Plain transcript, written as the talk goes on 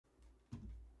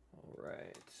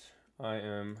I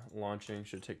am launching.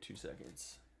 Should take 2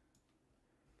 seconds.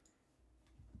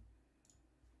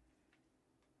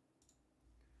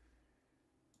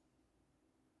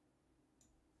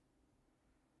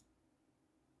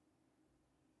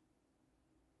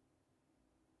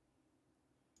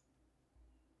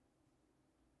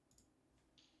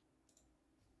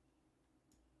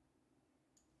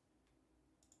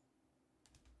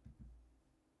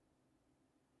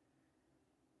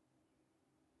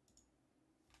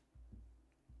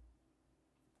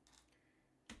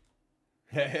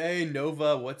 Hey,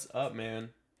 Nova, what's up, man?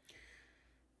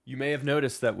 You may have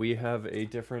noticed that we have a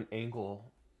different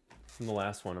angle from the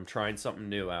last one. I'm trying something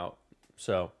new out.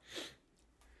 So,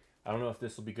 I don't know if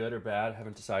this will be good or bad. I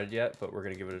haven't decided yet, but we're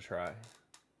going to give it a try.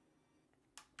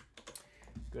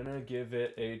 Gonna give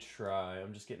it a try.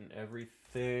 I'm just getting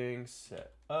everything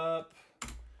set up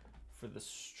for the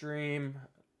stream.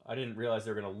 I didn't realize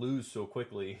they were going to lose so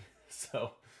quickly,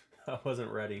 so I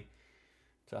wasn't ready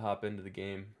to hop into the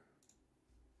game.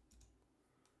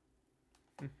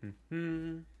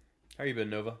 How you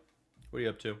been, Nova? What are you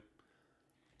up to?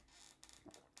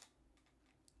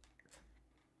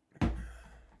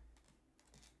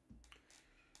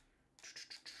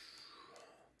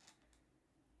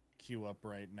 Queue up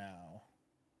right now.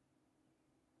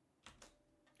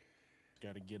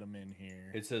 Got to get them in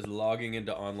here. It says logging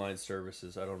into online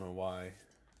services. I don't know why.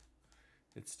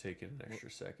 It's taking an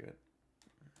extra second.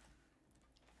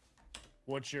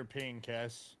 What's your ping,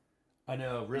 Kess? I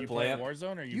know. Are you playing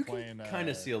Warzone or are you playing? Can kind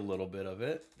of see a little bit of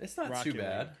it. It's not Rocket too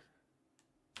bad. League.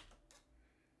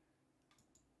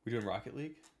 We doing Rocket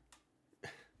League?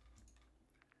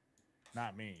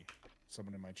 Not me.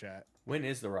 Someone in my chat. When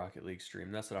is the Rocket League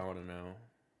stream? That's what I want to know.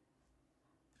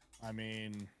 I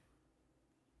mean,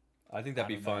 I think that'd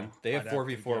be fun. know. They have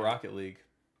 4v4 Rocket League.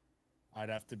 I'd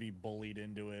have to be bullied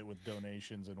into it with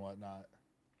donations and whatnot.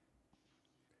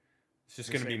 It's just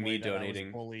going to be me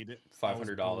donating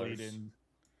 $500.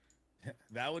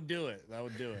 That would do it. That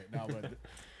would do it. No, but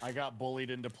I got bullied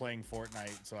into playing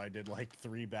Fortnite, so I did like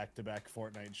 3 back-to-back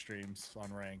Fortnite streams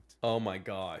on ranked. Oh my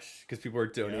gosh. Because people were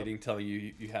donating, telling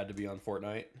you you had to be on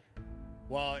Fortnite.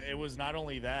 Well, it was not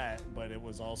only that, but it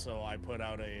was also I put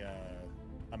out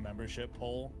a membership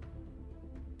poll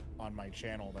on my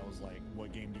channel that was like,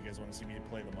 what game do you guys want to see me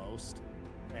play the most?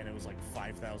 And it was like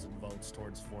 5,000 votes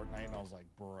towards Fortnite, and I was like,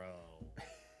 bro.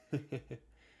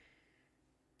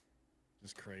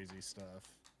 Just crazy stuff.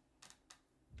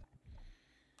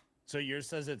 So yours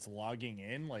says it's logging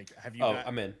in? Like, have you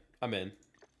I'm in. I'm in.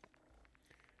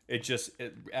 It just,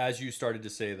 as you started to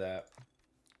say that,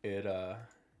 it,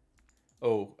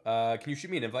 can you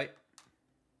shoot me an invite?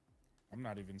 I'm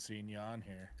not even seeing you on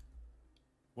here.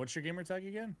 What's your gamer tag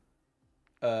again?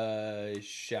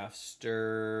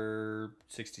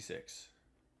 Shafster66.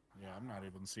 Yeah, I'm not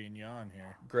even seeing you on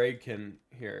here. Greg can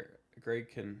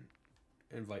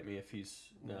invite me if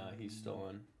he's he's still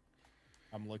on.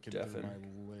 I'm looking through my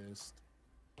list.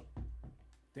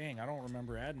 Dang, I don't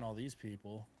remember adding all these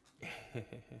people.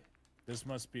 This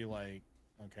must be like,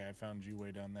 okay, I found you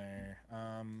way down there.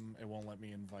 It won't let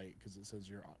me invite because it says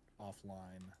you're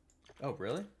offline. Oh,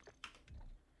 really?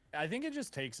 I think it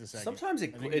just takes a second. Sometimes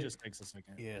it just takes a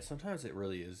second. Yeah, sometimes it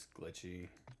really is glitchy.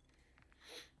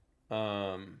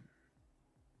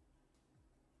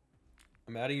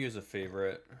 I'm adding you as a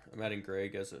favorite. I'm adding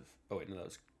Greg as a... Oh, wait, no, that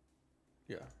was...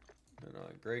 Yeah. No,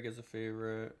 Greg as a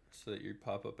favorite so that you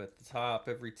pop up at the top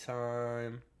every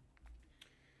time.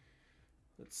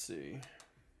 Let's see.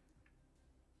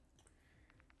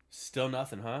 Still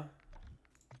nothing, huh?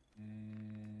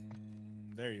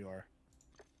 There you are.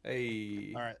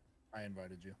 Hey. All right. I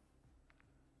invited you.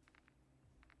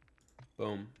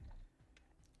 Boom.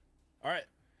 All right.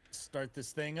 Start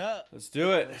this thing up. Let's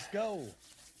do it. Let's go.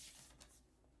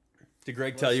 Did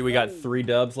Greg tell you we got 3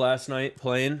 dubs last night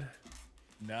playing?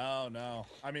 No.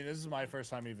 I mean, this is my first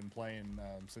time even playing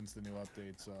since the new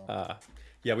update. So.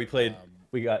 Yeah, we played.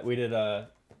 We did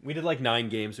like 9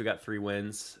 games. We got 3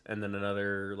 wins and then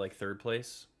another like 3rd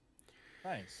place.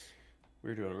 Nice.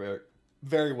 We were doing very,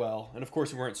 very well, and of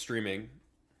course we weren't streaming.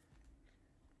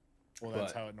 Well,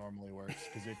 that's how it normally works.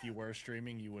 Because if you were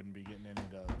streaming, you wouldn't be getting any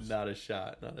dubs. Not a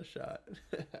shot. Not a shot.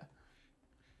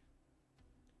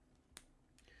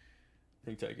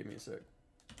 Hang tight. Give me a sec.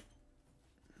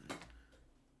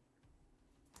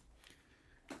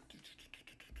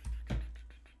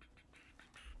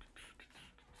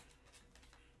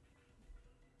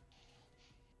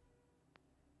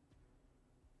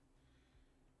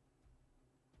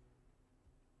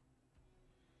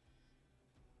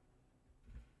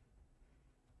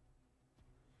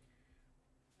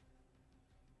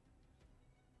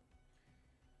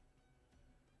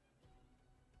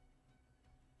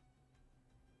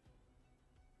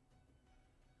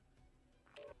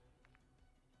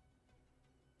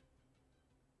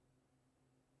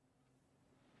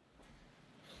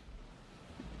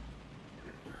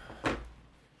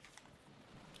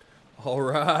 All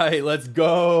right, let's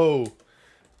go.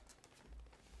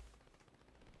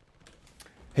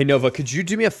 Hey Nova, could you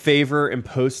do me a favor and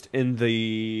post in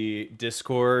the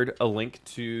Discord a link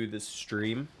to this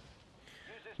stream?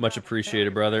 Much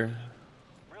appreciated, brother.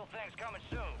 Real things coming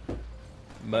soon.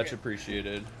 Much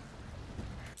appreciated.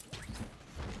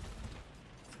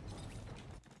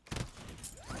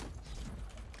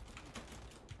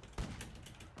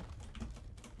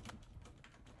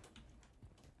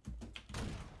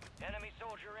 Enemy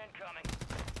soldier incoming.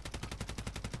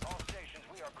 All stations,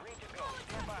 we are green to go.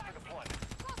 Stand by for deployment.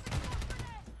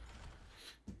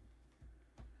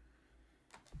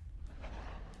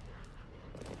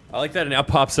 I like that it now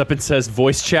pops up and says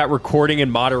voice chat recording and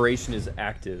moderation is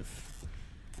active.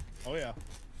 Oh yeah.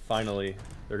 Finally,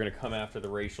 they're gonna come after the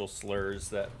racial slurs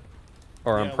that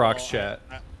are on Yeah, Prox chat.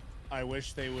 I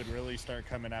wish they would really start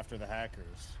coming after the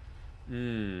hackers.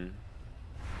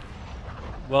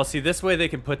 Well, see, this way they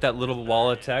can put that little wall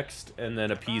of text and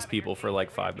then appease people for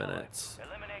like 5 minutes.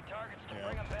 Eliminate targets to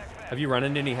bring them back fast. Have you run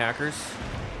into any hackers?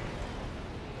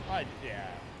 Yeah.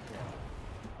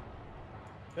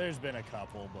 There's been a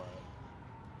couple, but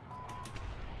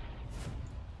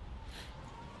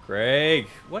Greg,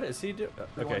 what is he doing?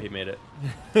 Okay, he made it.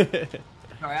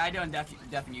 Sorry, I don't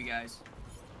deafen you guys.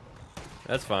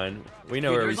 That's fine. We know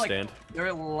Dude, where we there's, stand. There are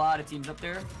a lot of teams up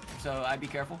there, so I'd be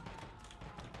careful.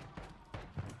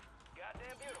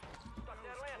 Goddamn beautiful. Stuck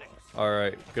that landing. All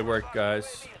right, good work, guys.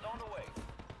 UAV is on the way.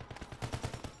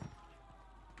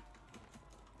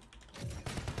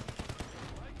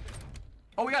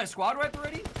 Oh, we got a squad wipe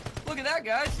already? Look at that,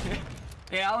 guys.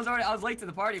 Yeah, I was late to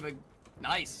the party, but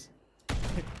nice.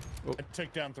 I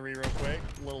took down 3 real quick.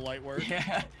 A little light work.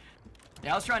 Yeah.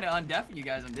 Yeah, I was trying to undeafen you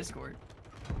guys on Discord.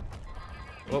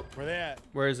 Oh, Where they at?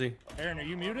 where is he? Aaron, are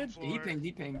you muted? He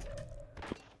pinged.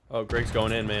 Oh, Greg's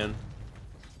going in, man.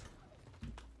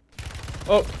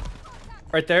 Oh,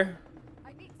 right there.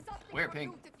 Where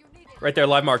ping? Right there,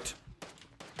 live marked.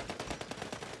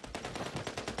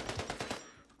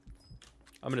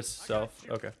 I'm gonna self.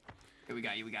 Okay. Okay, we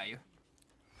got you.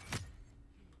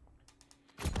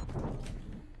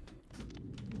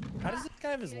 How does this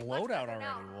guy have his loadout already?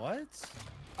 What?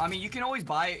 I mean, you can always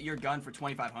buy your gun for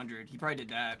 2,500. He probably did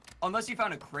that. Unless he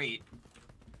found a crate.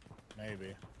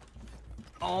 Maybe.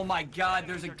 Oh my god,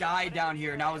 there's a guy down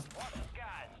here, and I was...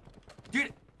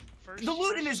 Dude, the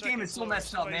loot in this game is so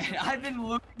messed up, man. I've been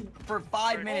looting for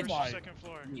 5 minutes. Second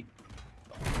floor.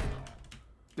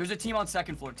 There's a team on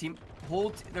second floor.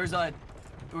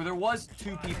 There was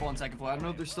 2 people on second floor. I don't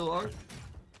know if there still are.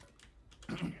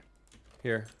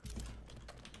 Here.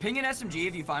 Ping an SMG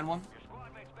if you find one.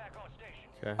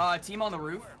 Okay. Team on the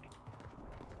roof.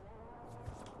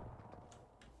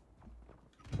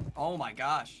 Oh my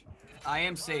gosh. I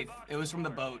am safe. It was from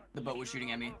the boat. The boat was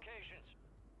shooting at me.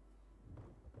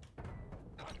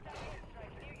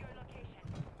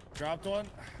 Dropped one.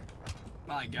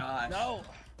 My gosh. No.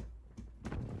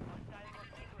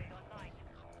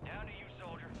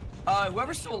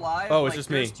 Whoever's still alive. Oh, it's just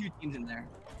me. There's 2 teams in there.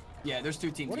 Yeah, there's 2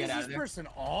 teams. What Get is out this of there. person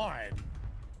on?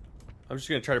 I'm just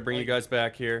gonna try to bring you guys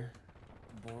back here.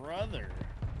 Brother.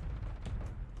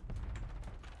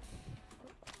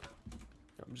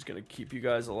 I'm just gonna keep you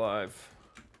guys alive.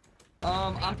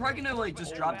 I'm probably gonna like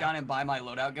just drop down and buy my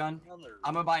loadout gun.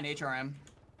 I'm gonna buy an HRM.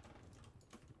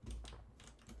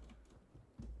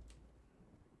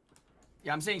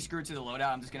 Yeah, I'm saying screw it to the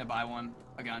loadout. I'm just gonna buy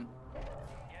a gun.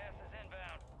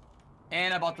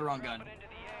 And I bought the wrong gun.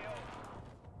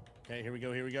 Okay, here we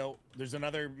go. There's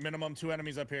another minimum 2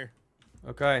 enemies up here.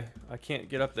 Okay, I can't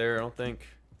get up there, I don't think.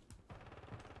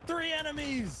 3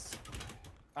 enemies!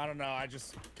 I don't know, I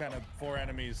just kind of 4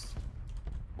 enemies.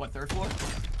 What, 3rd floor?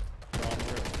 On the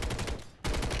roof.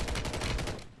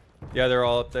 Yeah, they're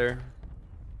all up there.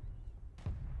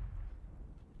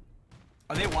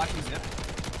 Are they watching Zip?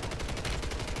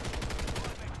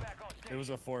 It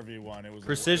was a 4v1. It was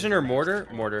Precision or mortar?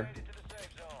 Mortar.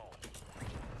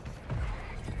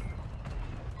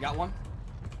 Got one.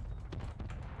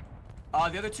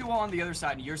 The other 2 on the other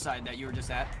side, your side that you were just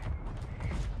at.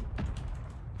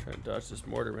 Trying to dodge this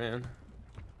mortar, man.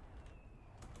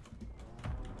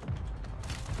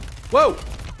 Whoa!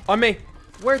 On me!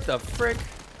 Where the frick?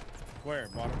 Where?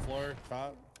 Bottom floor?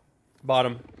 Top?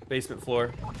 Bottom. Basement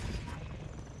floor.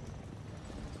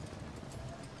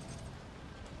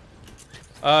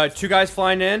 Two guys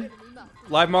flying in.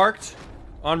 Live marked.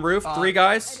 On roof. 3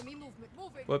 guys.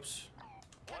 Whoops.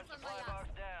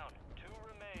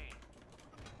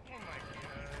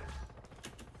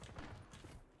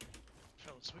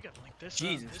 Fellas, we gotta link this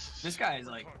Jesus, this guy is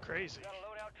like crazy.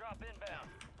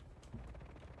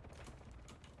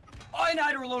 Oh, and I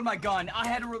had to reload my gun. I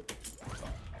had to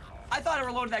I thought I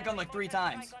reloaded that gun like 3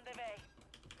 times.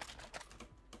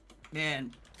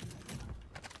 Man.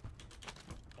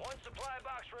 One supply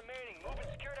box remaining. Move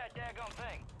and secure that daggone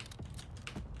thing.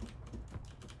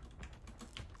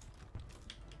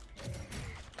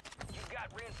 You've got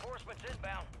reinforcements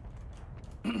inbound.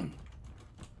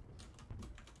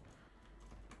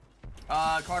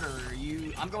 Carter,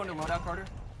 I'm going to loadout, Carter.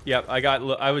 Yep,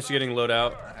 I was getting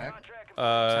loadout.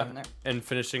 There. And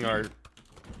finishing our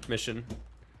mission.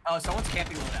 Oh, someone's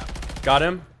camping loadout. Got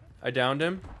him. I downed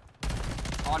him.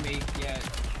 On me, yeah.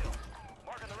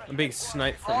 I'm being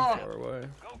sniped from far away.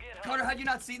 Carter, how'd you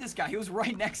not see this guy? He was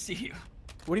right next to you.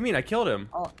 What do you mean? I killed him.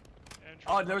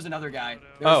 Oh, there was another guy.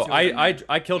 Oh,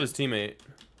 I killed his teammate.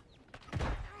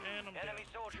 Enemy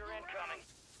soldier incoming.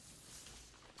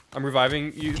 I'm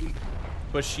reviving you,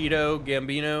 Bushido,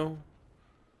 Gambino.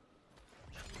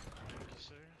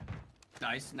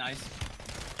 Nice, nice.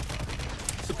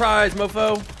 Surprise,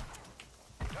 mofo.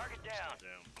 Target down.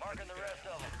 Marking the rest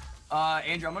of them.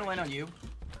 Andrew, I'm gonna land on you.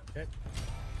 Okay.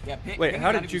 Yeah, Wait,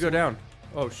 how did you go down?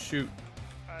 Oh, shoot.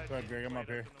 Go ahead, Greg. I'm up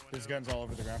here. His gun's all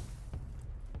over the ground.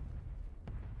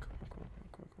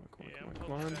 Yeah, I'm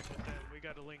holding back with that. We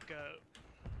gotta link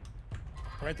up.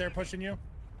 Right there, pushing you.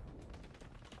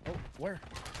 Oh, where?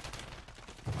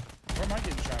 Where am I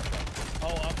getting shot from?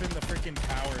 Oh, up in the freaking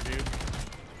tower, dude.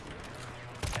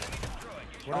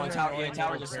 Oh,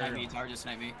 tower just sniped me. Tower just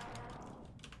sniped me.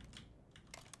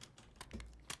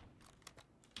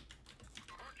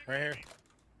 Right here.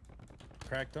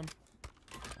 Cracked him.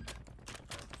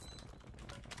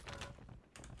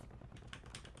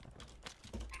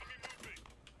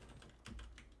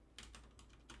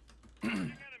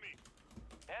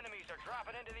 Enemies are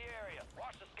dropping into the area.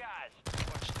 Watch the skies.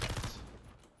 Watch that.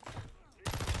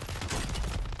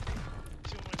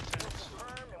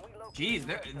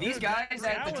 Jeez, these guys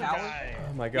at the tower.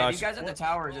 Oh my Yeah, gosh. these guys at the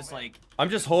tower are just like. I'm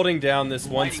just holding down this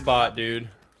one Lighting spot, up. dude.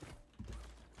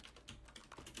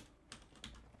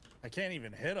 I can't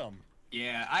even hit him.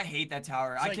 Yeah, I hate that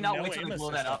tower. It's I like cannot no wait till aim they blow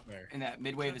assist that up up there. in that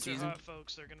midway of the Guns are season. hot,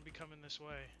 folks. They're gonna be coming this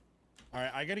way. All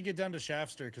right, I gotta get down to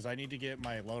Shaftster because I need to get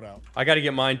my loadout. I gotta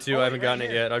get mine too. Oh, I haven't right gotten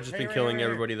it here. yet. I've just Hey, been right killing here,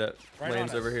 right everybody that Right on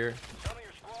lands us. over here. Some of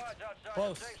your squads outside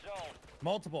Close. the safe zone.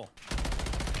 Multiple.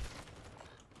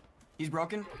 He's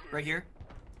broken right here.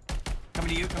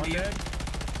 Coming to you. Coming One to you. dead.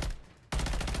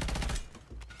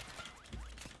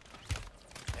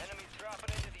 Enemies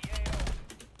dropping into the AO.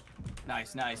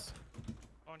 Nice, nice.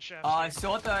 On shaft.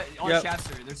 Still at the on Yep.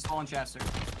 Shafter. They're still on Shafter.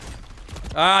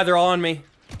 Ah, they're all on me.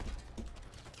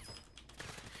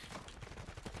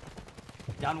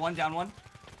 Down one. Down one.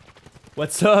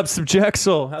 What's up,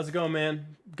 Subjexel? How's it going, man?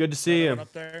 Good to see Another one you.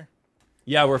 up there.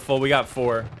 Yeah, we're full. We got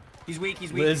 4. He's weak.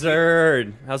 He's weak.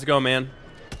 Lizard, how's it going, man?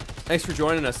 Thanks for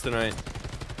joining us tonight.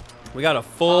 We got a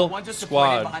full One just deployed in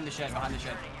squad. behind the shed. Behind the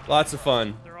shed. Lots of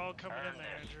fun. They're all coming in there,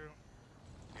 Andrew.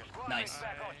 Your squad Nice. mate's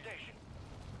back on station.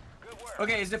 Good work.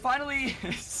 Okay, is it finally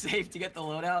safe to get the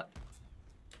loadout?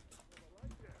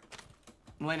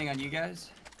 I'm landing on you guys.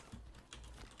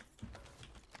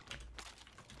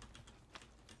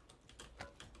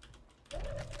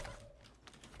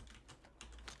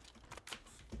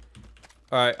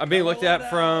 All right, I'm being looked at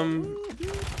from.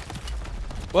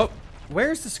 Well,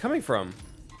 where is this coming from?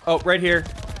 Oh, right here.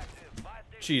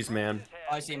 Jeez, man.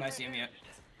 Oh, I see him. I see him. Yeah.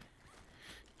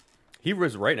 He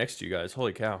was right next to you guys.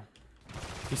 Holy cow.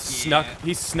 He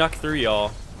Yeah. snuck through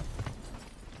y'all.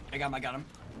 I got him. I got him.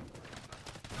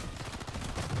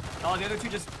 Oh, the other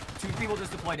two people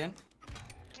just deployed in.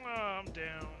 Oh, I'm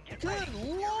down. Good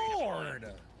lord!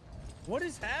 What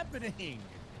is happening?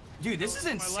 Dude, this is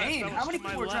insane. that How was many to my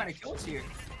people are trying to left. kill us here?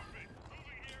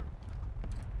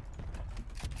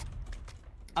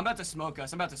 I'm about to smoke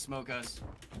us. I'm about to smoke us.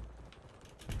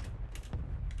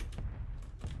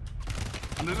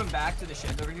 I'm moving back to the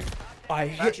sheds over here. I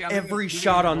hit Actually, I'm every moving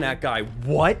shot on over. that guy.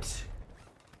 What?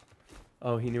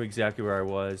 Oh, he knew exactly where I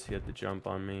was. He had to jump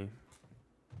on me.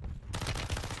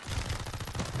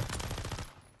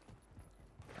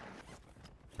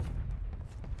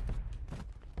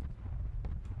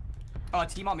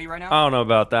 Team on me right now. I don't know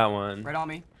about that one. Right on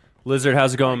me. Lizard,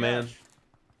 how's it going, Oh my man? gosh.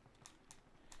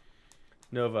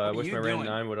 Nova, I What are wish you my Ran doing?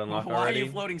 9 would unlock Why already. are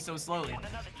you floating so slowly? Another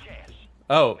chance.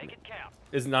 Oh, Make it count.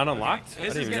 is it not unlocked? I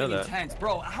This didn't is even know getting that. intense.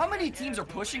 Bro, how many teams are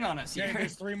pushing on us Yeah, here?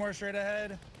 there's 3 more straight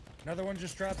ahead. Another one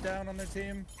just dropped down on their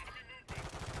team.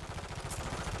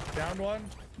 Downed one.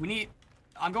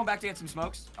 I'm going back to get some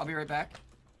smokes. I'll be right back.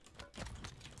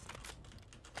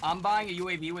 I'm buying a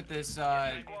UAV with this,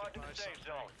 Squad to the safe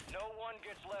zone. No one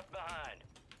gets left behind.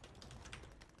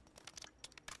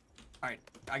 Alright,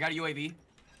 I got a UAV.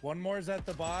 One more is at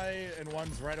the buy, and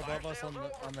one's right above us on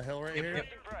the hill right here. Yep.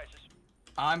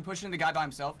 I'm pushing the guy by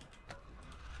himself.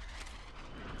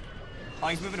 Oh,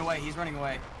 he's moving away. He's running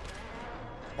away.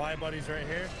 Buy buddy's right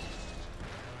here.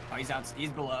 Oh, he's out. He's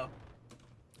below.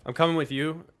 I'm coming with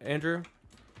you, Andrew. I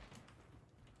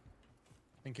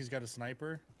think he's got a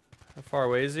sniper. How far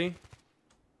away is he?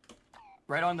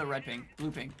 Right on the red ping, blue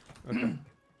ping. Okay. Gotta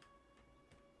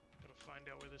find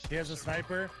out where this He has a is.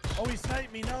 sniper. Oh, he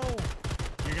sniped me. No.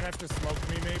 You're gonna have to smoke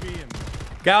me maybe. And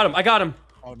Got him. I got him.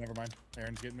 oh, never mind.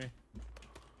 Aaron's getting me.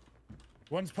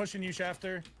 One's pushing you,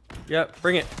 Shafter. Yep.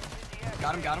 Bring it.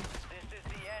 Got him. Got him. This is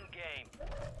the end game.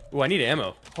 Oh, I need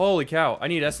ammo. Holy cow. I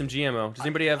need SMG ammo. Does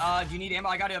anybody have? Do you need ammo?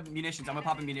 I got munitions. I'm gonna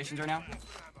pop in munitions right now.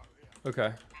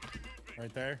 Okay.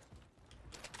 Right there.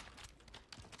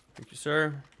 Thank you,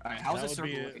 sir. All right. How's That this would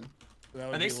circle be looking? That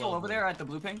would Are they be still low. over there at the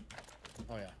blue ping?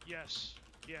 Oh yeah. Yes.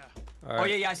 Yeah. All Oh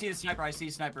right. yeah. I see the sniper. I see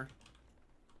the sniper.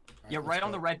 Yeah, let's right on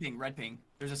go. the red ping. Red ping.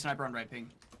 There's a sniper on red ping.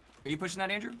 Are you pushing that,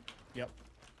 Andrew? Yep.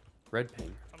 Red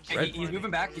ping. I'm Hey, Red- he's finding-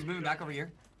 moving back. He's moving back over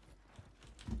here.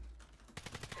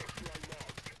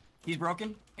 He's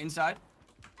broken inside.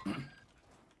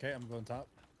 Okay, I'm going top.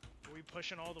 Are we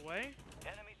pushing all the way?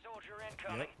 Enemy soldier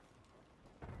incoming.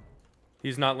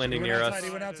 He's not landing He near went us. outside.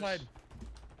 He went outside.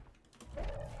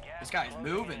 Gas This guy's closing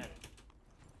moving. in.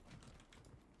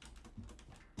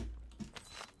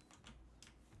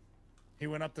 He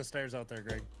went up the stairs out there,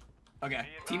 Greg. Okay.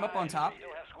 Be Team up on advised, top. we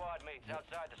still have squad mates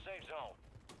outside the safe zone.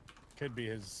 Could be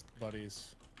his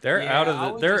buddies. They're Yeah, out of I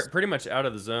the. would They're just- pretty much out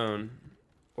of the zone,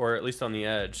 or at least on the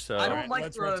edge. So I don't Alright, like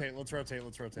let's the- rotate. Let's rotate.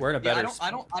 Let's rotate. we're in a Yeah, better.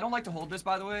 I don't like to hold this,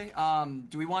 by the way.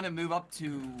 Do we want to move up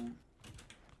to?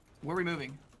 Where are we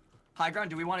moving? High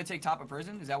ground. Do we want to take top of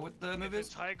prison? Is that what the move If it's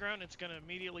is? high ground, it's gonna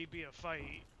immediately be a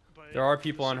fight. But There are the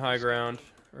people on high circle's gonna- ground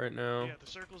right now. Yeah, the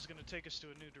circle's gonna take us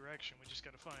to a new direction. We just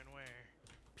gotta find where.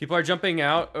 People are jumping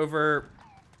out over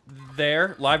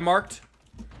there. Live marked.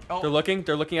 Oh, They're looking.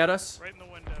 They're looking at us. Right in the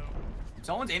window.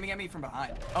 someone's aiming at me from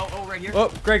behind. Oh, right here. Oh,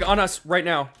 Greg, on us right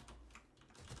now.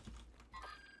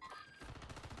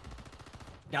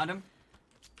 Downed him.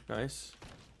 Nice.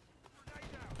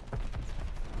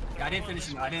 I didn't finish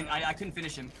him. I couldn't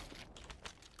finish him.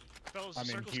 Fellas, I'm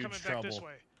the in circle's huge coming back this trouble.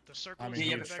 way. The circle's I'm in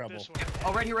coming huge back trouble. this way.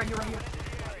 Oh, right here.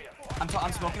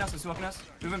 I'm smoking us. I'm smoking us.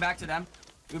 Moving back to them.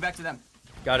 Move back to them.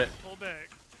 Got it. Pull back.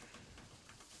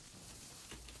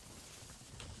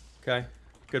 Okay.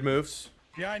 Good moves.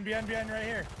 Behind, right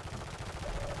here.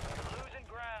 Losing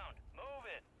ground. Move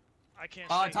it. I can't.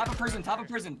 Top of prison. Top of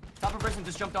prison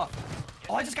just jumped off.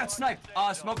 Oh, I just got sniped.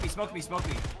 Smoke me.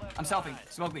 I'm selfing.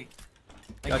 Smoke me.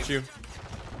 Thank Got you.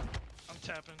 I'm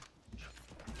tapping.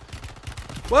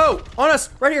 Whoa! On us!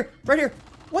 Right here! Right here!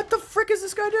 What the frick is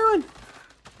this guy doing?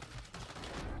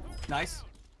 Nice.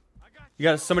 You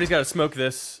got. Somebody's got to smoke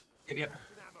this. Yep.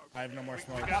 I have no more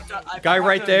smoke. Guy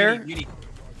right there. Muni.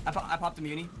 I popped the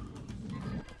muni.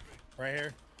 Right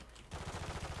here.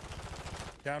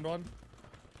 Downed one.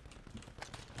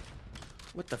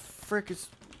 What the frick is?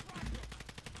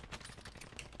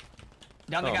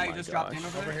 Down the Oh guy who my just dropped in gosh.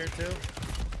 over Over there. here too.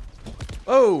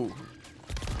 Oh,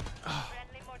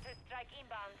 Friendly mortar strike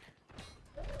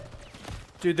inbound.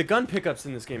 dude, the gun pickups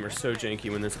in this game are so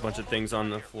janky when there's a bunch of things on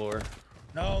the floor.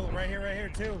 No, right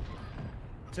here too.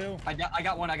 Two. I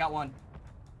got one.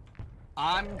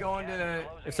 I'm going to.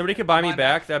 If somebody could buy me Buy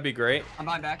back, that'd be great. I'm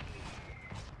buying back.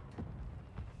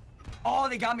 Oh,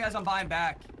 they got me as I'm buying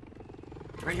back.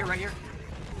 Right here.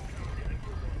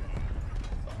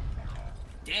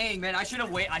 Dang, man, I shouldn't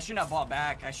have bought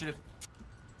back. I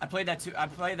played that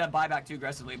buyback too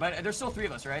aggressively. But there's still 3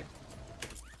 of us, right?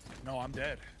 No, I'm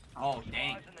dead. Oh,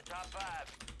 dang. Squads in the top 5.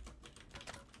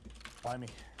 Buy me.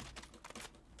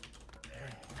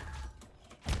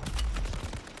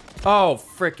 Oh,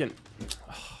 frickin'.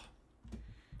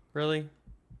 Really?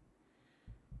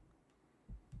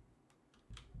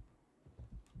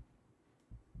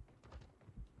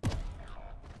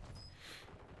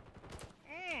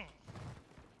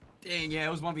 Dang, yeah,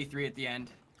 it was 1v3 at the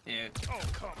end. Yeah. Oh,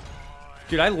 come on.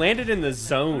 Dude, I landed in the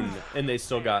zone and they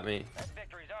still got me. That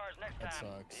victory's ours next That time.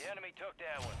 sucks. The enemy took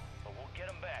that one, but we'll get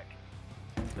them back.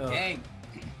 Ugh. Dang.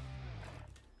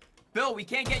 Bill, we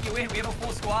can't get you in. We have a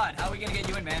full squad. How are we gonna get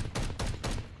you in, man?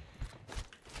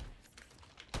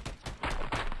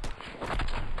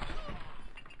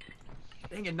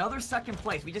 Dang, another second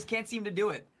place. We just can't seem to do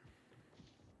it.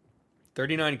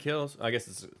 39 kills. I guess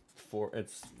it's 4.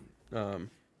 It's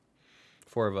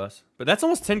 4 of us, but that's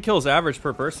almost 10 kills average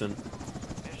per person.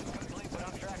 Mission complete, but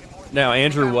I'm tracking more. Now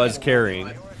Andrew was carrying.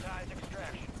 Prioritize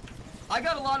extraction. I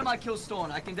got a lot of my kills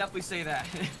stolen. I can definitely say that.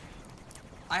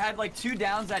 I had like 2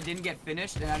 downs that didn't get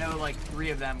finished, and I know like 3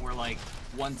 of them were like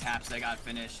 1 taps that got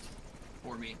finished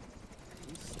for me.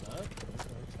 He's stuck.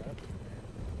 What's happening, man?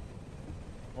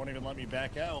 Won't even let me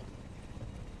back out.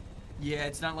 Yeah,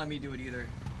 it's not letting me do it either.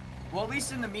 Well, at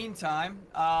least in the meantime,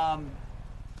 I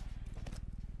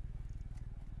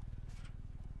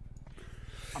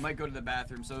might go to the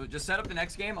bathroom. So just set up the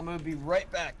next game. I'm gonna be right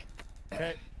back.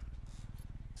 Okay.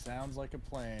 Sounds like a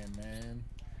plan, man.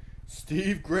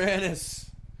 Steve Granis.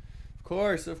 Of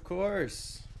course, of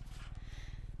course.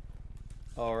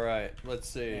 All right, let's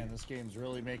see. Man, this game's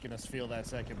really making us feel that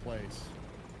second place.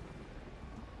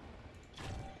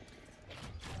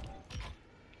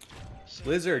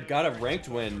 Blizzard got a ranked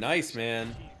win. Nice,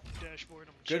 man. Dashboard.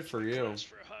 I'm Good for checking you. class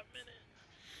for a hot minute.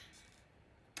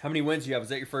 How many wins do you have? Is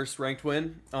that your first ranked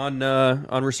win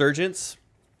on Resurgence?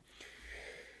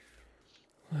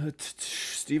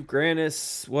 Steve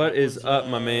Granis, what is up,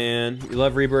 my man? You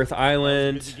love Rebirth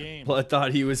Island. Well, I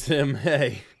thought he was him.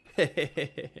 Hey.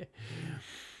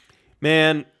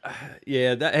 Man,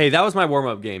 yeah, that was my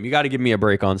warm-up game. You got to give me a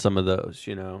break on some of those,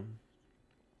 you know.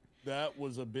 That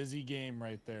was a busy game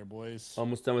right there, boys.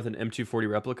 Almost done with an M240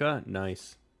 replica.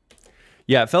 Nice.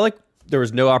 Yeah, it felt like there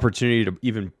was no opportunity to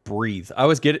even breathe. I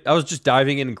was just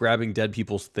diving in and grabbing dead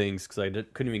people's things because I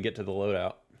couldn't even get to the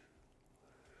loadout.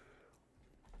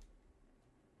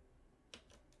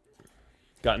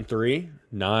 Gotten 3.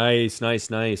 Nice,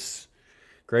 nice, nice.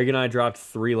 Greg and I dropped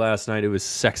 3 last night. It was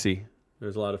sexy. It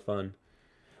was a lot of fun.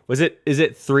 Is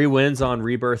it 3 wins on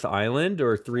Rebirth Island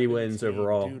or 3 wins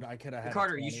overall? Dude, I could have had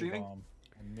Carter, are you streaming? I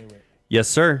knew it. Yes,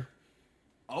 sir.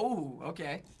 Oh,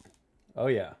 okay. Oh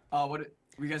yeah. What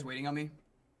were you guys waiting on me?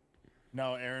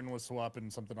 No, Aaron was swapping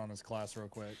something on his class real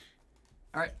quick.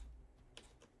 All right.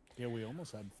 Yeah, we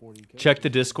almost had 40 kills. Check the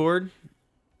Discord.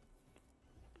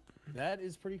 That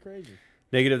is pretty crazy.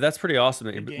 Negative. That's pretty awesome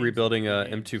that Good you're games, rebuilding a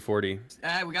good games.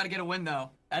 M240. We got to get a win, though.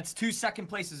 That's 2 second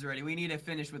places already. We need to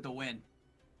finish with the win.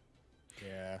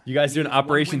 Yeah. You guys doing need one win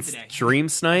Operation today. Stream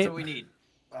That's Snipe? what we need.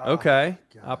 Okay.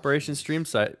 gosh. Operation Stream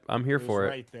Site. I'm here It was for it.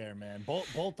 right there, man.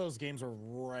 Both those games were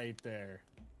right there.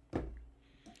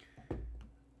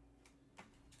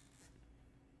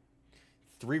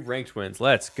 3 ranked wins.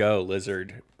 Let's go,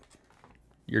 Lizard.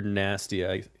 You're nasty,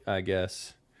 I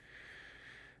guess.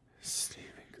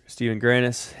 Steven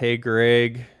Granis. Hey,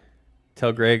 Greg.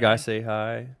 Tell Greg I say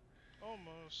hi.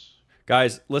 Almost.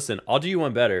 Guys, listen. I'll do you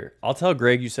one better. I'll tell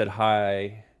Greg you said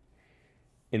hi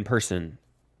in person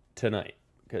tonight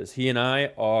because he and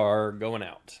I are going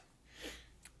out.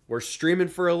 We're streaming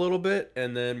for a little bit,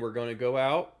 and then we're going to go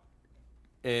out,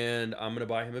 and I'm going to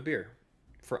buy him a beer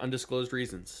for undisclosed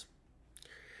reasons.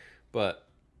 But,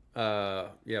 yeah,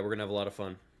 we're going to have a lot of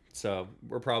fun. So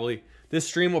this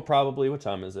stream will probably, what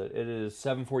time is it? It is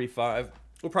 7:45.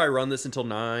 We'll probably run this until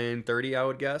 9:30, I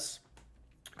would guess.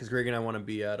 Because Greg and I want to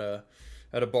be at a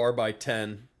bar by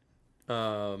 10.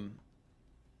 And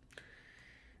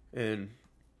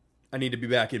I need to be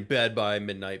back in bed by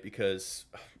midnight because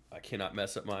I cannot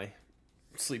mess up my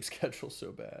sleep schedule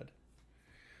so bad.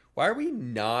 Why are we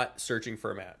not searching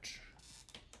for a match?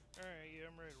 All right, yeah,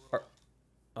 I'm ready to roll.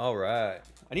 All right.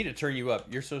 I need to turn you up.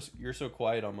 You're so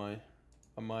quiet on my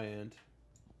end.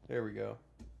 There we go.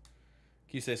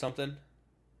 Can you say something?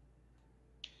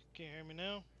 Can you hear me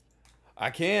now? I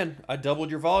can. I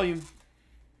doubled your volume.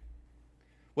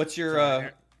 What's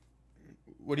your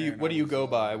what do you go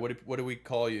by? What do we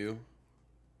call you?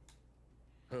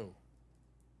 Who?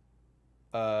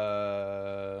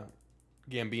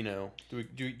 Gambino. Do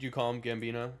you call him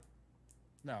Gambino?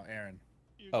 No, Aaron.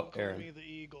 You Oh, can call Aaron. me the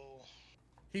Eagle.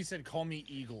 He said, "Call me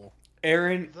Eagle."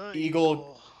 Aaron The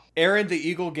Eagle. Aaron the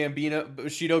Eagle Gambino.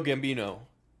 Bushido Gambino.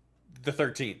 The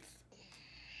 13th.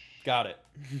 Got it.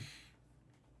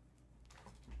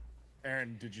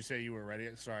 Aaron, did you say you were ready?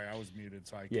 Sorry, I was muted,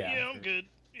 so I can't. Yeah. Yeah, I'm good.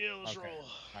 Yeah, let's Okay. roll.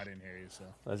 I didn't hear you, so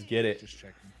Let's get it. just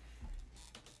checking.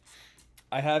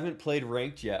 I haven't played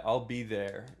ranked yet. I'll be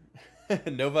there.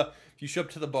 Nova, if you show up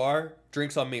to the bar,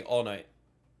 drinks on me all night.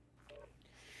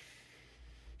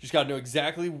 Just gotta know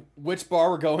exactly which bar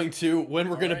we're going to, when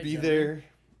we're gonna Alright, be gentlemen. there.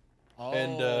 Oh,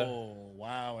 And,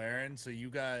 wow, Aaron. So you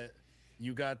got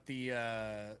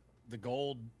the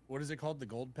gold. What is it called? The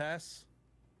gold pass?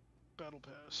 Battle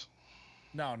pass.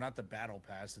 No, not the battle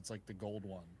pass. It's like the gold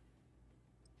one.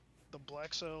 The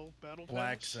Black Cell battle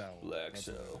Black pass. Cell. Black That's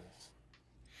what it Cell. is.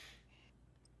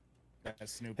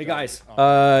 That's Snoop Hey Dogg. guys,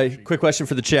 Oh, quick question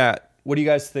for the chat. What do you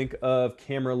guys think of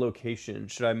camera location?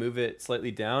 Should I move it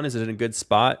slightly down? Is it in a good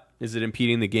spot? Is it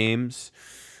impeding the games?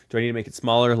 Do I need to make it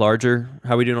smaller, larger?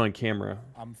 How are we doing on camera?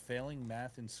 I'm failing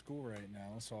math in school right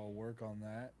now, so I'll work on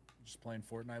that. Just playing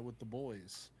Fortnite with the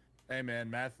boys. Hey man,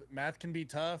 math can be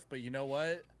tough, but you know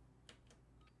what?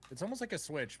 It's almost like a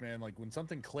switch, man. Like when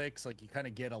something clicks, like you kind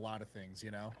of get a lot of things, you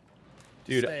know?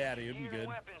 Dude, Stay at it, you'll be good.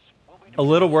 a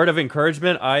little word of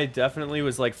encouragement. I definitely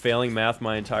was like failing math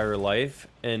my entire life,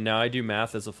 and now I do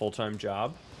math as a full-time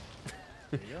job.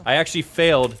 I actually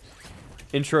failed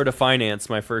Intro to Finance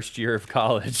my first year of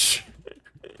college.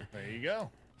 There you go.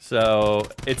 So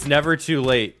it's never too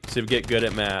late to get good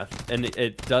at math, and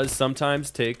it does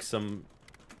sometimes take some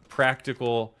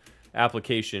practical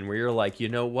application where you're like, you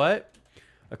know what?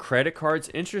 A credit card's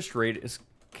interest rate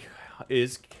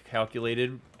is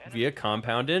calculated via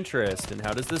compound interest, and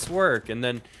how does this work? And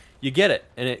then you get it,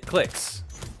 and it clicks,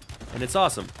 and it's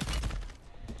awesome.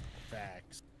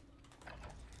 Facts.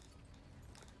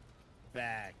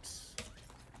 Facts.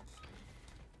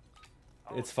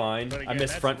 It's fine. But again, I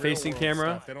miss that's front-facing real-world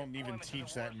camera. stuff. They don't even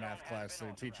teach that in math class.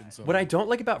 They're teaching some. What I don't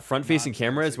like about front-facing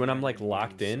camera is when I'm like nonsense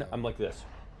locked in, so I'm like this.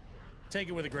 Take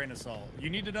it with a grain of salt. You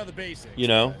need to know the basics. You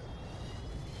know?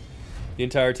 The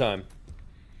entire time.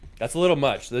 That's a little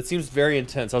much. That seems very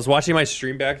intense. I was watching my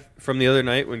stream back from the other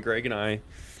night when Greg and I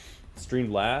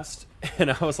streamed last, and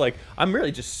I was like, I'm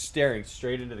really just staring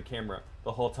straight into the camera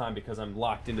the whole time because I'm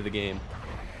locked into the game.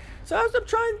 So I'm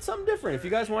trying something different. If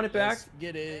you guys want it back,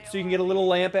 Get it. so you can get a little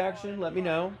lamp action, let me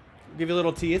know. Give you a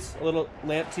little tease, a little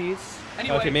lamp tease.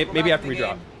 Anyway, Okay, maybe back after to we the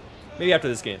drop. game. Maybe after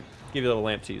this game. Give you a little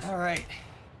lamp tease. All right.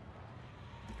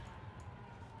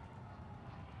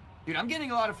 Dude, I'm getting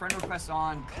a lot of friend requests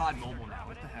on COD Mobile now.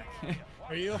 What the heck?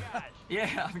 Are you?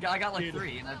 Yeah, I got like Dude.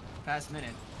 3 in the past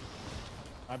minute.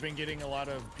 I've been getting a lot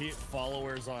of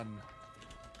followers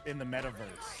in the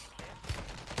metaverse.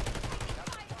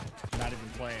 Not even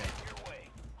playing.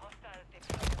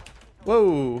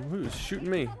 Whoa, who's shooting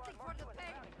me?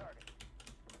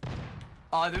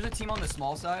 There's a team on the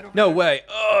small side over No there. way.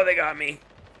 Oh, they got me.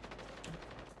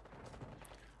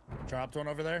 Dropped one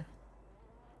over there.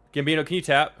 Gambino, can you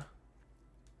tap?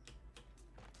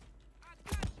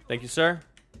 Thank you, sir.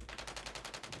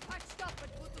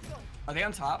 Are they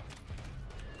on top?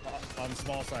 On the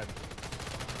small side.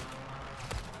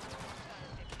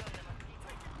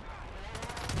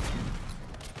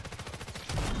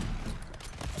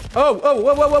 Oh, whoa,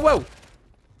 whoa, whoa, whoa.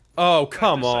 Oh,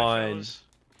 come This side, on. fellas.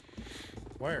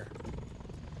 Where?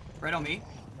 Right on me.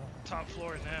 Top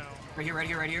floor now. Right here, right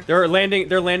here, right here. They're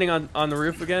landing on the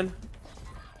roof again.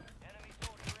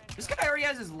 This guy already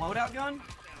has his loadout gun?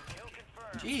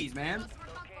 Jeez, man.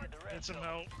 Need some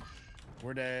help.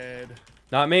 We're dead.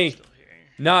 Not me. Still here.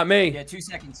 Not me. Yeah, 2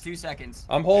 seconds, 2 seconds.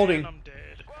 I'm holding. And I'm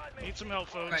dead. Need some help,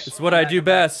 folks. Right. It's what I do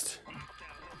best.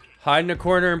 Hide in a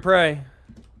corner and pray.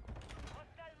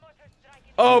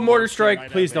 Oh, mortar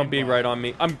strike. Please don't be right on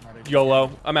me. I'm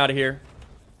YOLO. I'm out of here.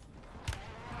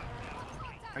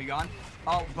 Are you gone?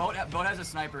 Oh, boat has a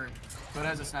sniper. Boat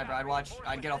has a sniper.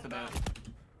 I'd get off the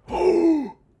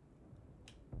boat.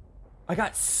 I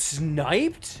got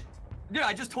sniped? Dude,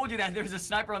 I just told you that there's a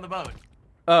sniper on the boat.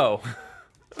 Oh.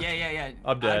 Yeah.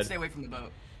 I'm dead. I'd stay away from the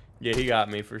boat. Yeah, he got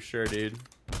me for sure, dude.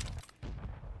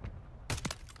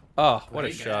 Oh, what a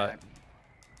Way shot. back.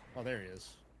 Oh, there he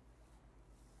is.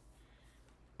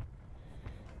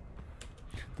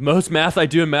 The most math I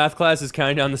do in math class is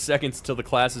counting down the seconds till the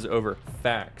class is over.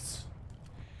 Facts.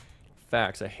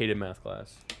 Facts. I hated math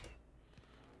class.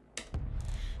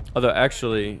 Although,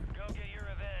 actually, Go get your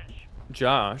revenge.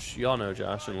 Josh, y'all know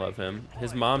Josh and love him.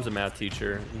 His mom's a math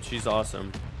teacher, and she's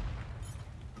awesome.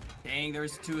 Dang,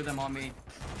 there's 2 of them on me.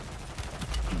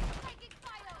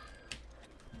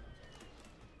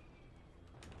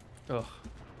 Ugh.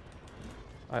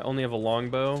 I only have a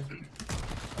longbow.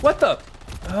 What the?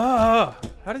 Ah!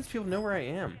 How do these people know where I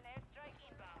am?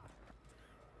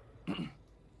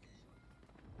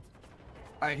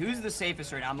 Alright, who's the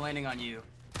safest right now? I'm landing on you.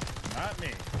 Not me.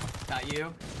 Not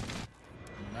you?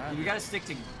 Not We me. gotta stick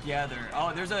together.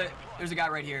 Oh, there's a guy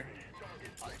right here.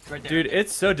 Right there. Dude,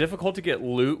 it's so difficult to get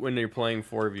loot when you're playing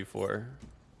 4v4. Or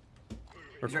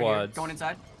He's right here. quads. Going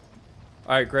inside.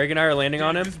 Alright, Greg and I are landing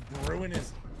on him. Just ruin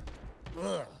his.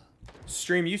 Ugh.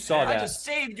 Stream, you saw I that. just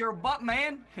saved your butt,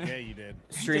 man. Yeah, you did.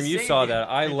 Stream, just you saved saw it. that.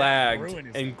 I Dude, that lagged ruin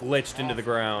is and glitched into the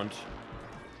ground.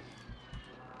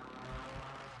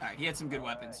 Alright, he had some good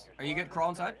weapons. Are you good? Crawl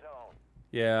inside?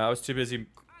 Yeah, I was too busy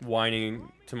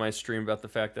whining to my stream about the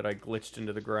fact that I glitched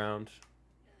into the ground.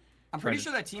 I'm pretty Trying to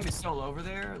sure that team is still over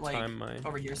there, like time my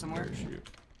over here somewhere. parachute.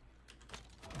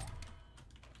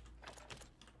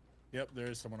 Yep, there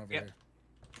is someone over Yep.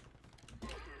 here.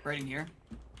 Right in here.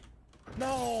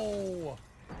 No!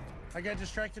 I got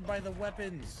distracted by the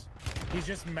weapons. He's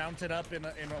just mounted up in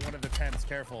one of the tents.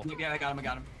 Careful. Yeah, I got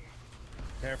him.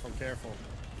 Careful, careful.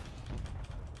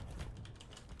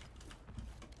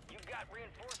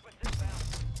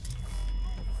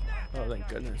 Oh, thank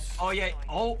goodness. Oh yeah.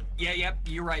 Oh yeah. Yep.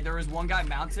 You're right. There was one guy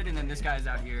mounted, and then this guy's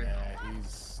out here. Yeah,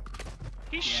 he's.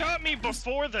 He shot me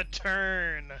before the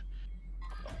turn.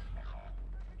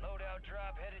 Loadout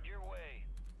drop headed your way.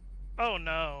 Oh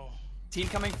no. Team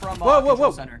coming from Whoa, whoa, control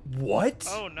whoa! center. What?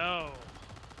 Oh no.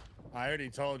 I already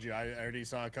told you. I already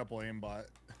saw a couple of guys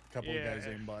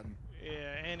aimbotting.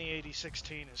 Yeah, any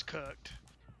 8016 is cooked.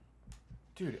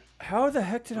 Dude, how the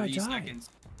heck did I 3 die? seconds.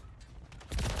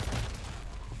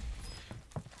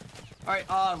 All right.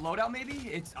 Loadout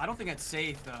maybe. I don't think it's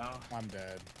safe though. I'm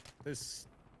dead. This.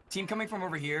 Team coming from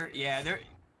over here. Yeah, they're.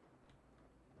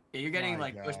 Yeah, you're getting My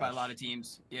like pushed by a lot gosh. of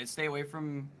teams. Yeah, stay away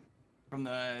from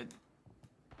the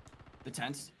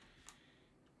tents.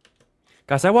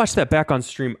 Guys, I watched that back on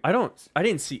stream. I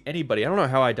didn't see anybody. I don't know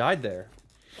how I died there.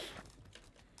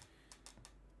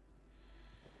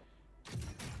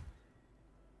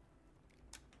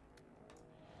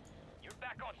 You're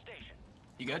back on station.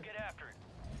 You good? Get after it.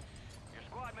 Your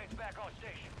squad mate's back on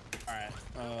station.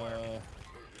 Alright.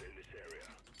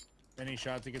 Any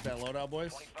shot to get that loadout,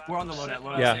 boys? We're on the loadout.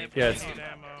 Loadout Yeah, safe. yeah, it's, Need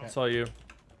ammo. it's all you.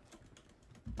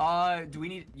 Do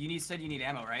we need? Said you need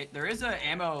ammo, right? There is a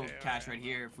ammo Okay, cache right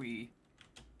here. If we.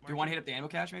 Do you want to hit up the ammo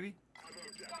cache maybe?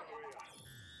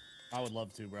 I would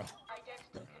love to, bro.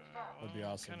 That'd be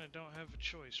awesome. Kind of don't have a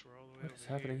choice. We're all the way What is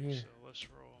over happening here? So let's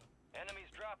roll. Enemies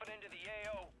dropping into the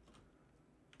AO.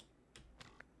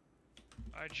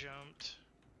 I jumped.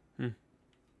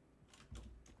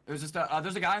 There's just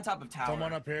there's a guy on top of tower.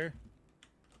 Someone up here.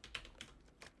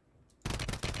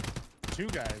 2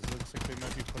 guys. Looks like they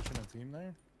might be pushing a team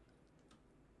there.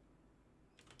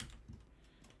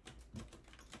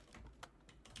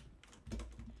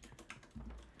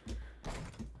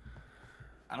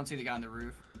 I don't see the guy on the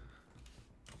roof.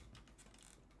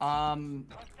 Are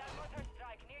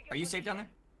you safe down there?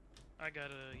 I got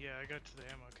to the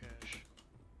ammo cache.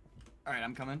 All right,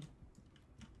 I'm coming.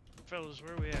 Fellas,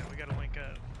 where we at? We gotta link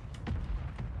up.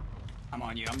 I'm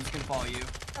on you. I'm just gonna follow you.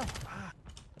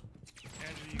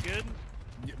 Andrew, you good?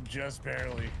 Just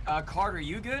barely. Carter,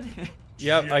 you good?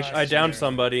 Yep, I Just downed there.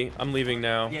 somebody. I'm leaving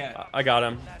now. Yeah. I got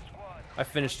him. I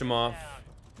finished him off.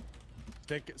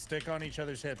 Stick on each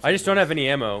other's hips. I just don't have any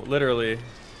ammo, literally.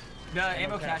 The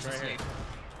ammo cache cache is right safe.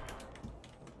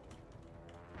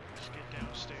 Let's get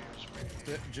downstairs,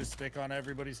 man. Just stick on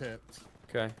everybody's hips.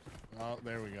 Okay. Oh,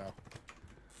 there we go.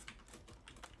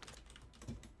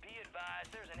 Be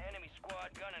advised, there's an enemy squad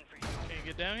gunning for you. Can you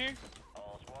get down here?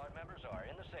 All squad members are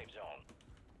in the safe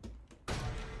zone.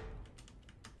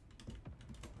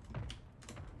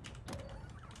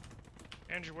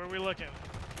 Andrew, where we looking?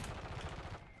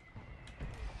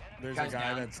 There's Guy's a guy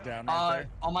down. that's down right there.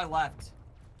 On my left.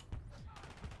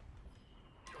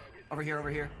 Over here, over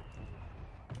here.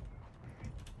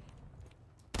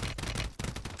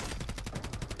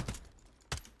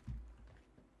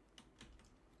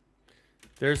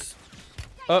 There's...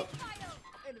 Oh.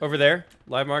 Over there.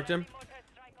 Live marked him.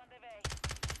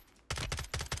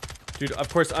 Dude, of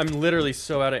course, I'm literally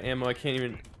so out of ammo, I can't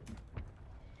even...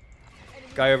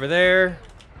 Guy over there.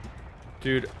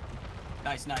 Dude.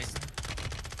 Nice, nice.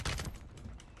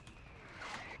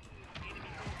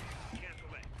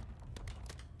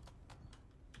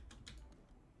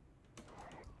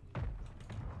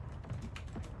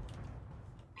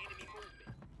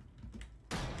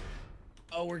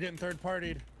 Oh, we're getting third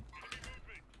partied.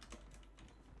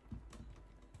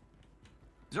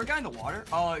 Is there a guy in the water?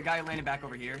 Oh, a guy landed back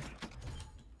over here.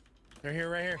 They're here,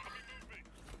 right here.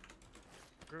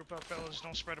 Group up, fellas.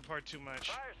 Don't spread apart too much.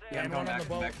 Yeah, I'm Anyone going on back.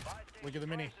 the I'm boat? back. Look at the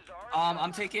mini.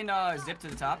 I'm taking zip to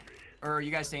the top. Or are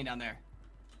you guys staying down there?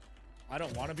 I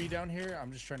don't want to be down here.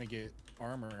 I'm just trying to get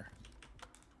armor.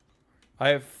 I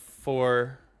have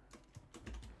 4.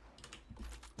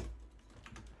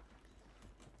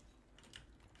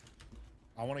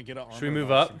 I want to get an armor. Should we move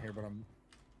box up? in here, but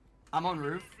I'm on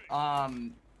roof.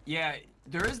 Yeah,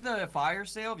 there is the fire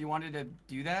sale if you wanted to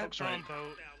do that. Folks are but- on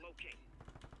boat.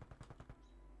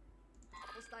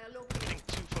 I think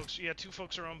 2 folks. Yeah, 2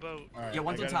 folks are on boat. All right, Yeah,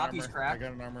 one's I on got an top, he's armor. cracked. I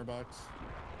got an armor box.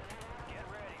 Get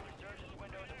ready. Resurgence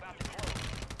window's about to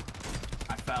close.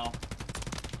 I fell.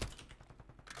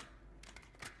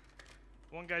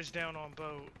 One guy's down on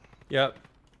boat. Yep.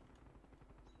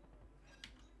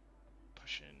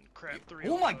 Pushing crap 3.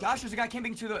 Oh on my boat. gosh, there's a guy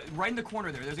camping to the right in the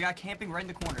corner there. There's a guy camping right in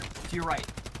the corner to your right.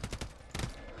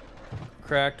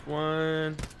 Cracked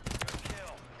one.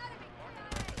 Kill.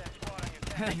 That squad on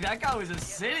your tail. That guy was just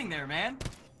sitting there, man.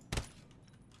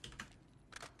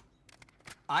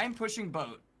 I'm pushing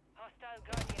boat. Hostile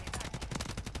guardian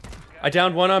active. I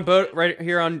downed one on boat right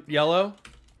here on yellow.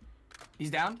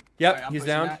 He's down? Yep, Alright, I'm he's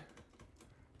pushing down. that.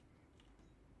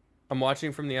 I'm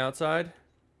watching from the outside.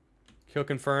 Kill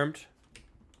confirmed.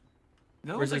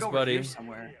 Those Where's like his over buddy? here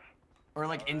somewhere, or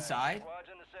like inside. Squads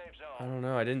in the safe I zone. don't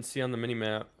know. I didn't see on the mini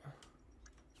map.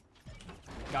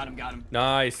 Got him. Got him.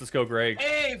 Nice. Let's go, Greg.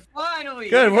 Hey, finally!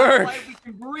 Good We got work. light, we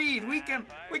can breathe.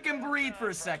 We can breathe for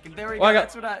a second. There we Well, go. I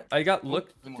That's what I got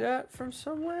looked come on. at from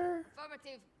somewhere.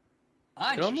 Affirmative.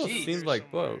 I It almost jeez. seemed like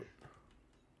boat.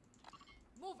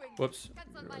 Moving. Whoops.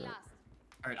 Cancel my last.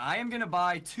 All right, I am gonna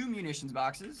buy 2 munitions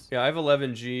boxes Yeah, I have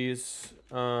 11 Gs.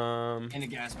 and a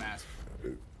gas mask.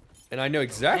 And I know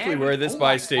exactly And- where this oh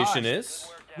buy my station gosh.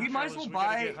 is. We might as Fellas, well we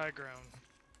gotta buy. get high ground.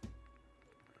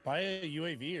 Buy a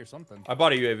UAV or something. I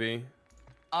bought a UAV.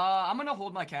 I'm gonna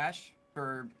hold my cash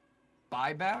for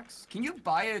buybacks. Can you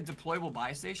buy a deployable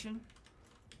buy station?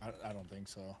 I don't think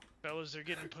so. Fellas, they're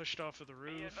getting pushed off of the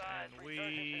roof, and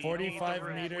we 45 need the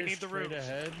roof. meters We need the straight roof.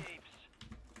 ahead.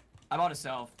 I bought a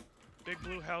self. Big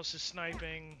blue house is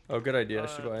sniping. Oh, good idea. I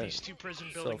should buy These it. 2 prison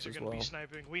Self buildings are as gonna be well.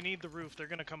 sniping. We need the roof. They're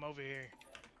gonna come over here.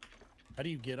 How do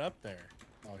you get up there?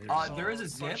 Oh, here's There is a Oh,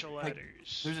 zip. bunch of Like,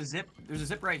 ladders. there's a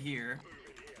zip right here.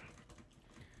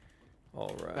 All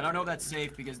right. But I don't know if that's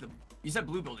safe because you said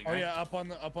blue building, Oh right? yeah, up on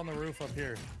the roof up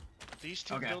here. These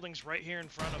 2 Okay. buildings right here in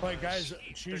front of But us. guys, they're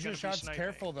choose your gonna be shots sniping.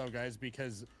 careful though, guys,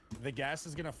 because the gas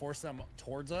is gonna force them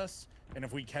towards us, and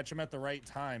if we catch them at the right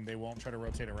time, they won't try to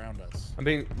rotate around us. I'm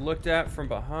being looked at from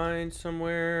behind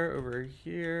somewhere over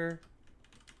here.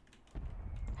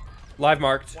 Live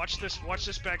marked. Watch this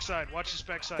backside. Watch this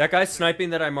backside. That guy's sniping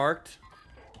that I marked.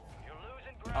 You're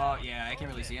losing ground. Oh yeah, I can't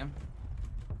really see him.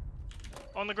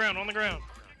 On the ground.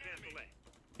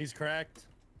 He's cracked.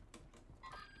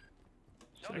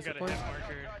 I got a hit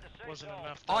marker. Wasn't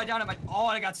enough. Oh, though. I downed him. Oh,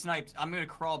 I got sniped. I'm gonna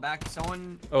crawl back.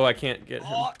 Someone. Oh, I can't get him.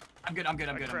 Oh, I'm good. I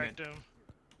cracked good. him.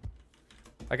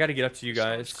 I got to get up to you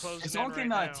Someone's guys. closing If someone in can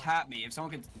right now. tap me, if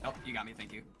someone can. Oh, you got me.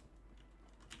 Thank you.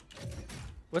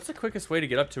 What's the quickest way to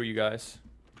get up to you guys?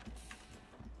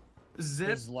 Zip.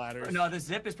 There's ladders. No, the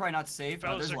zip is probably not safe.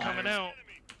 Fellas, There's they're coming ladders.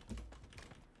 out.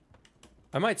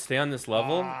 I might stay on this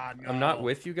level. Ah, I'm not no.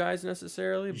 with you guys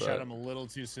necessarily, You shot but him a little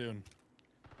too soon.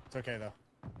 It's okay though.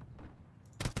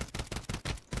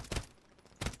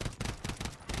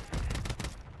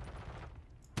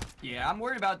 Yeah, I'm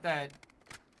worried about that.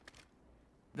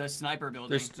 The sniper building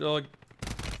there's still.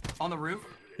 on the roof.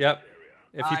 Yep.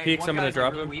 If he peeks, one I'm gonna guy's, like,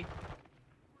 drop really him. weak.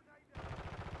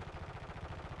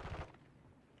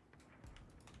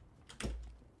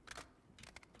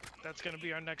 That's gonna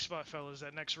be our next spot, fellas.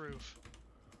 That next roof.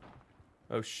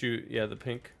 Oh shoot! Yeah, the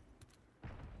pink.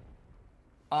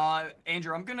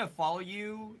 Andrew, I'm gonna follow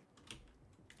you.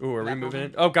 Ooh, are we That moving in?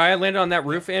 building? Oh, guy landed on that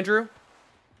roof, Andrew.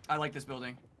 I like this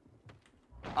building.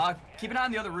 Keep an eye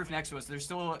on the other roof next to us. There's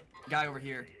still a guy over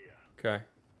here. Okay.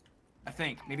 I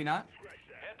think. Maybe not.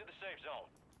 Head to the safe zone.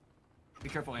 Be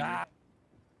careful, Andrew. Ah.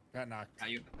 Got knocked. Got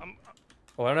you.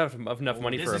 Oh, I don't have enough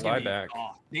money This for a is gonna be- buyback.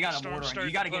 Oh, they got a Storm mortar. On you. starting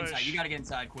You gotta to get inside. push. You gotta get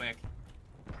inside quick.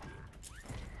 10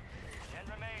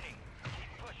 remaining.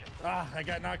 Keep pushing. Ah, I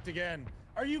got knocked again.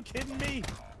 Are you kidding me?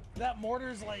 That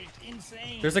mortar's like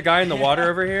insane. There's a guy in the water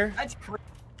over here. That's crazy.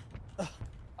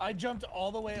 I jumped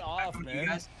all the way off, You man.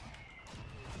 guys.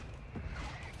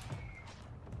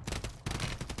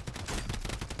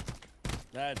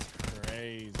 That's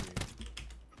crazy.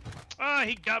 Ah,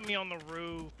 he got me on the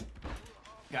roof.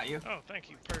 Got you. Oh, thank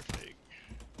you. Perfect.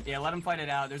 Yeah, let him fight it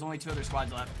out. There's only 2 other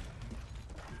squads left.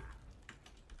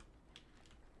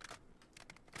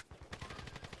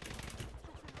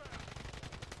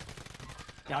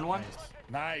 Down one.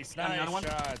 Nice, Got another nice one?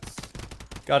 shots.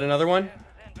 Got another one.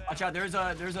 Watch out. There's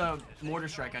a mortar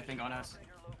strike, I think, on us.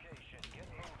 Your location. Get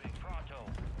moving pronto.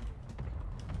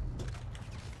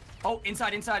 Oh,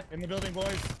 inside. In the building,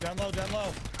 boys. Down low, down low.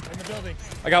 In the building.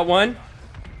 I got one.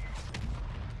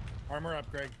 Armor up,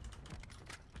 Greg.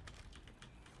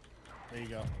 There you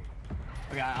go.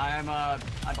 Okay, I'm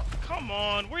Come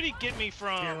on. Where'd he get me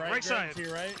from? To your right, Right Greg, side. to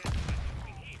your right.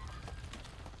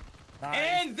 Nice.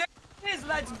 and there it is.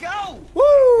 Let's go.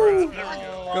 Woo!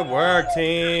 go. Good work,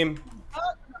 team.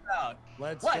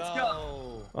 Let's Let's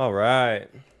go. All right.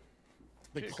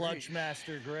 The clutch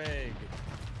master, Greg.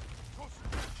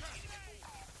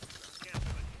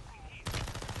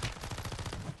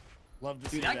 Love to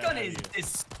see Dude, that gun out of is you.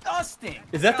 disgusting.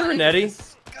 Is that the God, Renetti?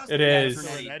 disgusting. It Yeah, is. it's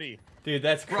Renetti. Renetti. Dude,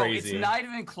 that's Bro, crazy. it's not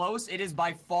even close. It is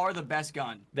by far the best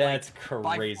gun. That's Like,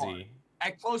 by crazy. far.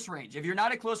 At close range. If you're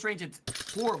not at close range, it's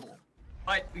horrible.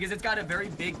 But because it's got a very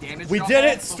big damage. We drop did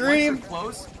off, it, but stream! once you're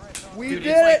close, We dude,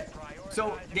 did it's it! like,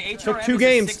 so the HRM Took 2 is a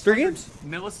games, 3 600 games?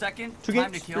 millisecond Two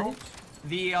time games, to 3 kill. games?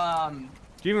 The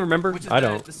Do you even remember? which is I the,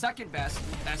 don't. the second best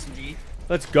SMG.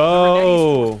 Let's The Renetti's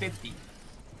go. 450.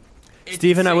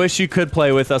 Steven, I wish you could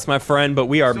play with us, my friend, but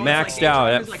we are So it's maxed like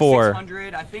out at like 4.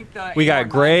 600. I think the We got AR9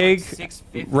 Greg, like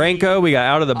 650. Renko, we got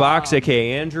Out of the Box, Um,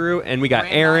 aka Andrew, and we got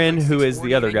Grand Aaron, Nine, like, who is the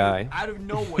 640, other and guy.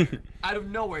 Out of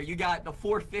nowhere, you got the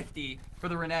 450 for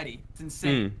the Renetti. It's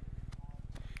insane.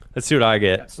 Let's see what I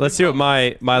get. Yeah, Let's see what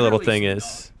my little Really thing sweet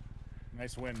is.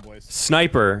 Nice win, boys.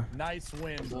 Sniper. Nice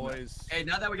win, boys. Hey,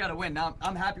 now that we got a win, now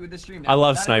I'm happy with this stream. Now. I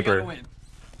love Now that we got a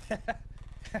Sniper.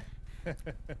 win.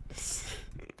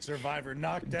 Survivor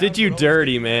knocked down. Did you but always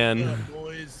dirty, get man. up,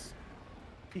 boys.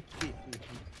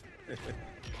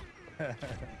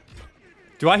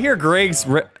 Do I hear Greg's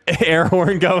air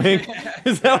horn going?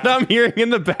 Is that what I'm hearing in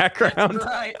the background?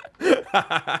 Right.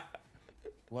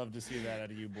 Love to see that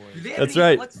out of you, Do boys. they have That's any-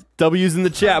 right. let's- W's in the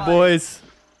chat, boys.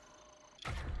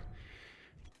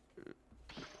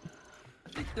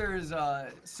 I think there's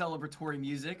celebratory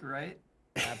music, right?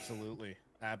 Absolutely.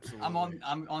 Absolutely.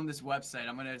 I'm on this website.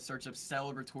 I'm gonna search up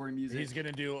celebratory music. He's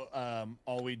gonna do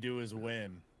all we do is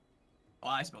win. Oh,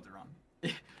 I spelled it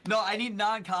wrong. No, I need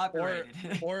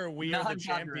non-copyrighted. Or we are the Non-copyrighted.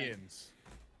 champions.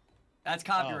 That's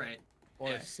copyright. Or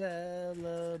Yeah.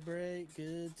 celebrate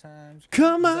good times.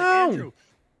 Come He's like, on. Andrew,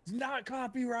 it's not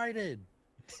copyrighted.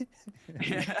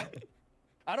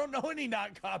 I don't know any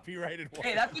not copyrighted ones.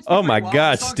 Hey, that fits me Oh my pretty well.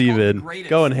 gosh, This song's called Steven. The Greatest.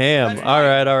 Going ham. That's All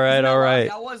right, all Isn't right, that all right.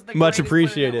 That was the Much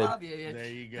greatest player in that appreciated. lobby. Yeah, There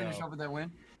you go. Finish off with that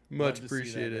win. Much Love to see that,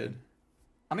 appreciated. man.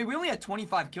 I mean, we only had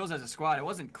 25 kills as a squad. It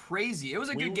wasn't crazy. It was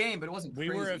a good game, but it wasn't We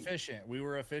crazy. were efficient. We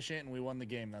were efficient, and we won the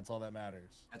game. That's all that matters.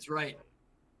 That's right.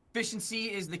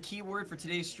 Efficiency is the key word for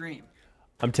today's stream.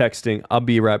 I'm texting. I'll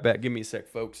be right back. Give me a sec,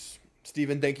 folks.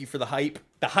 Steven, thank you for the hype.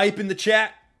 The hype in the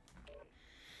chat.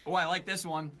 Oh, I like this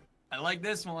one. I like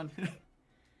this one.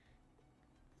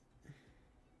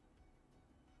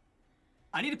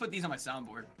 I need to put these on my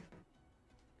soundboard.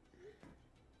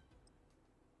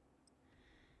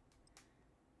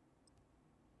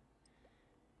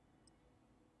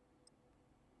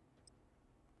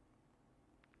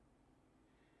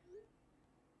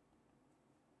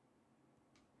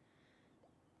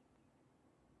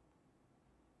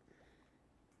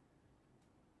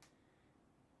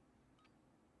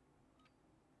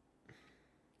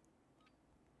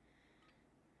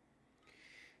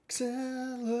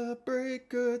 Celebrate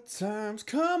good times.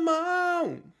 Come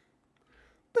on.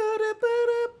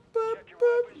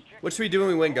 What should we do when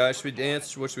we win, guys? Should we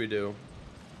dance? What should we do?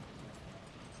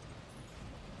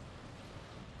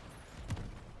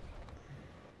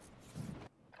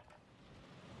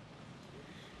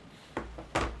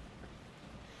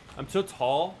 I'm so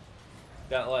tall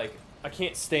that, like, I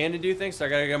can't stand to do things, so I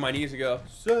gotta get on my knees and go,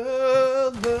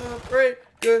 celebrate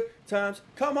good times.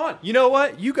 Come on. You know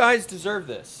what? You guys deserve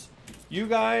this. You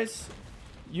guys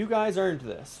earned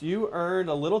this. You earned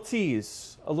a little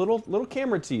tease. A little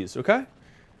camera tease, okay?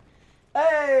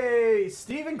 Hey,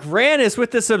 Steven Granis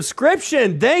with the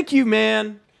subscription. Thank you,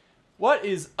 man. What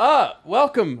is up?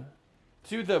 Welcome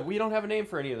to the, we don't have a name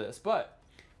for any of this, but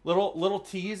little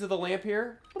tease of the lamp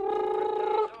here.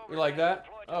 You like that?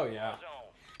 Oh, yeah.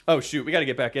 Oh, shoot. We got to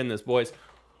get back in this, boys.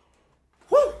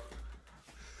 Woo!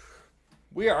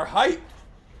 We are hyped.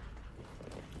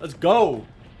 Let's go.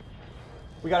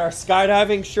 We got our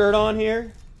skydiving shirt on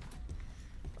here.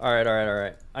 All right, all right, all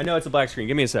right. I know it's a black screen.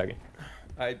 Give me a second.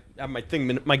 I have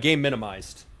my game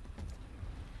minimized.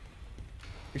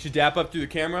 We should dap up through the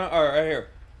camera. All right, right here.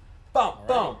 Bump,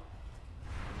 bump.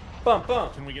 Bump,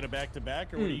 bump. Can we get a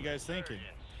back-to-back, or what are you guys thinking?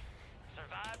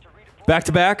 Back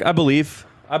to back, I believe.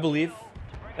 I believe.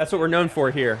 That's what we're known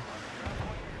for here.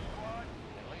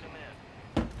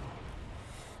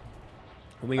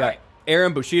 And we got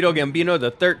Aaron Bushido Gambino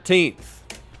the 13th.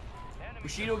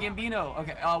 Bushido Gambino.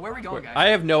 Okay, where are we going, guys? I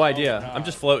have no idea. God. I'm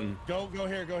just floating. Go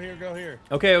here, go here, go here.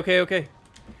 Okay, okay, okay.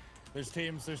 There's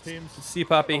teams, there's teams. See,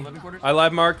 Poppy. living quarters? I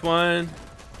live marked one.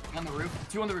 On the roof.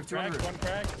 Two on the roof. Two on Crack, the one roof.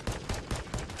 crack.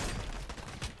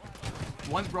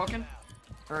 One's broken.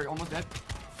 Or almost dead.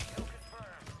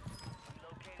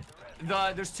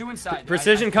 There's two inside.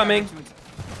 Precision I forgot coming. two inside.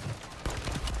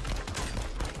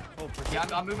 Oh, Yeah,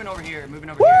 I'm moving over here. Moving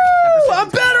over Woo! here. That I'm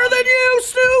precision's better than you,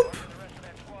 Snoop!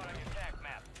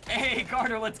 Hey,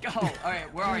 Carter, let's go. All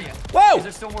right, where are you? Whoa! Is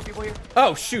there still more people here?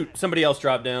 Oh, shoot. Somebody else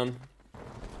dropped down.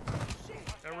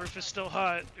 That roof is still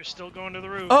hot. You're still going to the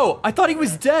roof. Oh, I thought he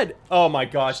was dead. Oh, my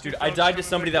gosh, dude. I died to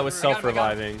somebody that was I got him, I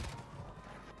got him. self-reviving.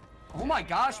 Oh my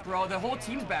gosh, bro. The whole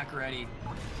team's back already.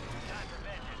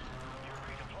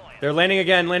 They're landing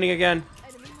again, landing again.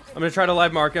 I'm going to try to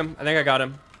live mark him. I think I got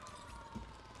him.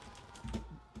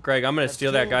 Greg, I'm going to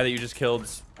steal that guy that you just killed.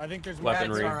 I think there's Weapon.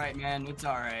 Yeah, it's Weaponry. all right, man. It's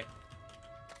all right.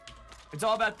 It's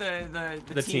all about the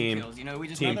The team team. kills, you know. We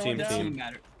just Team, the team. team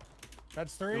matter.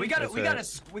 That's 3. We gotta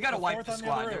That's wipe the on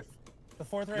squad. other roof. The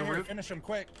 4th right The here. roof? Finish him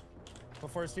quick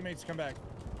before his teammates come back.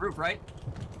 Roof, right?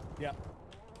 Yeah.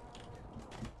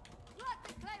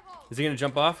 Is he gonna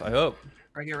jump off? I hope.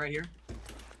 Right here, right here.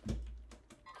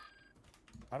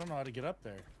 I don't know how to get up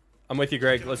there. I'm with you,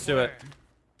 Greg. Let's do it.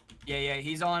 Yeah,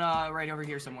 he's on right over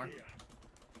here somewhere.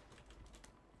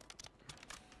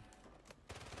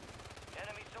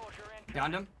 Enemy soldier incoming.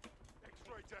 Downed him.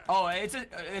 Oh, it's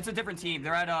a different team.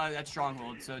 They're at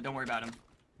Stronghold, so don't worry about him.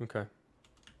 Okay.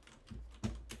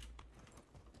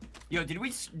 Yo, did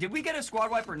we get a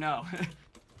squad wipe or no?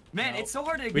 Man, it's so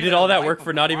hard to. We get did a all that wipe work of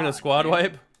for not even a squad man.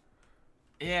 wipe.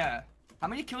 Yeah. How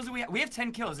many kills do we have? We have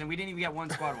 10 kills and we didn't even get one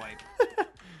squad wipe.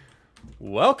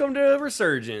 Welcome to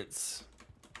Resurgence.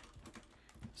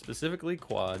 Specifically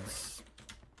quads.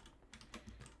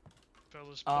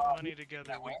 Fellas, put money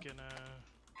together. We can.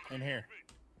 In here.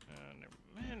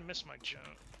 Man, missed my jump.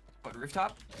 What,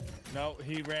 rooftop? No,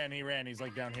 he ran. He's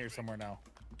like down here somewhere now.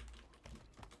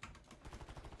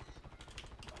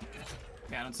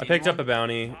 Yeah, I don't see I picked up anyone. a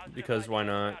bounty because why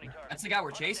not? That's the guy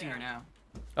we're chasing right now.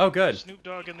 Oh, good. Snoop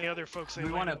Dogg and the other folks they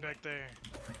We wanna- landed back there.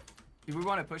 Do we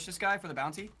want to push this guy for the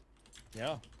bounty?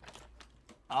 Yeah.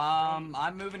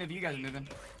 I'm moving if you guys are moving.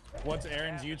 What's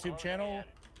Aaron's YouTube channel?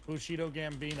 Bushido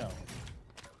Gambino.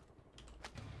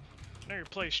 Know your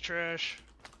place trash.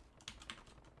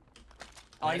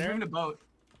 Oh, he's Aaron? moving a boat.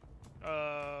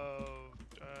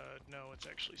 No, it's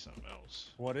actually something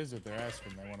else. What is it? They're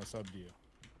asking. They want to sub to you.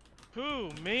 Who,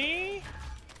 me?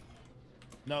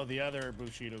 No, the other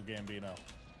Bushido Gambino.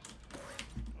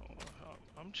 Oh,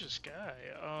 I'm just guy.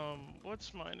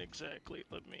 What's mine exactly?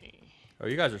 Let me. Oh,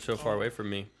 you guys are so far away from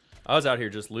me. I was out here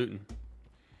just looting.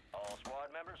 All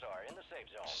squad members are in the safe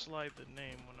zone. Slide the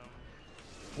name when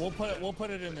I'm. We'll put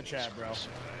it in the chat, bro.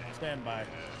 Stand by.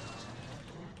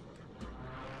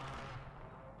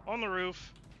 On the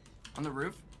roof. On the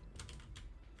roof?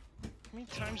 How many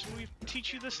times do we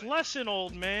teach you this lesson,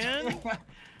 old man?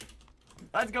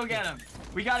 Let's go get him.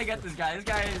 We gotta get this guy. This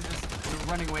guy is just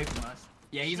running away from us.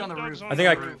 Yeah, he's on the roof. I think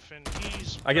I- Roof and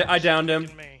he's I downed him.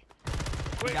 me.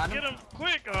 Quick, got him? get him!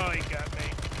 Quick! Oh, he got me.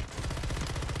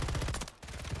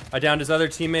 I downed his other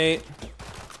teammate.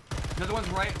 Another one's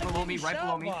right below me, right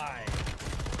below me. By.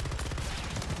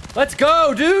 Let's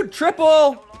go, dude! Triple!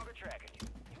 No longer tracking you.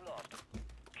 You lost him.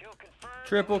 Kill confirmed.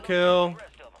 Triple kill. Rest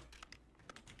of them.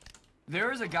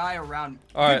 There is a guy around.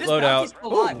 All right, Dude, this loadout. bounty's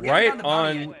still alive. Ooh, We haven't right found the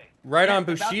bounty on, yet. right Yeah, on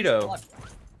the bounty's still Bushido. alive.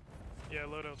 Yeah,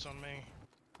 loadout's on me.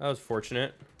 That was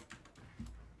fortunate.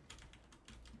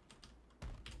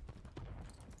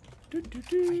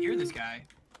 I hear this guy.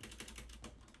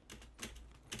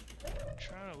 I'm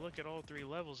trying to look at all 3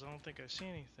 levels. I don't think I see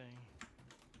anything.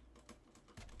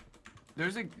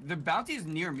 The bounty is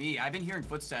near me. I've been hearing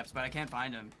footsteps, but I can't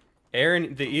find him.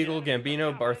 Aaron the Eagle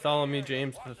Gambino Bartholomew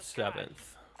James the 7th.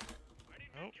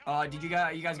 Did you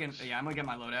guys get? Yeah, I'm gonna get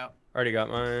my loadout. Already got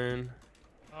mine.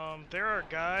 There are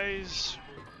guys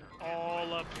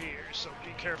all up here, so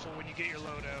be careful when you get your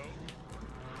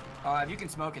loadout. If you can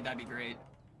smoke it, that'd be great.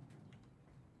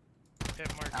 Hit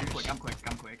markers. I'm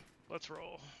quick. Let's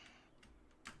roll.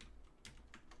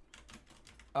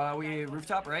 We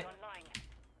rooftop, right?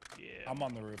 Yeah. I'm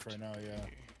on the roof right now, yeah.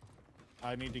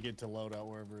 I need to get to loadout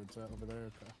wherever it's at over there.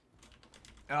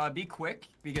 Okay. Be quick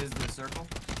because of the circle.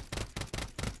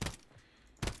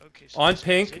 Okay, so On this guy's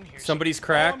pink, in here, so- somebody's I'm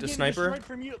cracked, a getting sniper. destroyed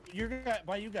from you.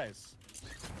 By you guys.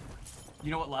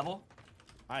 You know what level?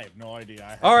 I have no idea. I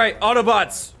have All right, no idea.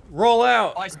 Autobots, roll Oh,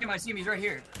 out. I see him. He's right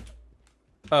here.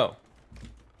 Oh,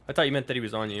 I thought you meant that he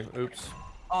was on you. Oops.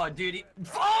 Oh, dude.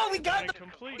 Oh, we got the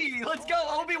Complete. Let's go,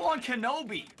 Obi-Wan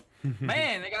Kenobi.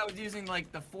 Man, that guy was using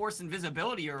like the Force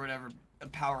invisibility or whatever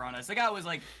power on us. That guy was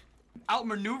like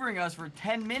outmaneuvering us for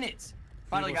 10 minutes.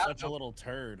 Finally He was got such a him. little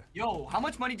turd. Yo, how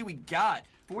much money do we got?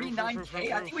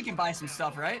 49K. I think we can buy some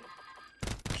stuff, right?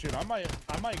 Shoot, I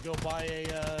might go buy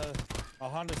a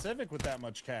Honda Civic with that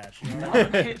much cash. You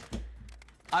know?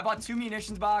 I bought 2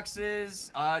 munitions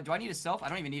boxes. Do I need a self? I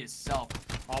don't even need a self.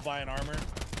 I'll buy an armor.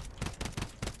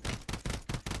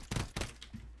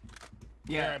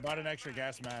 Yeah. I bought an extra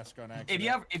gas mask on accident. If you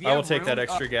have I will have take that room,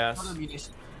 extra gas. other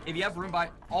munitions. If you have room, buy.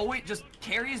 Always just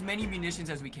carry as many munitions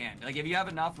as we can. Like if you have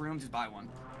enough room, just buy one.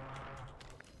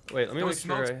 Wait, let me Those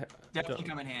make sure. smokes I definitely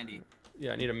come in handy.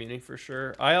 Yeah, I need a muni for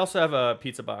sure. I also have a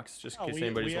pizza box, just in Oh, case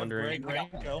anybody's we have wondering. Greg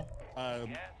Renko.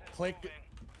 Click,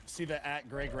 see the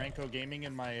 @Greg Renko Gaming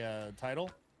in my title.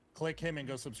 Click him and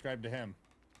go subscribe to him.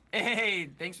 Hey,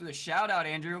 thanks for the shout out,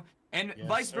 Andrew. And Yes,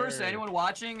 vice versa, sir. anyone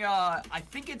watching, I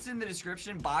think it's in the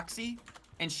description, Boxy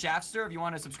and Shaftster, if you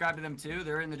want to subscribe to them too,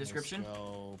 they're in the description.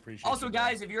 Appreciate Also, you,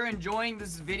 guys, if you're enjoying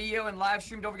this video and live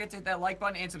stream, don't forget to hit that like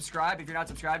button and subscribe if you're not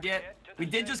subscribed yet. We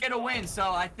did just get a win,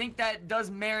 so I think that does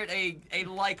merit a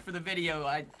like for the video.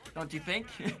 Don't you think?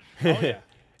 Oh, yeah.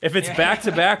 If it's back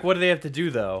to back, what do they have to do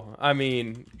though? I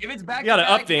mean, If it's back you gotta to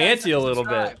back, up the you guys ante a have to little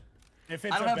subscribe. bit. If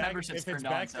it's I don't have back, memberships if it's turned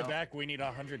on, back so. to back, we need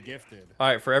 100 gifted. All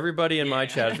right, for everybody in my Yeah.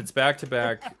 chat, if it's back to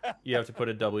back, you have to put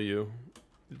a W.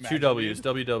 Two W's.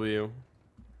 WW.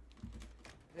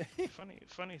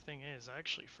 Funny thing is, I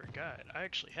actually forgot. I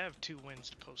actually have 2 wins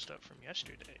to post up from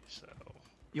yesterday, so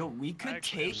Yo, we could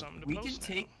actually have take. something to We can post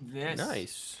now. take this.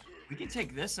 Nice. We can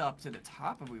take this up to the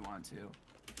top if we want to.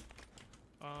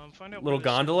 find out Little where the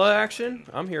gondola servers are. action.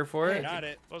 I'm here for it. Got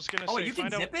it. I was gonna Oh, say, you can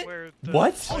find out zip it? where the...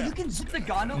 What? Oh, you can zip the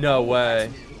gondola. No Oh, way.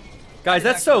 that's new. Guys,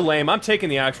 that's so lame. I'm taking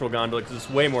the actual gondola because it's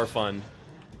way more fun.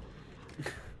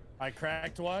 I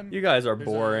cracked one. You guys are There's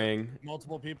boring.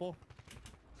 Multiple people.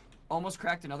 Almost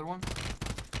cracked another one.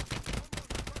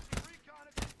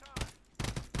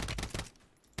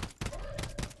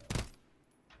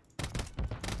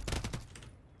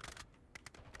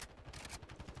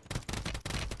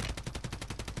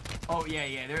 Oh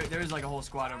yeah. There's like a whole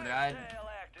squad over there.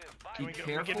 Can we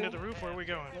get into the roof? Where are we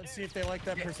going? Let's see if they like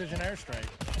that precision airstrike.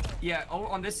 Yeah. Oh,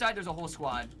 on this side there's a whole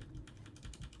squad.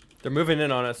 They're moving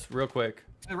in on us real quick.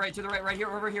 To the right, right here,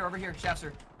 over here,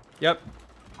 Shaftster. Yep.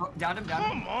 Oh, down him.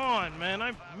 Come on, man!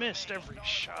 I've missed every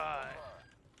shot.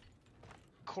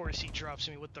 Of course, he drops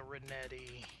me with the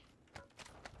Renetti.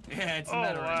 Yeah, it's a Oh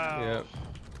matter right now. wow! Yep.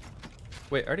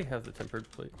 Wait, I already have the tempered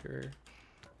plate carrier.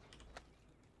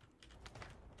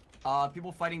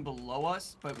 People fighting below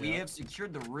us, but we have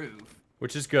secured the roof.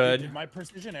 Which is Did good. my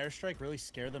precision airstrike really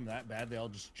scare them that bad? They all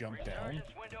just jumped down.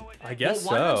 I guess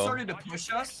Well, one of them so. started to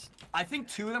push us. I think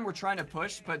 2 of them were trying to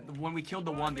push, but when we killed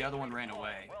the one, the other one ran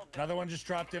away. Another one just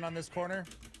dropped in on this corner.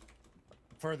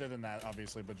 Further than that,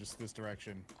 obviously, but just this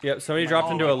direction. Yep, somebody dropped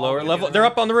Oh, into a oh, lower look level. at They're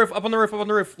that. up on the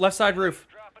roof, left side roof.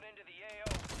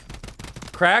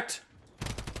 Cracked.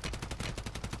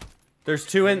 There's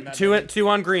two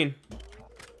on green.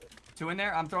 2 in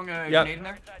there. I'm throwing a Yep. grenade in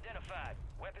there.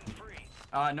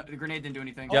 No, the grenade didn't do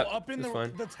anything. Yep, Oh, up in that's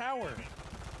fine. the tower.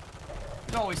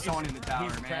 There's always someone in the tower,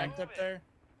 He's man. cracked up there.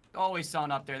 Always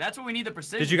someone up there. That's what we need the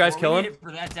precision. Did you guys for. kill We him? need it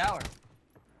for that tower.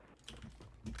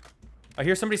 I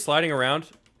hear somebody sliding around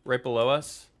right below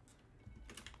us.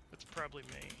 That's probably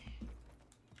me.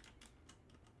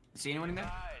 See anyone in there?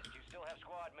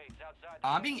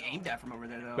 I'm being aimed at from over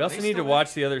there, though. We also They need to still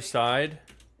watch the other side.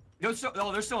 They're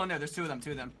still in there. There's 2 of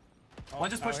them. One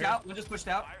just pushed out. One just pushed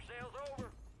out.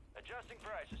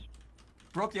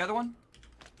 Broke the other one.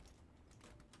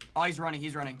 Oh, he's running.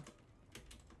 He's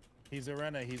He's a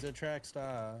runner. He's a track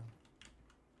star.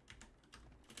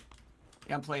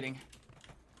 Yeah, I'm plating.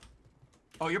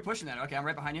 Oh, you're pushing that. Okay, I'm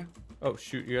right behind you. Oh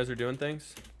shoot, you guys are doing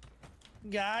things.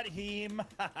 Got him.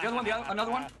 The other one.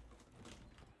 Another one.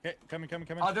 Okay, coming.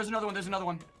 Oh, there's another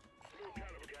one.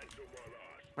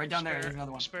 Right down there. There's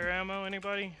another one. Spare ammo,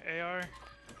 anybody? AR?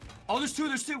 Oh, there's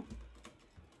 2.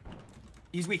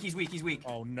 He's weak.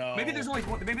 Oh no. Maybe there's only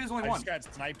one. I just got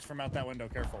sniped from out that window.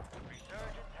 Careful.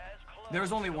 There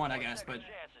was only one, I guess, but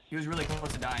he was really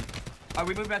close to dying. Are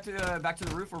we moving back to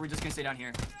the roof, or are we just gonna stay down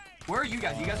here? Where are you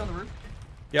guys? You guys on the roof?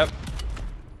 Yep.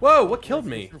 Whoa, what killed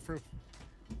me? Roof.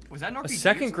 Was that an A RPG?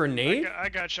 second grenade? I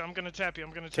got you. I'm gonna tap you.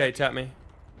 Okay, tap me.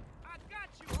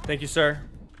 Thank you, sir.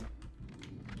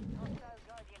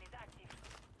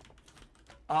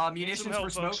 Munitions for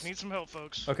smokes. Need some help,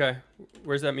 folks. Okay,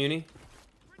 where's that muni?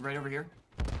 Right over here.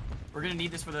 We're gonna need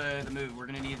this for the move. We're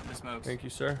gonna need the smokes. Thank you,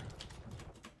 sir.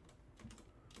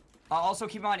 Also,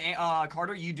 keep in mind,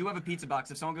 Carter, you do have a pizza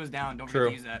box. If someone goes down, don't forget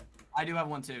to use that. I do have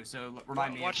one too, so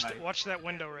remind me. Watch that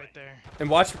window right there. And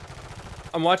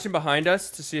I'm watching behind us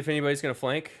to see if anybody's gonna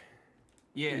flank.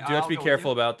 Yeah, You do have to be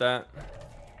careful about that.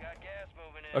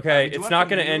 Okay, we do it's have not to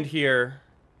gonna move. end here.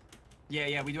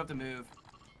 Yeah, we do have to move.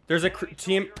 There's a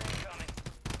team.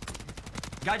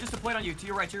 Guy just deployed on you. To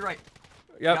your right.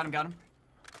 Yep. Got him.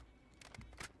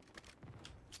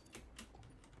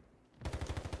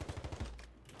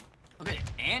 Look at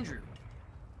Andrew.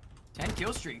 10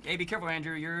 kill streak. Hey, be careful,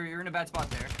 Andrew. You're in a bad spot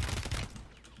there.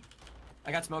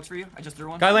 I got smokes for you. I just threw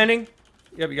one. Guy landing.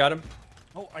 Yep, you got him.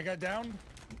 Oh, I got down.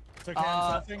 It's okay.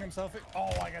 I'm selfing. Oh,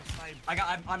 I got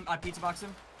sniped. I pizza boxed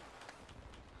him.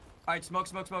 All right,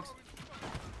 smokes.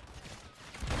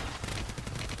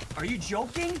 Are you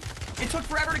joking? It took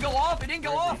forever to go off. It didn't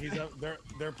go off. He's up.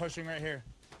 They're pushing right here.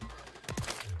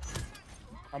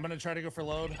 I'm gonna try to go for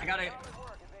load. I got it.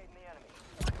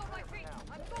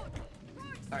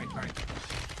 All right.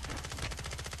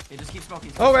 Hey, just keep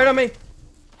smoking. Oh, right on me.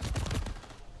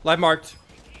 Live marked.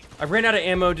 I ran out of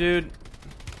ammo, dude.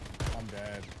 I'm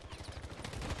dead.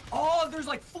 Oh, there's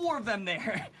like 4 of them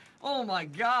there. Oh my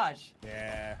gosh.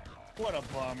 Yeah. What a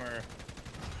bummer.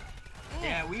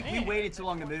 Yeah, we waited too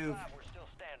long to move. We're still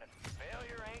standing.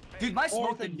 Failure ain't fair. Dude, my smoke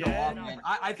Fourth didn't go off, again. man.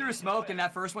 I threw a smoke and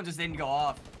that first one just didn't go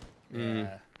off.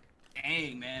 Yeah.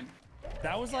 Dang, man.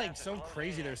 That was like so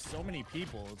crazy. There's so many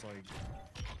people. It's like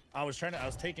I was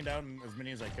taking down as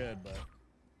many as I could, but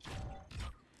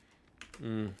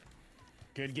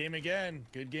good game again.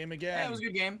 Good game again. Yeah, it was a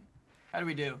good game. How did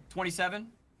we do? 27?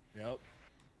 Yep.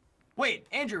 Wait,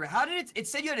 Andrew, how did it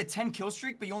said you had a 10 kill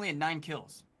streak, but you only had 9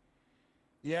 kills?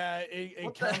 Yeah,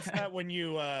 it counts that when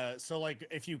you so like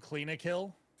if you clean a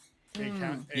kill, it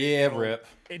counts. Yeah, rip.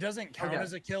 It doesn't count Okay.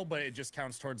 as a kill, but it just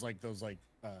counts towards like those like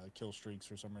kill streaks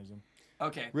for some reason.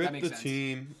 Okay, that Rip makes the sense.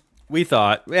 team. We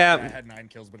thought, I yeah, had 9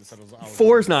 kills, but it said I was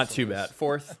 4's not too bad.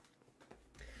 4th.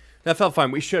 That felt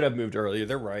fine. We should have moved earlier.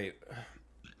 They're right.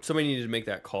 Somebody needed to make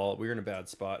that call. We were in a bad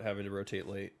spot having to rotate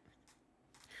late.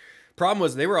 Problem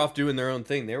was they were off doing their own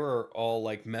thing. They were all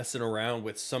like messing around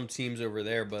with some teams over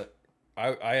there, but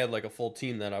I had like a full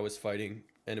team that I was fighting,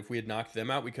 and if we had knocked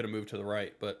them out, we could have moved to the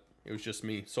right, but it was just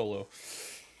me solo.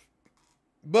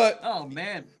 But Oh,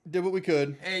 man. did what we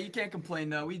could. Hey, you can't complain,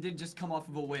 though. We did just come off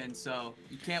of a win, so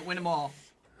you can't win them all.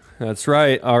 That's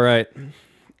right. All right.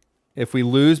 If we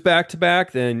lose back to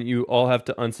back, then you all have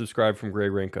to unsubscribe from Grey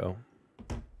RENKO.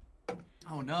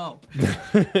 Oh, no.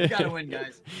 You gotta win,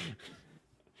 guys.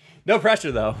 No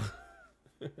pressure, though.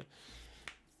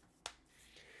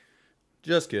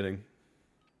 Just kidding.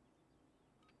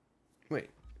 Wait,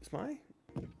 is my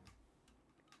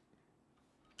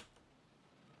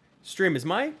stream is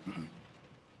my Gear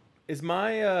up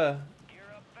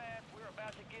fast. We're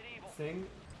about to get evil. thing?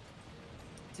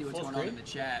 See what's Full going on in screen? the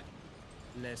chat.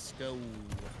 Let's go.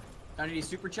 Found any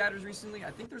super chatters recently?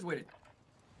 I think there's a way to.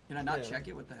 Can I not Yeah. check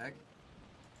it? What the heck?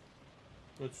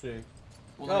 Let's see.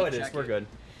 Well, let Oh, me it is. check We're good.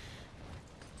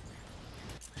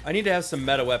 I need to have some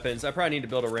meta weapons. I probably need to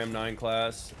build a Ram 9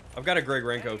 class. I've got a Greg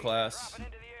Renko class. Dropping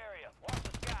into the area. Watch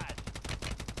the skies.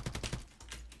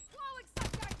 Throwing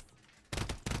subjects.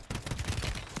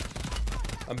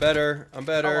 I'm better. I'm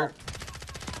better.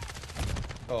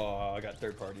 Oh, I got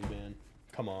third party, man.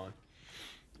 Come on.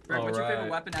 Greg, what's your favorite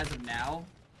Alright. weapon as of now?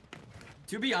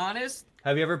 To be honest,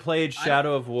 Have you ever played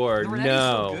Shadow of War? The Renekton's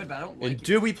so No. good, but I don't like And it.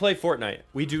 do we play Fortnite?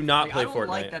 We do not Like, play I don't Fortnite.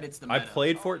 like that it's the I meta.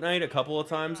 played Fortnite a couple of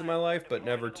times in my life, but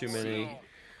never too many.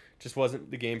 Just wasn't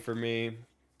the game for me.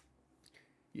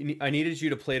 I needed you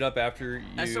to play it up after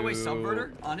you SOA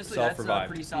Subverter, honestly, that's a self-revived.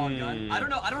 pretty solid gun. I don't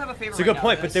know. I don't have a favorite. It's a good right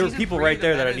point, now. but there were Season people 3, right the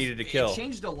there that I metas- needed to kill. It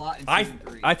changed a lot in I season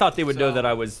 3. thought they would know So, that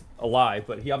I was alive,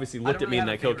 but he obviously looked don't at me in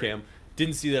really that have kill a favorite. cam,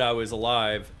 didn't see that I was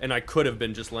alive, and I could have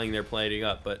been just laying there plating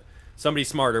up, but somebody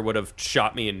smarter would have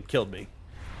shot me and killed me.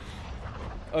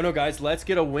 Oh no, guys, let's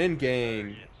get a win,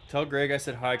 gang. Tell Greg I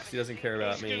said hi because he doesn't care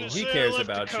about me. He cares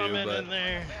about you, but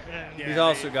he's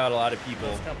also got a lot of people.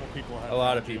 A couple people have A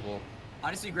lot of people.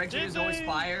 Honestly, Greg's Did is always they?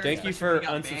 fire. Thank you especially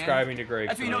for when he got unsubscribing banned. to Greg.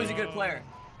 That's when you know he's a good player.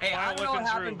 Hey, I Fire don't know what weapons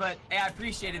happened, room. but hey, I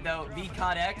appreciate it though.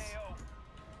 VCOD X.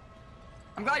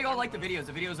 I'm glad you all like the videos.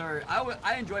 The videos are.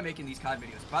 I enjoy making these COD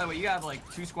videos. By the way, you have like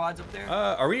 2 squads up there.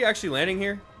 Are we actually landing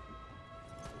here?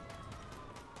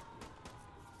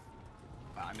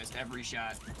 Wow, I missed every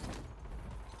shot.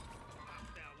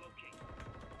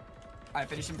 Alright,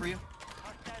 finish him for you.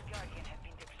 Hostile Guardian has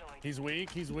been deployed. He's weak.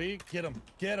 He's weak. Get him.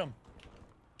 Get him.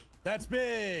 That's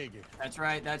big. That's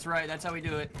right. That's right. That's how we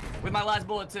do it. With my last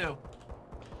bullet too.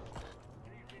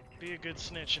 Be a good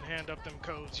snitch and hand up them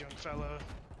codes, young fella.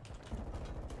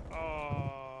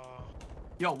 Oh.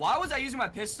 Yo, why was I using my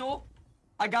pistol?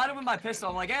 I got him with my pistol.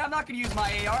 I'm like, hey, I'm not gonna use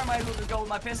my AR. I might as well just go with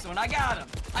my pistol, and I got him.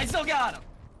 I still got him.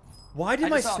 Why did I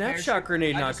my just saw a snapshot parachute.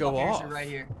 grenade I not just saw a go parachute off? right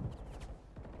here.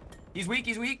 He's weak.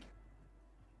 He's weak.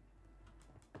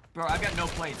 Bro, I've got no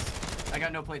plates. I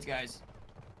got no plates, guys.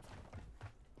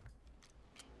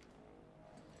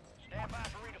 Stand by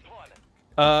for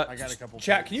redeployment. I got a couple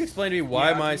Chat, can you explain to me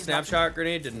why Yeah, my can you drop snapshot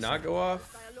grenade did not go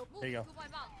off? There you go. To my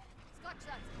mouth. Scotch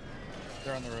that.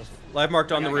 They're on the roof. Live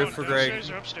marked on the Okay, roof for Greg. Downstairs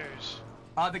or upstairs?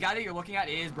 The guy that you're looking at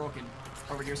is broken.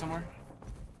 Over here somewhere.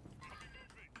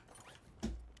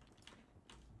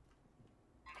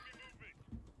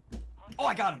 Oh,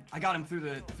 I got him. I got him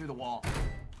through the wall.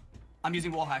 I'm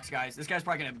using wall hacks, guys. This guy's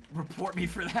probably gonna report me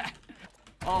for that.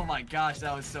 Oh my gosh,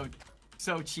 that was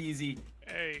so cheesy.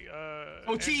 Hey,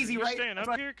 Oh, cheesy, you right? staying That's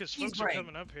up right. here? Because Cheese folks are break.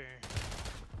 coming up here.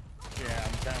 Yeah,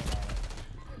 I'm down on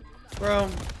it. Bro,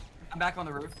 I'm back on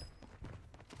the roof.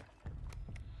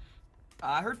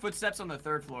 I heard footsteps on the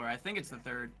 3rd floor. I think it's the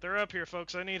 3rd. They're up here,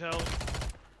 folks. I need help.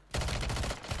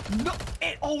 No,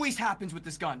 it always happens with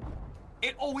this gun.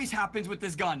 It always happens with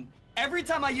this gun. Every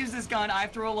time I use this gun, I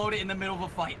have to reload it in the middle of a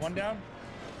fight. One down.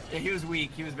 Yeah, he was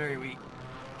weak. He was very weak.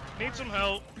 Need some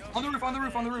help. On the roof, on the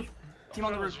roof, on the roof. Team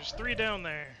on the roof. There's 3 down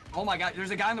there. Oh my god,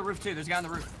 there's a guy on the roof too. There's a guy on the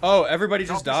roof. Oh, everybody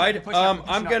just push up, died? push up, push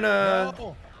I'm up. gonna...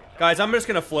 No. Guys, I'm just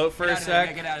gonna float for a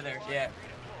sec. Get out of there. Yeah.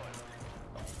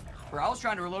 Bro, I was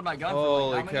trying to reload my gun for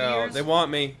Holy like how many cow. years? They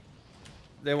want me.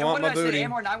 They And want what my did I say? booty.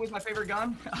 AMR 9 was my favorite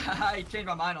gun. I changed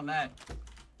my mind on that.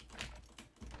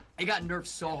 It got nerfed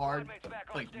so hard,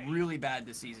 like really bad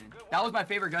this season. That was my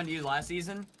favorite gun to use last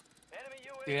season.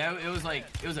 Dude, it was like,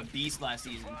 it was a beast last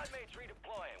season.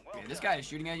 Yeah, this guy is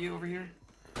shooting at you over here.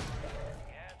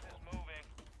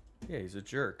 Yeah, he's a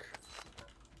jerk.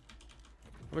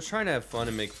 I was trying to have fun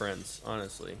and make friends,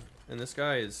 honestly. And this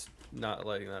guy is not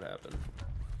letting that happen.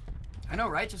 I know,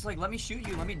 right? Just like, let me shoot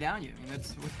you, let me down you. I mean,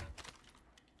 that's,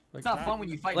 Like, it's not fun when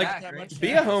you fight like, back, right?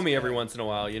 be a homie every once in a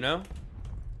while, you know?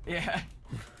 Yeah.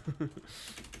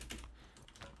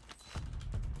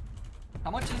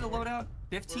 How much is the loadout?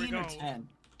 15 or 10?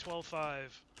 12-5.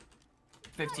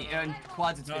 15. And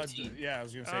quads, it's No, 15. yeah, I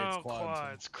was gonna say it's Oh, quads.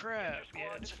 quads. Crap. Yeah,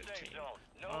 it's 15.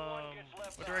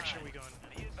 What direction are we going?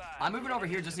 I'm moving over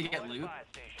here just to get loot.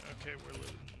 Okay, we're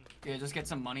looting. Yeah, just get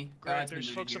some money. Alright, It's been there's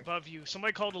looted folks here. above you.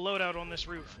 Somebody called a loadout on this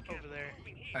roof over there.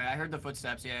 Alright, I heard the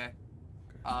footsteps, yeah.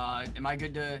 Am I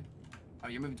good to... Oh,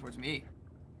 you're moving towards me.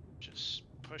 Just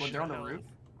push. What, they're on the hell. roof?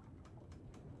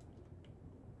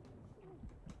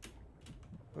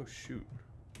 Oh, shoot.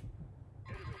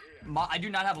 I do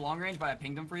not have long range, but I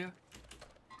pinged them for you.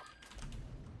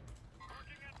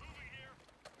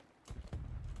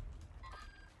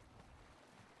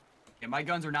 Yeah, my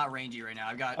guns are not rangy right now.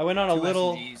 I've got I went on a 2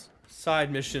 little SMGs.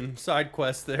 side mission, side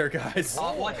quest there, guys.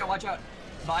 Oh, watch out, watch out.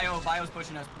 Bio's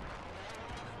pushing us.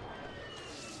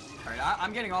 Alright,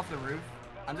 I'm getting off the roof.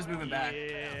 I'm just moving back.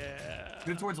 Yeah.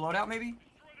 Move towards loadout, maybe?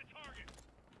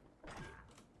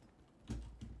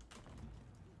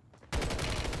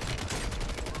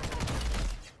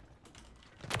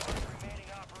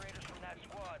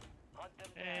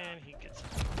 And he gets.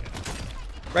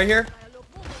 Right here? I look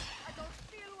wounded. I don't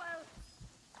feel well.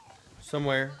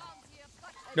 Somewhere.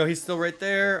 No, he's still right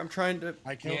there. I'm trying to...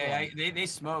 I killed Yeah, one. they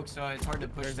smoke, so it's hard to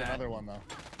push There's that. another one though.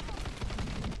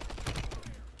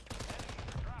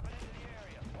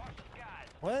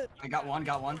 What? I got one,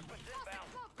 got one.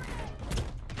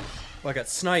 Oh, I got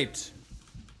sniped.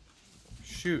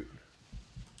 Shoot.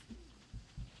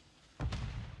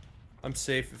 I'm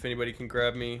safe if anybody can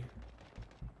grab me.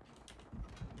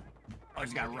 Oh,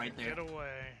 there's a guy right there. Get away.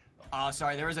 Oh,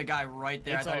 sorry, there was a guy right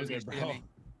there. It's I thought all he was good, gonna shoot bro. at me.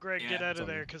 Greg, Yeah, get out it's of all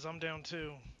there, good. because I'm down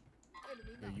too.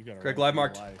 Yeah, you gotta Greg, run live for your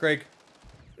marked. life. Greg.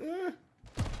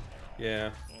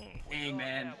 Yeah. Dang,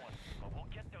 man.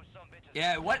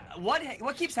 Yeah,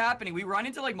 what keeps happening? We run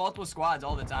into like multiple squads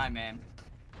all the time, man.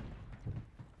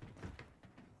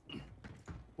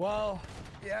 Well,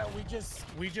 yeah, we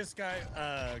just got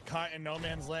caught in no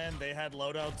man's land. They had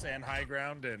loadouts and high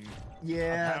ground and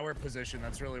a power position.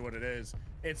 That's really what it is.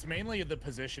 It's mainly the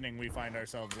positioning we find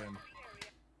ourselves in.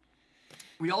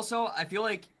 We also, I feel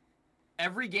like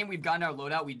every game we've gotten our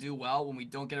loadout, we do well. When we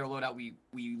don't get our loadout, we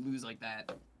lose like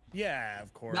that. Yeah,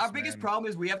 of course. Our biggest man. problem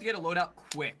is we have to get a loadout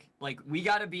quick. Like, we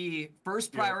gotta be,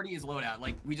 first priority is loadout.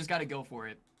 Like, we just gotta go for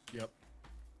it. Yep.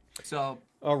 So,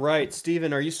 All right,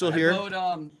 Steven, are you still I here?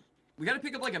 vote, we gotta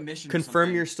pick up like a mission. or Confirm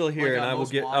something. you're still here, Like, and I will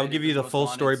most get. I'll wanted give if you the it's full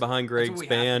most story wanted. behind That's what Greg's we have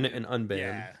ban to do. and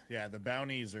unban. Yeah, the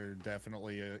bounties are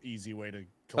definitely an easy way to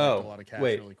collect a lot of cash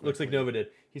wait, really quickly. looks like Nova did.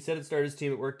 He said it started his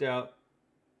team. It worked out.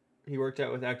 He worked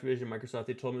out with Activision, Microsoft.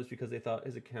 They told him it was because they thought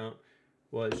his account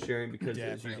was sharing because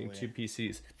it was using Definitely.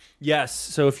 2 PCs. Yes.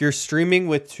 So if you're streaming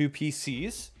with 2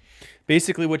 PCs,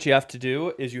 basically what you have to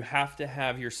do is you have to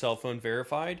have your cell phone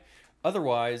verified.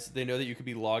 Otherwise, they know that you could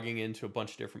be logging into a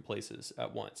bunch of different places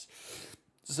at once.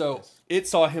 So it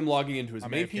saw him logging into his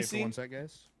I'm main AFK for PC, one sec,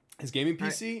 guys. his gaming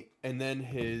PC, and then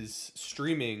his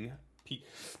streaming.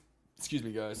 Excuse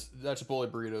me, guys. That Chipotle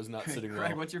burrito is not sitting Greg,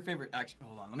 well. what's your favorite? Actually,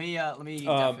 hold on. Let me.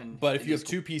 deafen But if the you have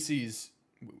Discord. 2 PCs,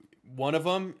 one of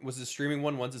them was his streaming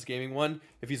one, one's his gaming one.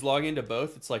 If he's logging into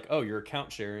both, it's like, oh, you're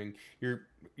account sharing.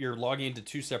 You're logging into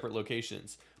 2 separate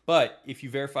locations. But if you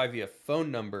verify via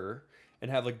phone number and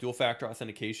have like dual factor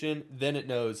authentication, then it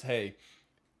knows, hey,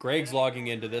 Greg's logging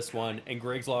into this one and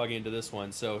Greg's logging into this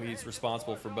one, so he's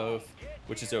responsible for both,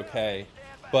 which is okay.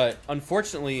 But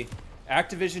unfortunately,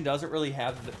 Activision doesn't really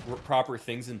have the proper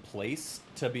things in place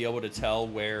to be able to tell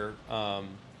where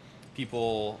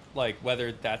people, like,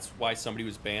 whether that's why somebody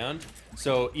was banned.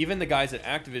 So even the guys at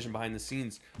Activision behind the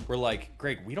scenes were like,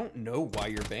 Greg, we don't know why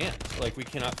you're banned. Like, we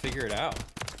cannot figure it out.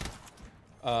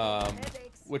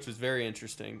 Headaches. which was very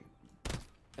interesting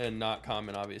and not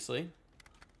common, obviously.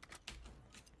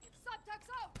 Subtext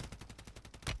out.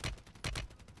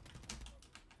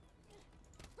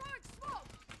 Throwing smoke.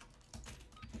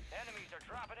 Enemies are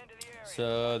dropping into the area.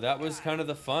 So that was kind of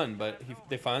the fun, but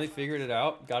they finally figured it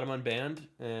out, got him unbanned,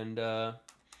 and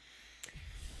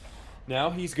now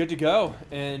he's good to go,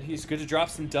 and he's good to drop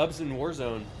some dubs in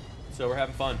Warzone. So we're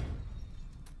having fun.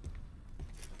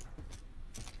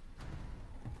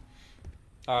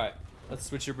 All right, let's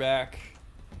switch her back.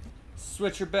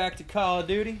 Switch her back to Call of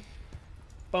Duty.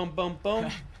 Boom, boom, boom.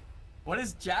 What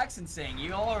is Jackson saying?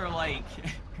 You all are like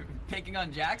picking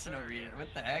on Jackson over here. What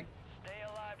the heck? Stay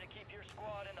alive to keep your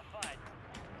squad in the fight.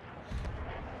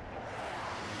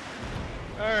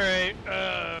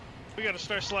 Alright, we gotta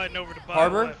start sliding over to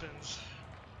Harbor? weapons.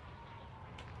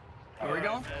 Where we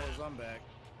going? Fellas, I'm back.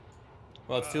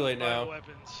 Well, it's too late now.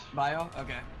 Weapons. Bio?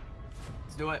 Okay.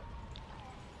 Let's do it.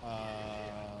 Where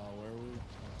were we?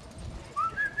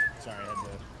 Sorry, I had to.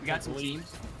 We got some delete.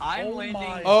 teams. I'm Oh landing.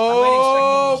 my-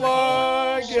 Oh I'm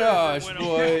landing my gosh, Server went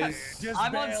boys. Just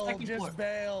I'm on bail, second just floor.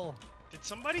 bail. Did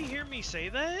somebody hear me say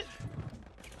that?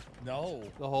 No.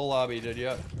 The whole lobby did,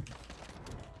 yeah.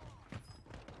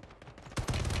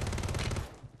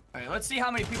 Alright, let's see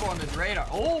how many people are on this radar.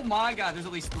 Oh my god, there's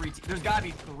at least 3 there's gotta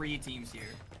be 3 teams here.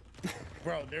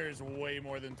 Bro, there's way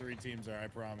more than 3 teams there, I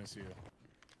promise you.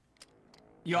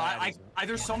 Yo, That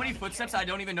there's so many footsteps I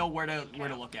don't even know where to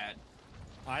look at.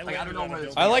 I don't know where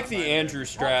this- I like the Andrew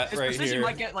strat His right precision here.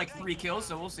 might get like 3 kills,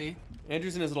 so we'll see.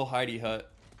 Andrew's in his little hidey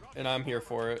hut, and I'm here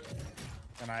for it.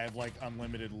 And I have like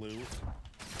unlimited loot.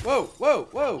 Whoa, whoa,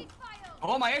 whoa. Fire.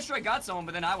 Oh, my airstrike got someone,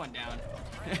 but then I went down.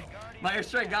 My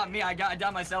airstrike got me. I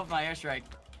down myself with my airstrike.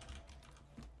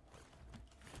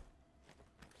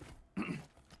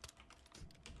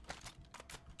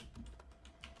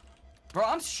 Bro,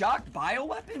 I'm shocked.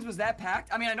 Bioweapons was that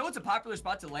packed? I mean, I know it's a popular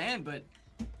spot to land, but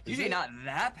usually not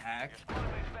that packed.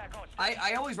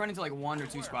 I always run into like 1 or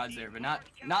 2 squads there, but not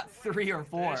 3 or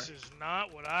 4. This is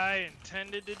not what I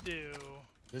intended to do.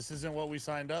 This isn't what we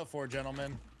signed up for,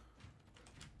 gentlemen.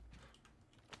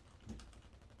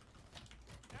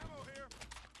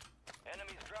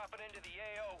 Enemies dropping into the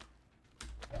AO.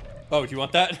 Oh, do you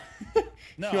want that?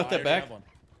 No, You want that I already back? have one.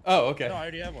 Oh, okay. No, I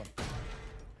already have one.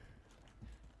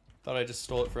 Thought I just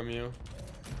stole it from you.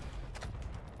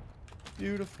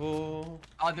 Beautiful.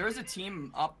 There is a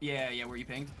team up. Yeah, where you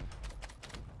pinged.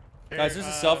 Guys, there's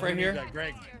a self who right needs here. that?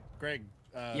 Greg.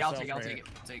 Yeah, I'll self take it. I'll right take here.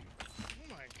 it. Take. Oh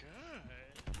my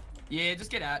god. Yeah, just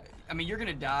get out. I mean, you're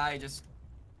gonna die. Just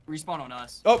respawn on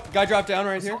us. Oh, guy dropped down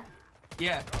right here.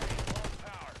 Yeah.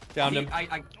 Downed him.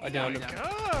 I downed him.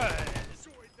 God.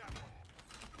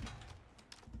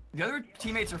 The other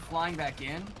teammates are flying back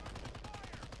in.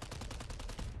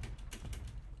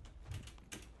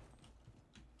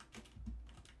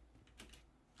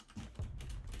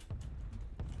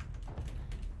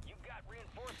 You've got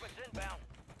reinforcements inbound.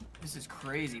 This is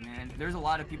crazy, man. There's a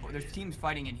lot of people. There's teams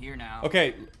fighting in here now.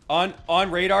 Okay, on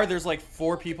radar, there's like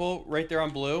 4 people right there on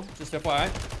blue. Just FYI.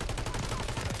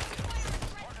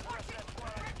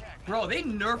 Bro, they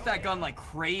nerfed that gun like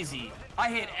crazy. I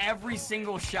hit every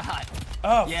single shot.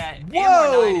 Oh, Yeah, whoa!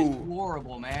 AMR9 is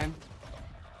horrible, man.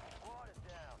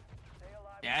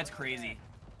 Yeah, that's crazy.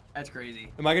 That's crazy.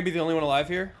 Am I gonna be the only one alive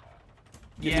here?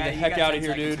 Get me the you heck got out 10 of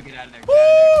here, seconds dude. to Get out of there. Get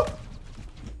out of Woo!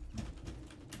 there.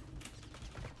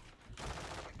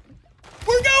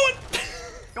 We're going!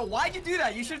 Yo, why'd you do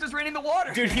that? You should have just ran in the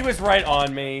water. Dude, he was right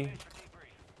on me.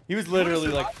 He was literally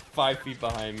like 5 feet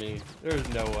behind me. There's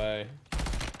no way.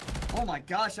 Oh my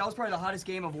gosh, that was probably the hottest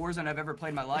game of Warzone I've ever played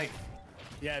in my life.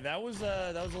 Yeah, that was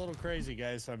a little crazy,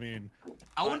 guys. I mean,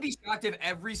 I wouldn't be shocked if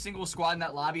every single squad in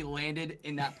that lobby landed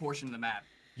in that portion of the map.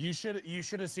 you should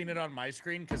have seen it on my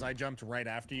screen because I jumped right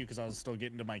after you because I was still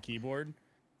getting to my keyboard.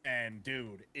 And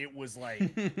dude, it was like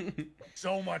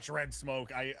so much red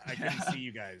smoke. I couldn't see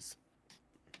you guys.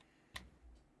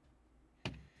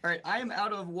 All right, I am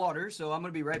out of water, so I'm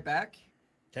gonna be right back.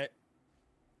 Okay.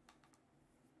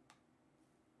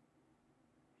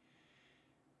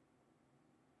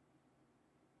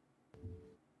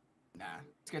 Nah,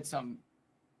 let's get some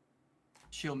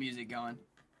chill music going.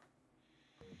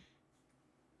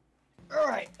 All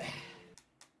right.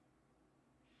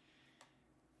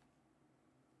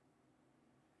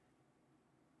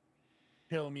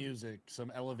 Chill music,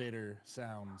 some elevator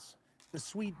sounds. The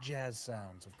sweet jazz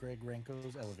sounds of Greg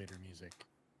Renko's elevator music.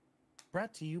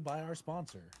 Brought to you by our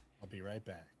sponsor. I'll be right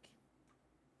back.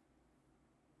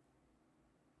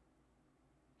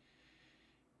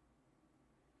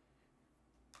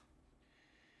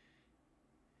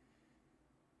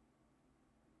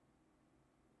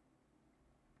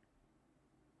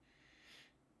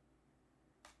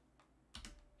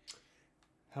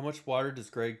 How much water does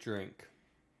Greg drink?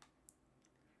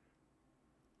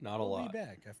 Not a We'll lot. be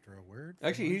back after a word. from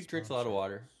Actually, our he drinks a lot of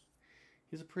water.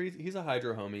 sponsors. He's a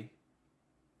hydro homie.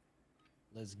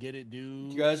 Let's get it, dude.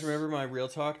 Do you guys remember my real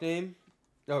talk name?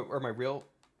 Oh, or my real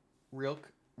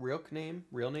name?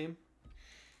 Real name?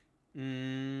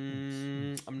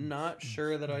 I'm not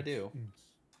sure that I do.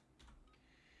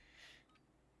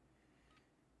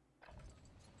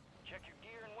 Check your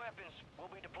gear and weapons. We'll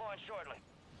be deploying shortly.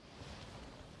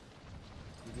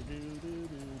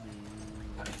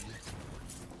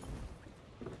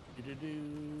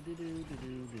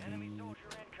 Enemy soldier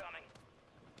incoming.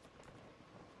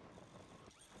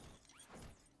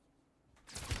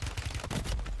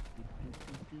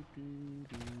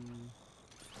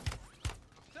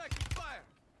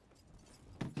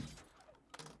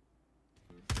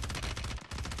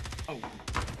 Oh.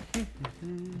 Give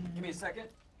me a second.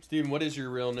 Steven, what is your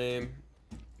real name?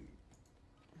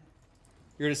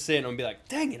 You're gonna say it and I'm gonna be like,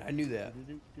 dang it, I knew that.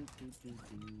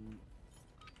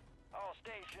 All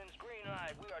stations, green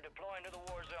light. We are deploying to the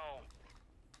war zone.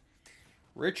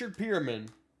 Richard Pierman.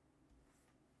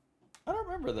 I don't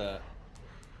remember that.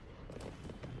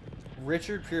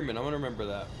 Richard Pierman, I'm gonna remember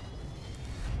that.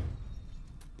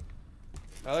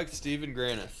 I like Steven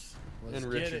Granis and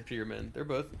Richard Pierman. They're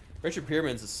both. Richard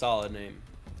Pierman's a solid name.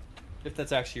 If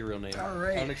that's actually your real name. All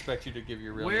right. I don't expect you to give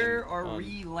your real name. Where are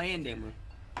we landing?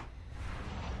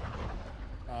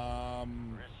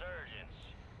 Resurgence.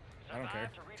 I don't care.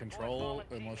 Control,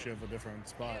 unless you have a different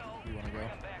spot you want to go.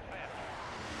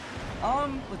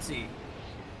 Let's see.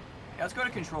 Yeah, let's go to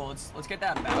control. Let's get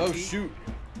that bounty. Oh shoot!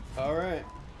 All right.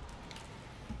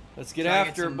 Let's get Try to get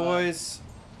after it, some, boys.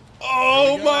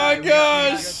 Oh go. my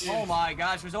gosh! Oh my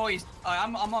gosh, there's always.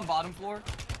 I'm on bottom floor.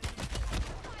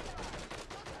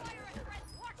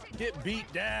 Get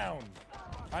beat down.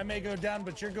 I may go down,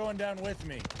 but you're going down with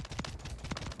me.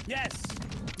 Yes.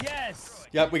 Yes.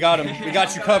 Yep, we got him. We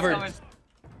got you covered.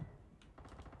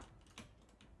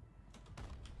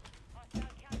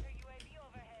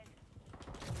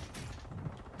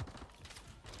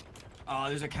 Oh,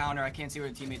 there's a counter. I can't see where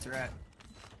the teammates are at.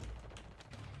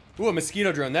 Ooh, a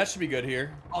mosquito drone. That should be good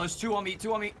here. Oh, there's two on me.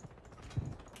 Two on me.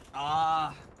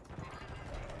 Ah.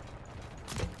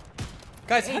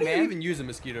 Guys, Hey, how do you man. even use a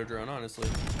mosquito drone, honestly?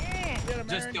 Get him,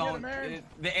 Just Aaron, don't. Get him, Aaron.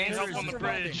 The answer Up is on the just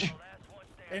bridge.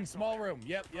 In small room.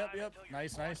 Yep.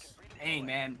 Nice. Hey,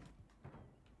 man.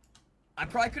 I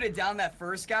probably could have downed that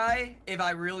first guy if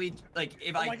I really, like,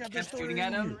 if I my God, there's kept shooting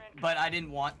at him, but I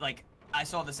didn't want, like, I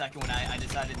saw the second one, I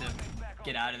decided to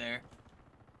get out of there.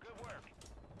 Good work.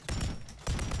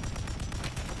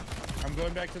 I'm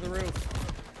going back to the roof.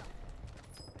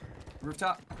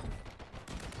 Rooftop.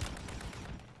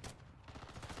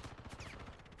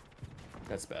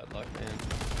 That's bad luck, man.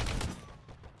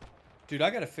 Dude, I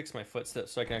gotta fix my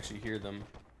footsteps so I can actually hear them.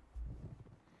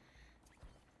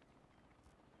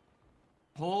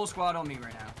 Whole squad on me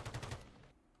right now.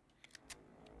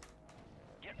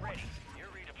 Get ready. You're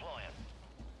redeploying.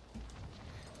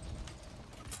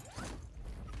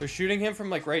 They're shooting him from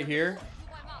like right here.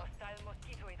 Hostile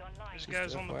mosquito is online. There's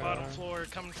guys on the FYI. bottom floor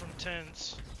coming from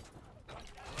tents.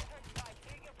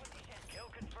 Take your position. Kill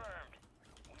confirmed.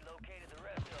 We located the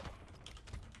rest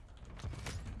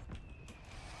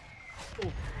of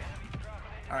them.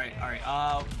 All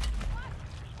right.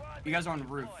 You guys are on the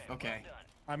roof. Okay.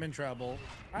 I'm in trouble.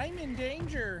 I'm in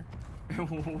danger.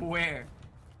 Where?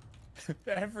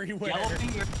 Everywhere. Yellow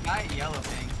thing? There's a guy at yellow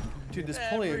thing. Dude, this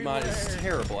pulling mod is Everywhere.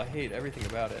 terrible. I hate everything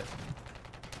about it.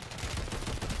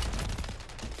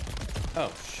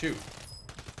 Oh, shoot.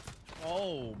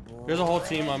 Oh, bro. There's a whole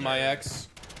team on my X.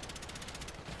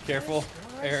 Careful,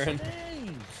 Aaron.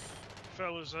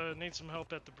 Fellas, need some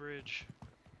help at the bridge.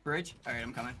 Bridge? All right,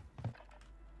 I'm coming.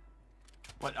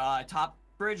 What? Top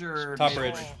bridge or Top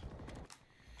middle? bridge.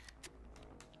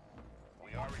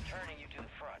 We are returning you to the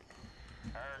front.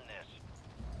 Earn this.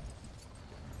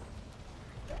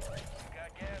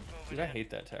 Got gas moving Dude, I hate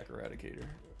that TAC Eradicator.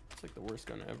 It's like the worst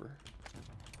gun ever.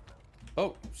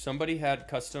 Oh, somebody had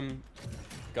custom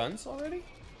guns already?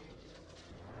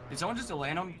 Did someone just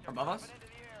land on above us?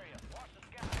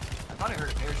 I thought I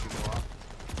heard a parachute go off.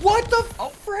 What the Oh.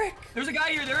 frick? There's a guy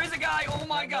here. There is a guy. Oh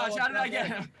my I know, gosh. How did I okay. get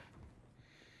him?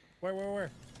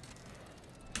 Where?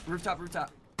 Rooftop.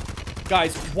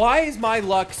 Guys, why is my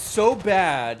luck so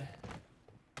bad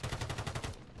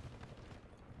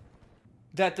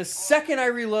that the second I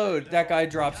reload, that guy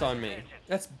drops on me?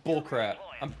 That's bullcrap.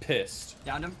 I'm pissed.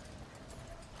 Downed him.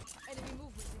 Enemy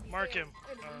movement in the Mark air. him.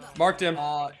 Enemy marked. Marked him.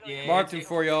 Yeah. Marked him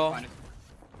for y'all. Find it.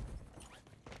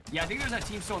 Yeah, I think there's that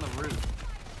team still on the roof.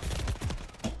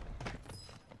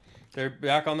 They're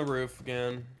back on the roof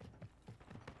again.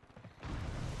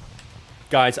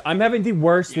 Guys, I'm having the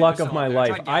worst Yeah, luck they're of still my up there.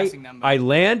 life. Try gassing them, but- I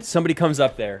land, somebody comes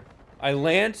up there. I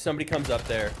land, somebody comes up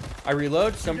there. I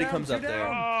reload, somebody comes up there.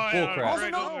 Oh, Bull yeah, crap. Also,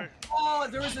 right no. over. Oh,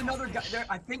 there was another guy.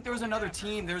 I think there was another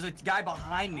team. There was a guy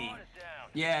behind me.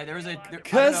 Yeah, there was a.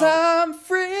 Cause I'm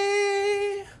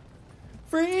free,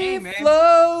 free Hey, man.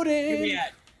 floating. Where we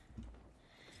at?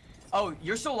 Oh,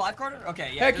 you're still alive, Carter?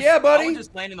 Okay, yeah. Heck just, yeah, buddy. I would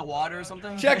just land in the water or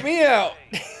something. Check me out.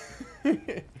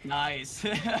 Nice.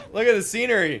 Look at the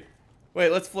scenery. Wait,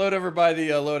 let's float over by the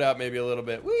loadout maybe a little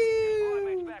bit. Woo!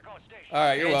 All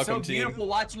right, you're It's welcome, so team. beautiful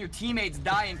watching your teammates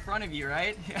die in front of you,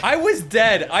 right? I was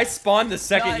dead. I spawned the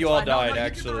second No, you it's all fine. No, died, no, you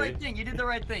actually. did the right thing. You did the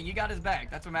right thing. You got his back.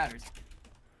 That's what matters.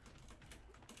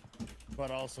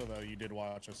 But also, though, you did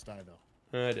watch us die,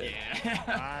 though. I did.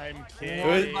 Yeah. I'm It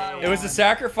kidding. was, it was a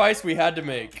sacrifice we had to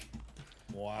make.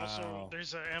 Wow. Also,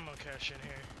 there's an ammo cache in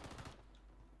here.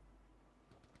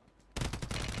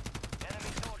 Enemy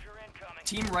soldier incoming.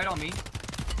 Team right on me.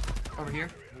 Over here.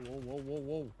 Whoa, whoa, whoa,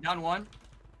 whoa. Down one.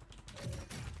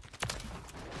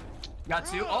 Got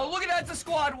two. Oh, look at that. It's a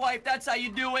squad wipe. That's how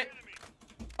you do it.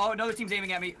 Oh, another team's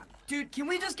aiming at me. Dude, can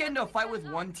we just get into a fight with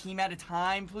one team at a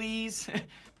time, please?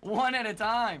 One at a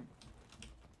time.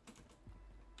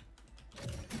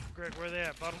 Greg, where are they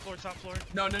at? Bottom floor, top floor?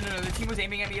 No. The team was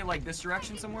aiming at me in like this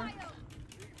direction somewhere.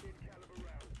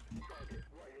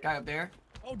 Guy up there.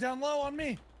 Oh, down low on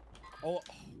me. Oh.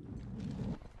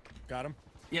 Got him.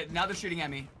 Yeah, now they're shooting at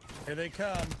me. Here they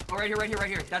come. Oh, right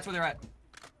here. That's where they're at.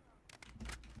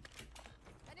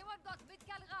 Anyone got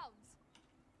mid-cal rounds?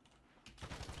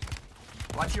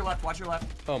 Watch your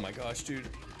left. Oh my gosh, dude.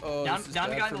 Oh, Down- this is down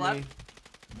the bad guy on for the left. me.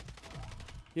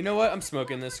 You know what? I'm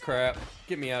smoking this crap.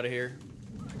 Get me out of here.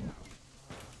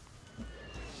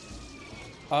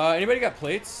 Anybody got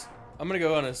plates? I'm gonna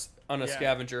go on a Yeah.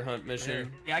 scavenger hunt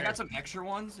mission. Yeah, I got some extra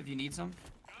ones if you need some.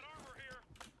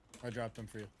 I dropped them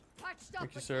for you. Patched up,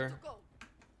 Thank you, but sir. good to go.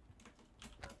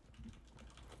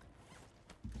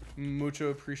 Mucho Oh,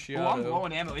 I'm appreciado. low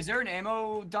on ammo. Is there an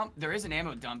ammo dump? There is an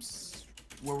ammo dumps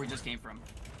where we just came from.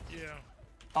 Yeah.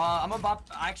 I'm gonna pop.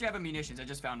 I actually have a munitions. I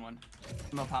just found one.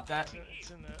 I'm gonna pop that. It's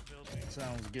in that building.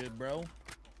 Sounds good, bro.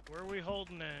 Where are we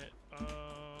holding it?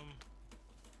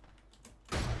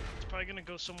 It's probably gonna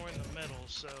go somewhere in the middle,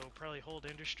 so probably hold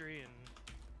industry and...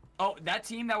 Oh, that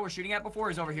team that we're shooting at before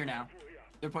is over here now.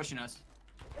 They're pushing us.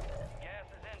 Gas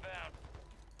is inbound.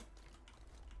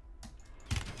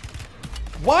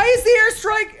 Why is the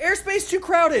airspace too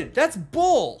crowded? That's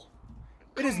bull.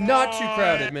 It is not too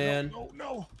crowded, man.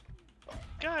 No.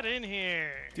 Got in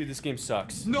here! Dude, this game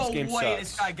sucks. No this game way sucks.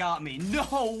 this guy got me. No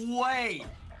way.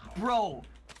 Bro,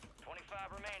 25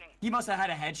 remaining. he must have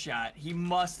had a headshot. He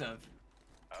must have.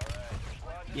 Alright, your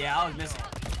squad Yeah, I was missing.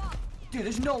 Dude,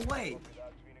 there's no way.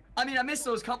 I mean, I missed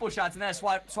those couple shots and then I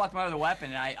swapped my other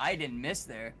weapon and I didn't miss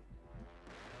there.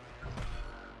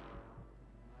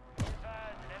 an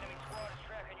enemy squad is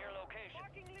tracking your location.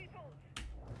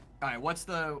 Alright, what's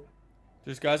the...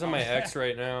 There's guys on my X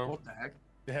right now. What the heck?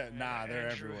 Yeah, nah, they're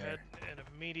Andrew everywhere. had an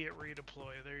immediate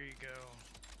redeploy. There you go.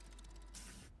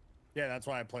 Yeah, that's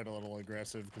why I played a little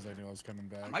aggressive, because I knew I was coming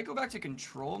back. I might go back to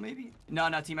control, maybe? No,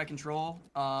 not team at control.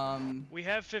 We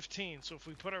have 15, so if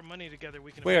we put our money together,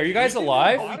 we can... Wait, are you guys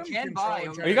alive? Oh, we can buy.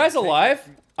 Are you guys alive?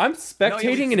 I'm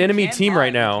spectating an enemy team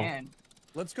right now.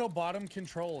 Let's go bottom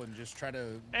control and just try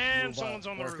to And move someone's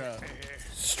up, on the work roof. up.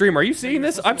 Stream, are you seeing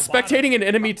this? I'm spectating an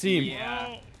enemy team.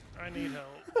 Yeah. Oh, I need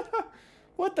help.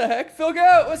 What the heck? Phil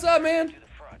Goat, what's up, man? To the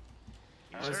front.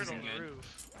 He's this hurt isn't on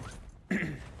the good.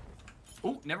 roof.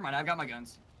 Oh, never mind. I've got my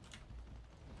guns.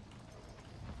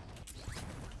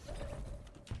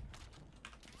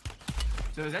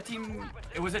 So is that team...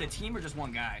 Was it a team or just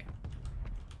one guy?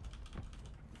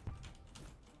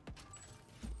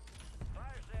 Fire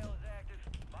sale is active.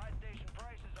 Buy station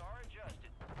prices are adjusted.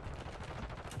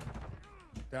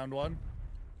 Downed one.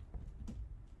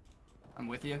 I'm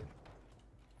with you.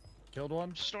 Killed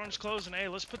one. Storm's closing. Hey,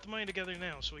 let's put the money together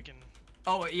now so we can...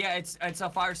 Oh, yeah, it's a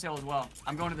fire sale as well.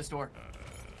 I'm going to the store.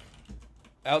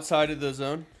 Outside of the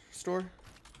zone store?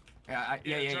 Yeah, Drop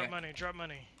yeah. money, drop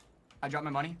money. I dropped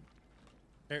my money.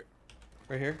 Here,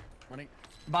 Right here? money.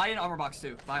 Buy an armor box,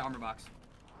 too. Buy an armor box.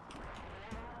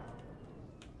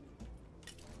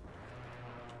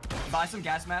 Buy some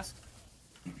gas mask.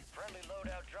 Friendly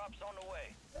loadout drops on the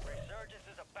way. Resurgence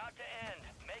is about to end.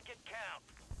 Make it count.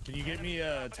 Can you get me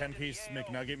a 10-piece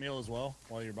McNugget meal as well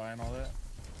while you're buying all that?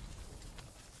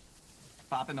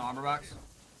 Pop in the armor box.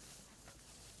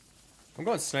 I'm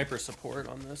going sniper support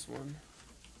on this one.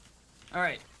 All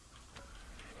right.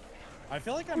 I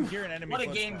feel like I'm hearing enemy. What a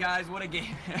game, footsteps. guys. What a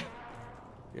game.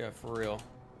 Yeah, for real.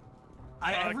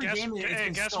 Every gas, game it's hey,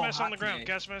 been gas so mask on hot the ground.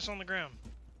 today. Gas mask on the ground.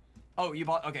 Oh, you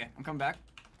bought. Okay, I'm coming back.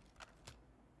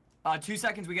 2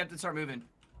 seconds. We get to start moving.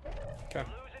 Okay.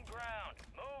 Losing ground.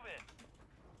 Move it.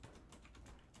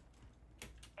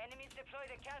 Enemies deployed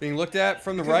a counter- Being looked at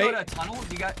from the We could go right. to tunnel.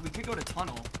 We could go to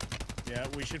tunnel. Yeah,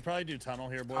 we should probably do tunnel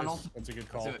here, boys. Tunnel. That's a good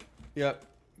Let's call. do it. Yep.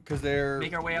 Because they're.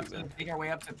 Make our way up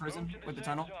to prison Move to with the safe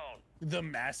tunnel. zone. The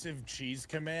massive cheese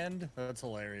command. That's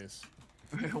hilarious.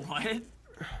 What?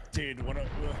 Dude,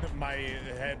 my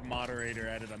head moderator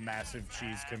added a massive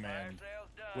cheese command, Sales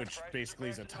done. which Prices basically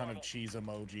is a back to ton of normal. cheese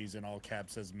emojis and all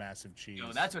caps says massive cheese.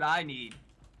 Yo, that's what I need.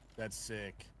 That's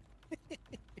sick.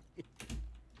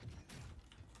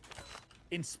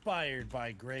 Inspired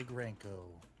by Greg Renko.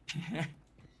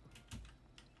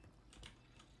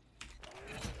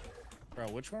 Bro,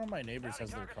 which one of my neighbors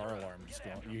has their car alarm just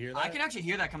going? You hear that? I can actually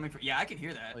hear that coming from. Yeah, I can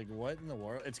hear that. Like, what in the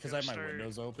world? It's because I have my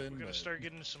windows open. We're gonna but start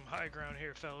getting some high ground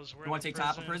here, fellas. We're You want to take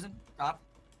top of prison? Top.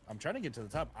 I'm trying to get to the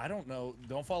top. I don't know.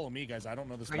 Don't follow me, guys. I don't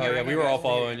know this. Right Oh here, yeah, right we here, were all guys, right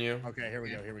following here. you. Okay, here we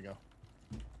go. Here we go.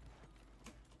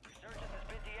 Resurgence has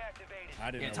been deactivated.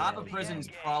 I didn't Yeah, know top where of I was prison's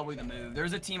going. probably the move.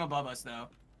 There's a team above us though.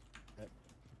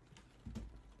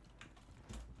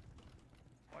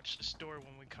 Watch this door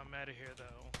when we come out of here, though.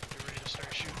 Get ready to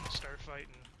start shooting, start fighting.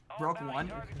 All Broke bounty one.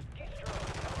 targets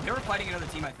destroyed. They were fighting another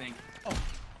team, I think.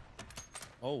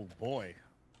 Oh boy.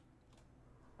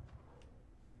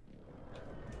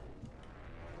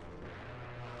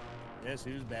 Guess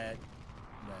who's back?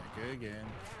 Back again.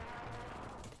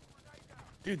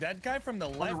 Dude, that guy from the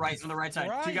On left. the right, is on the right side.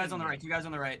 Two guys on the frying right. Two guys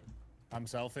on the right. me. I'm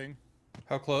selfing.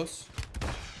 How close?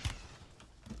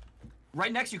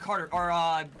 Right next to you, Carter. Or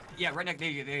yeah, right next. There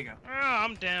you go. There you go. Ah,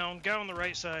 I'm down. Guy on the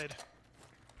right side.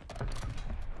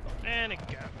 And it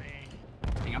got me.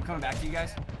 Dang, I'm coming back to you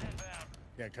guys.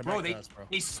 Yeah, come Bro, back they to us, bro.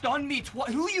 they stunned me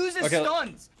twice. Who uses Okay.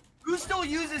 stuns? Who still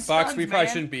uses Fox, stuns, we probably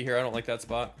man? shouldn't be here. I don't like that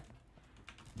spot.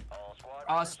 All squad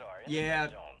Us. members are in the Yeah.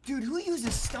 zone. Dude, who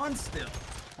uses stuns still?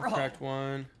 Bro. Cracked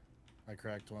one. I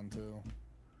cracked one too.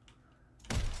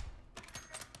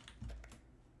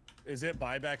 Is it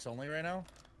buybacks only right now?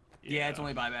 Yeah, it's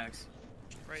only buybacks.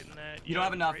 Right in that. You don't yeah,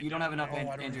 have enough. right You don't down have enough, there. Oh,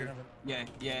 I don't Andrew. have it. Yeah,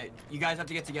 yeah. You guys have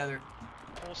to get together.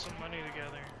 Pull some money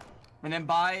together. And then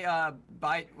buy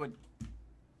what?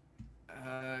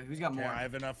 Who's got more? Yeah, I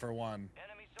have enough for one.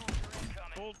 Enemy soldier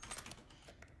incoming. Pull.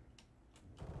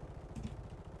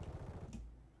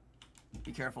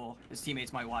 Be careful. His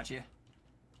teammates might watch you.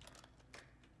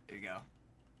 There you go.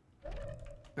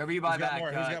 Whoever you buy Who's got back.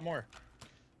 more? Who's got more?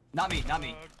 Not me. Not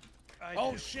me. I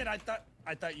Oh do. shit! I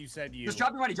thought you said you. Just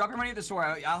drop your money. Drop your money at the store.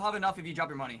 I'll have enough if you drop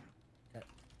your money. Okay.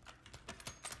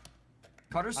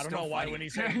 Carter's I don't still know why fighting. when he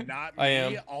said not me, I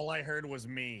am. all I heard was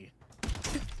me.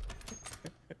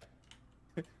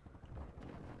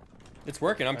 It's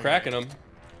working. I'm Okay. cracking them.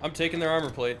 I'm taking their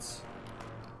armor plates.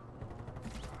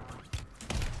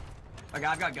 Okay,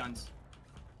 I've got guns.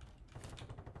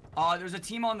 There's a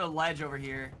team on the ledge over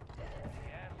here.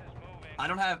 Gas is moving. I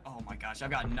don't have. Oh my gosh, I've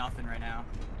got nothing right now.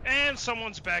 And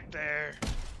someone's back there.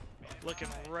 Looking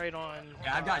right on.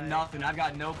 Yeah, I've got nothing. I've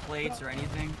got no plates or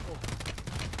anything.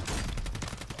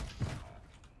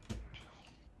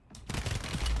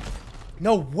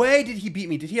 No way did he beat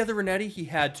me. Did he have the Renetti? He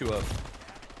had to have.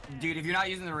 Dude, if you're not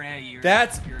using the Renee, you're.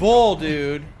 That's you're bull,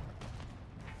 dude.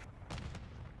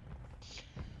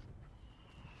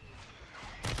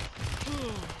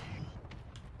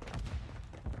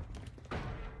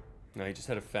 No, he just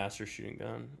had a faster shooting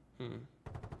gun. Hmm.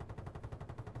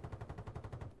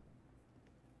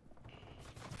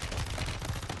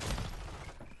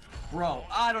 Bro,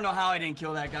 I don't know how I didn't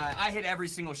kill that guy. I hit every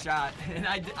single shot, and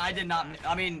I did not.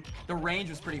 I mean, the range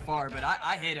was pretty far, but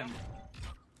I hit him.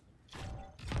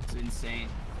 It's insane.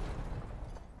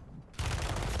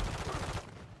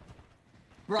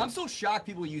 Bro, I'm so shocked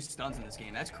people use stuns in this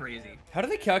game. That's crazy. How do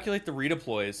they calculate the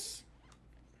redeploys?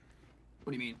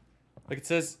 What do you mean? Like it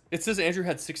says Andrew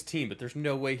had 16, but there's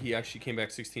no way he actually came back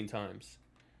 16 times.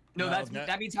 No, No,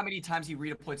 that means how many times he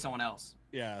redeployed someone else.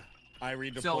 Yeah, I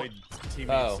redeployed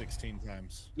teammates Oh. 16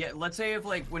 times. Yeah, let's say if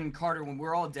like when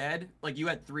we're all dead, like you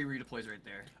had 3 redeploys right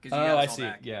there. 'Cause you Oh, got us I all see.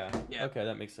 back. Yeah. Yeah. Okay,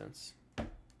 that makes sense.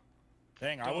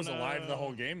 Dang, I was alive the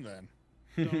whole game then.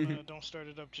 Don't start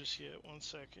it up just yet. 1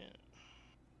 second.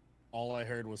 All I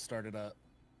heard was start it up.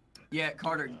 Yeah,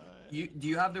 Carter, do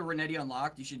you have the Renetti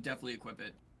unlocked? You should definitely equip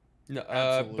it. No, but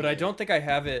I Absolutely. don't think I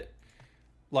have it,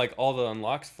 like all the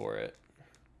unlocks for it.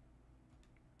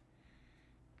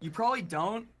 You probably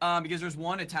don't, because there's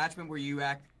one attachment where you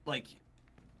act like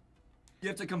you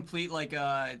have to complete like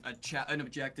an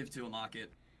objective to unlock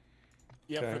it.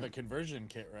 Yeah, Okay. for the conversion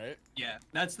kit, right? Yeah,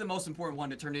 that's the most important one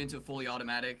to turn it into a fully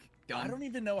automatic gun. I don't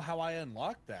even know how I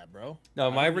unlocked that, bro. No, I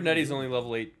my don't even Renetti's do only it.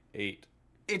 level 8.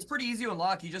 It's pretty easy to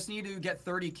unlock. You just need to get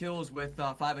 30 kills with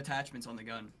 5 attachments on the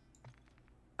gun.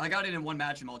 I got it in 1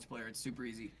 match in multiplayer. It's super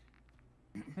easy.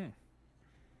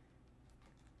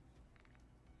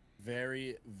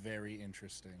 Very, very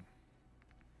interesting.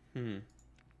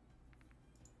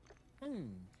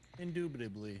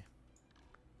 Indubitably.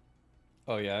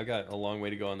 Oh yeah, I got a long way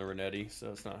to go on the Renetti,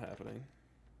 so it's not happening.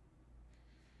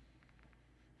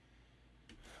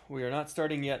 We are not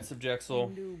starting yet, Subjexel.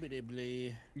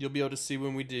 Indubitably. You'll be able to see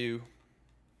when we do.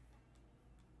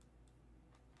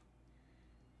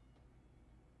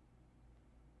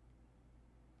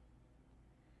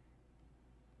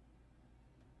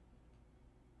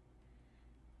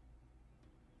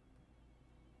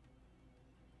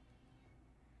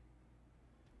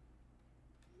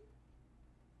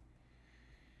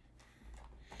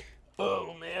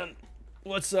 Oh man,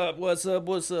 what's up? What's up?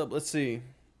 What's up? Let's see. Do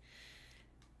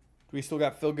we still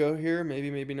got Phil Go here?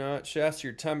 Maybe, maybe not. Shasta,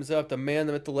 your time is up. The man,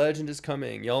 the myth, the legend is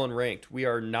coming. Y'all in ranked. We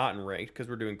are not in ranked because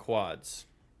we're doing quads.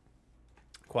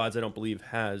 Quads, I don't believe,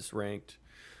 has ranked.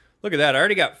 Look at that. I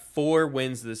already got 4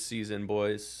 wins this season,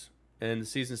 boys. And the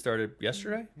season started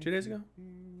yesterday? 2 days ago?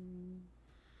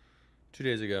 2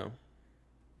 days ago.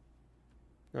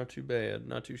 Not too bad.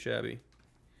 Not too shabby.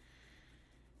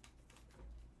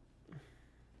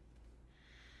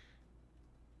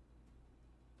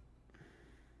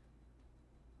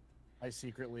 I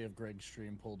secretly have Greg's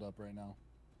stream pulled up right now.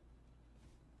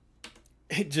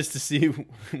 Just to see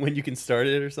when you can start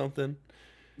it or something?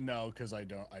 No, because I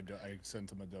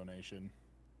sent him a donation.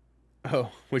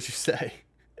 Oh, what'd you say?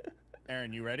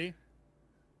 Aaron, you ready?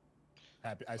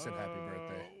 I said happy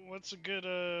birthday. What's a good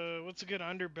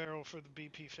underbarrel for the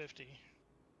BP50?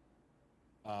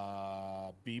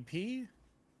 BP?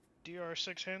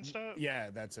 DR6 hand stop? Yeah,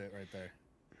 that's it right there.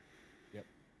 Yep.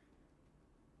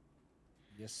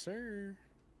 Yes, sir.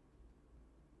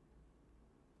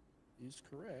 He's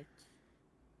correct.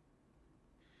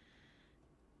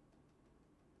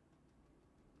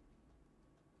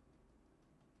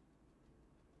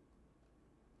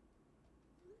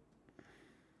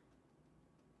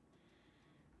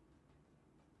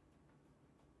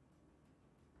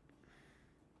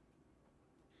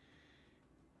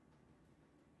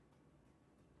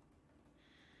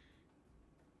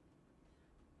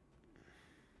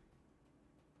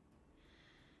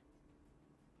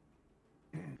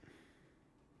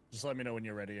 Just let me know when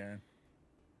you're ready, Aaron.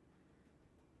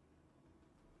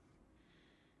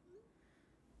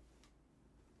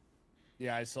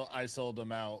 Yeah, I sold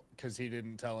him out because he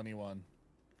didn't tell anyone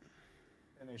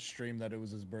in his stream that it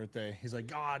was his birthday. He's like,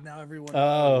 God, now everyone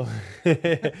knows.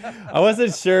 I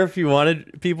wasn't sure if you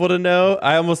wanted people to know.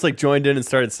 I almost like joined in and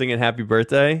started singing happy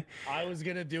birthday. I was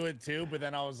gonna do it too, but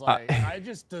then I was like, I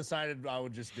just decided I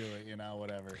would just do it,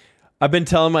 whatever. I've been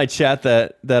telling my chat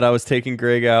that I was taking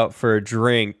Greg out for a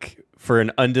drink for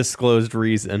an undisclosed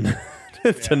reason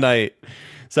tonight.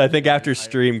 So I think after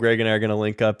stream, Greg and I are going to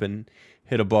link up and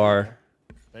hit a bar.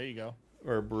 There you go.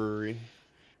 Or a brewery.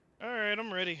 All right,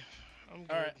 I'm ready. I'm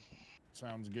good. All right.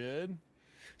 Sounds good.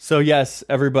 So yes,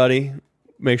 everybody,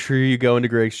 make sure you go into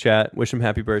Greg's chat, wish him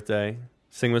happy birthday,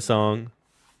 sing him a song.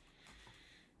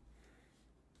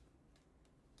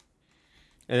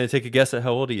 And then take a guess at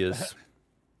how old he is.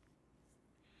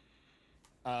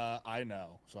 I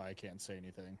know, so I can't say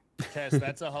anything. Tess,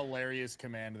 that's a hilarious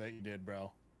command that you did,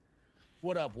 bro.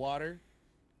 What up, Water?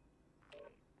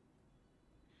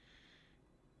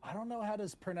 I don't know how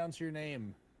to pronounce your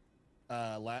name.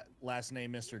 Last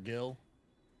name, Mr. Gill.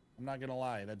 I'm not gonna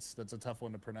lie, that's a tough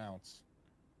one to pronounce.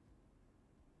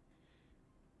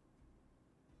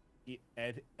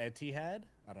 Etihad?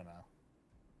 I don't know.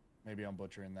 Maybe I'm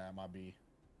butchering that.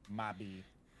 Might be.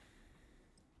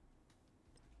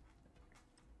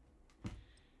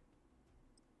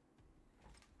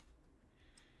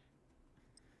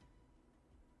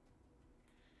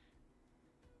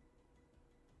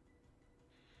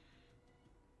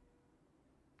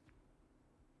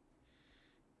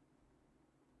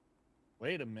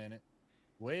 Wait a minute.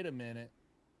 Wait a minute.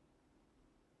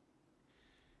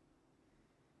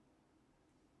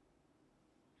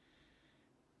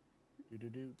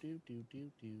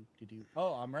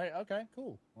 Oh, I'm right. Okay,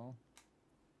 cool. Well,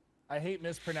 I hate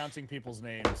mispronouncing people's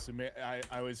names. I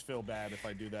always feel bad if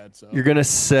I do that. So you're gonna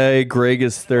say Greg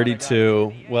is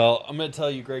 32. Well, I'm gonna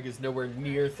tell you Greg is nowhere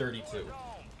near 32.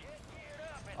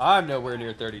 I'm nowhere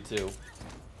near 32.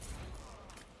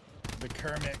 The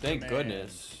Kermit. Thank command.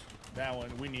 goodness. That one,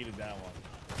 we needed that one.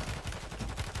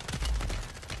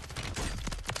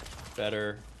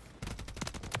 Better.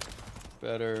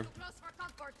 Better. Close for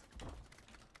comfort.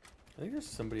 I think there's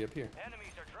somebody up here.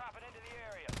 Enemies are dropping into the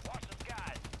area. Watch the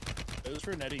skies. It was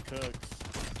for Nettie Cooks.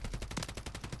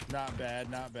 Not bad,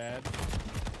 not bad.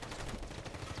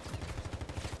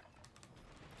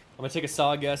 I'm gonna take a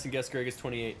solid guess and guess Greg is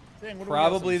 28. Dang, what do we got,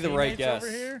 Probably some the right teammates guess.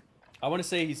 over here? I want to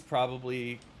say he's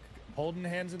probably... Holding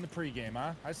hands in the pregame,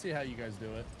 huh? I see how you guys do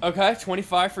it. Okay,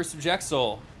 25 for Subject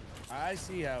Soul. I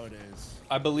see how it is.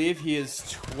 I believe he is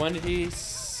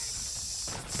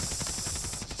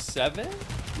 27?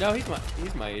 No, he's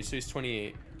my age, so he's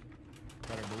 28.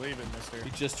 Better believe it, mister. He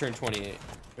just turned 28.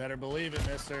 Better believe it,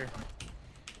 mister.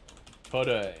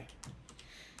 Today.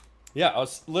 Yeah, I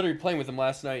was literally playing with him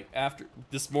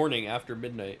this morning after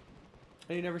midnight.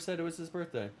 And he never said it was his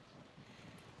birthday.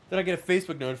 Then I get a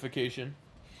Facebook notification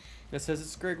that says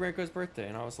it's Greg Renko's birthday,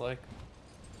 and I was like,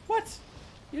 what?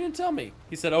 You didn't tell me.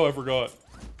 He said, oh, I forgot.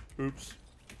 Oops.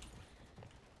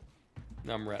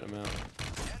 Now I'm ratting him out.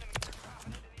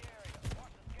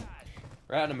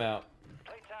 Ratting him out.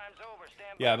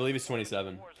 Yeah, I believe he's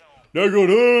 27.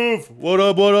 Negative! What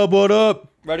up, what up, what up?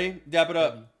 Ready? Dap it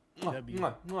up. W.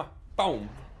 Mwah, mwah. Boom.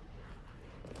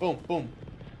 Boom, boom.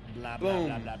 Blah, Boom.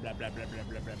 blah, blah, blah, blah, blah, blah,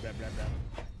 blah, blah, blah, blah, blah.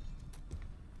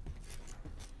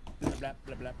 Blah, blah,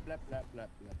 blah, blah, blah, blah,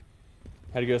 blah.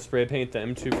 How to go spray paint the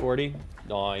M240?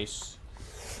 Nice.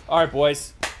 All right,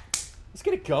 boys. Let's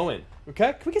get it going.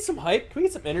 Okay? Can we get some hype? Can we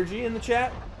get some energy in the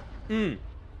chat?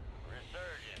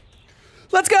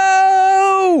 Let's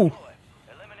go!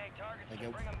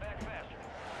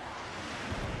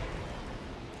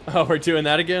 Oh, we're doing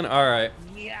that again? All right.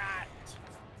 Gyat.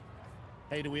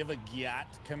 Hey, do we have a gyat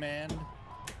command?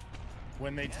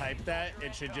 When they type that,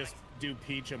 it should just do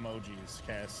peach emojis,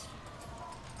 Cass.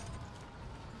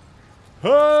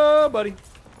 Oh, buddy.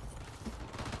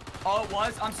 Oh, it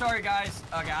was? I'm sorry, guys.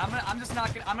 Okay, I'm just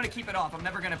not gonna, I'm gonna keep it off. I'm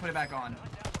never gonna put it back on.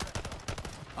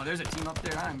 Oh, there's a team up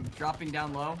there. I'm dropping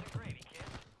down low.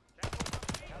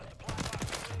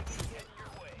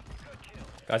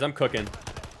 Guys, I'm cooking.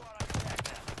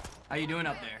 How you doing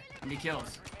up there? How many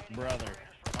kills? Brother,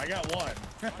 I got one.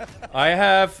 I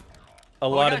have a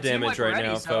Well, we lot got of a team damage wipe right already,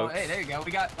 now, so, folks. Hey, there you go.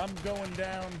 We got. I'm going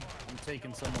down. I'm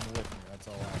taking someone with me. That's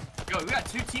all I. Yo, we got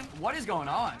 2 team. What is going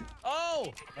on?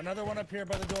 Oh, another one up here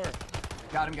by the door.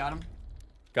 Got him. Got him.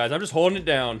 Guys, I'm just holding it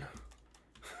down.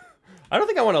 I don't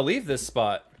think I want to leave this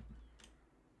spot.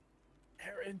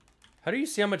 Aaron, How do you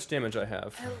see how much damage I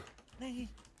have? help me,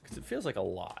 Because it feels like a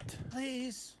lot.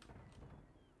 please.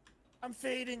 I'm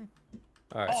fading.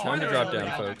 All right, it's Oh, time to there's drop another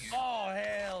down, guy. folks. Oh,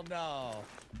 hell no.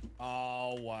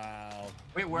 Oh, wow.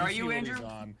 Wait, where are see you, what Andrew? he's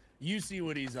on. You see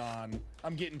what he's on.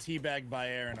 I'm getting teabagged by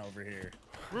Aaron over here.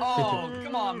 Oh,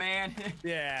 come on, man.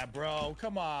 Yeah, bro.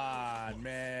 Come on,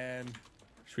 man.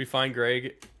 Should we find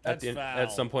Greg That's at foul.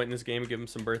 some point in this game and give him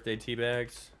some birthday tea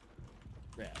bags?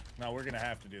 Yeah. No, we're going to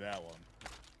have to do that one.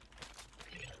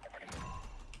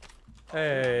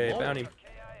 Hey, Oh. bounty.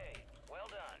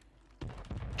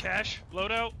 Cash,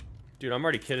 loadout. Dude, I'm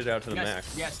already kitted out to the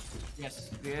Yes, max. yes.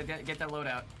 Get that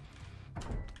loadout.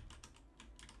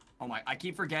 Oh my, I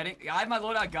keep forgetting. I have my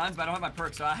loadout guns, but I don't have my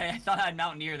perks, so I thought I had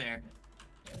Mountaineer there.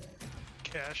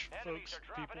 Cash, folks,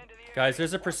 people. Guys,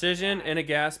 there's a precision and a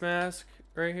gas mask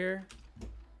right here.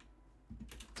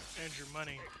 And your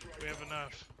money. We have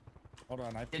enough. Hold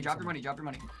on. I Yeah, think drop your money, drop your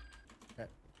money. Okay.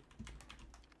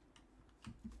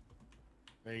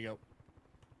 There you go.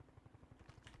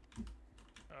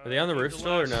 Are they on the need roof to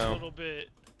still or last no? A little bit.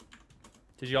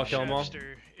 Did y'all kill them all?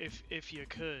 Chester, if you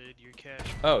could, your cash.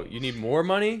 Oh, you need more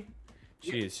money?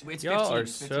 Yeah, Jeez, it's y'all 15, are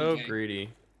it's so 15K. greedy.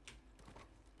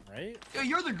 Right? Yo,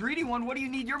 you're the greedy one. What do you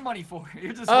need your money for?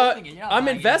 You're just Uh, holding it. You're not I'm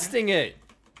buying it. investing it.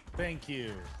 Thank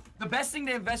you. The best thing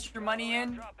to invest your money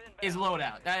in is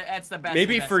loadout. That's the best.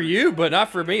 Maybe for investment. you, but not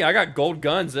for me. I got gold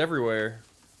guns everywhere.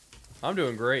 I'm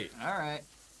doing great. All right.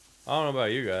 I don't know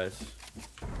about you guys.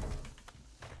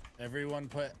 Everyone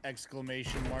put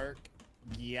exclamation mark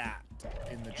gyat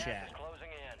in the chat.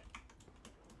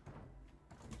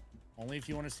 Only if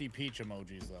you want to see peach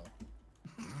emojis,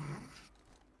 though.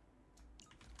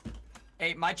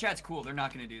 Hey, my chat's cool. They're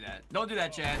not gonna do that. Don't do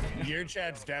that, chat. Your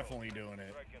chat's definitely doing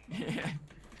it.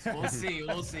 We'll see.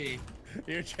 We'll see.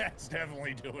 Your chat's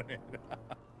definitely doing it.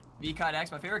 VCOD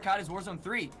X. My favorite COD is Warzone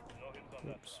 3.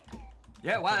 Oops.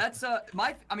 Yeah, wow, that's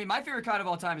my favorite COD of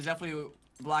all time is definitely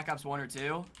Black Ops 1 or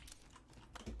 2.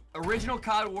 Original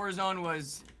COD Warzone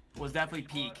was definitely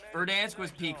peak. Verdansk was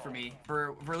peak for me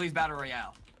for at least Battle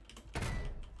Royale.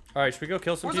 All right, should we go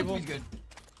kill some Warzone people? 3's good.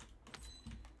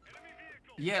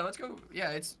 Yeah, let's go.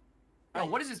 Yeah, it's. Oh,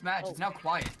 what is this match? It's now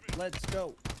quiet. Let's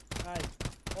go. Hi.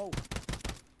 Oh.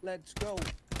 Let's go.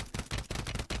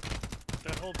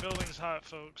 That whole building's hot,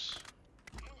 folks.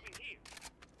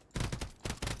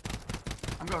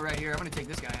 I'm going right here. I'm gonna take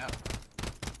this guy out.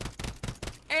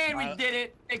 And we did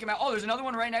it. Take him out. Oh, there's another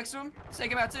one right next to him. Let's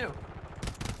take him out too.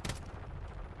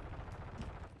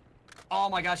 Oh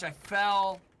my gosh, I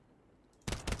fell.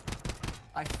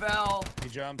 He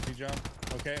jumped.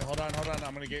 Okay, hold on.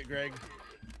 I'm gonna get Greg.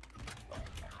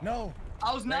 No.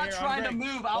 I was not trying to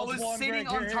move. I was sitting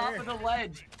on top of the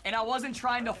ledge, and I wasn't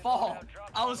trying to fall.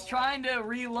 I was trying to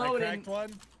reload. I cracked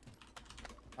one.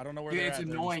 I don't know where Dude, they're it's at.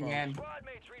 annoying, man. Squad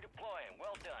mates redeploying.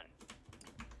 Well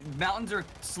done. Mountains are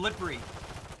slippery.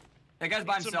 That guy's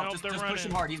by Need some himself. help, Just they're push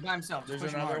him running. hard. He's by himself. Just There's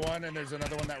push him another hard. one, and there's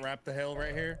another one that wrapped the hill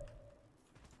right here.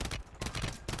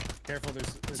 Careful,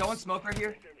 there's Someone smoke right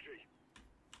here.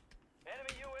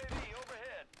 Enemy UAV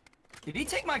overhead. Did he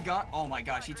take my gun? Oh my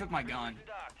gosh, he took my gun.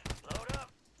 Docked. Load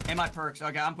up. And my perks.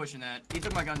 Okay, I'm pushing that. He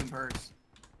took my guns and perks.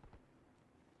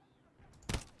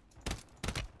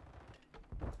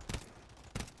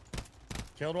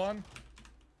 Killed one.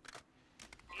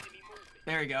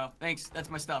 There you go. Thanks. That's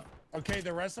my stuff. Okay,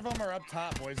 the rest of them are up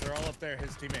top, boys. They're all up there,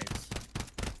 his teammates.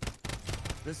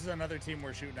 This is another team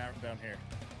we're shooting out down here.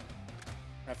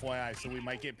 FYI, so we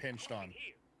might get pinched on.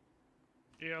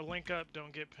 Yeah, link up,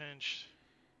 don't get pinched.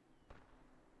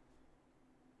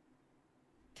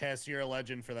 Cass, you're a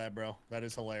legend for that, bro. That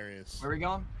is hilarious. Where are we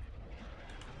going?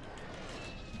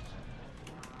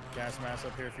 Gas mask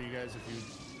up here for you guys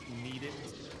if you need it.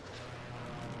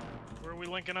 Where are we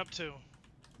linking up to?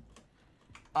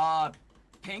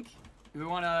 Pink. Do we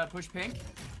want to push pink? That's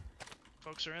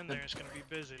Folks are in there, it's gonna be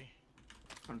busy.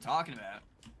 what I'm talking about.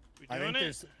 We I doing think it?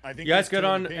 there's. I think. You guys there's good two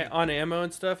on in the pink. ammo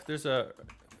and stuff? There's armor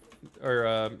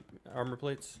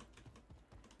plates.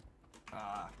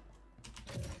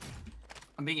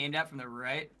 I'm being aimed at from the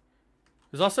right.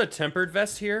 There's also a tempered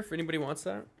vest here if anybody wants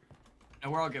that. No,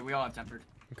 we're all good. We all have tempered.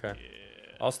 Okay.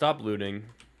 Yeah. I'll stop looting.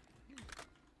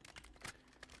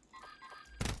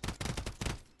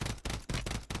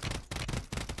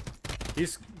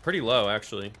 He's pretty low,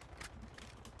 actually.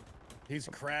 He's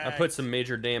cracked. I put some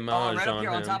major damage Right up on here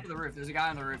him. on top of the roof. There's a guy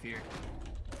on the roof here.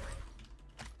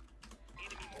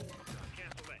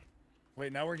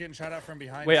 Wait, now we're getting shot out from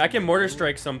behind. Wait, I can somewhere. mortar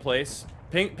strike someplace.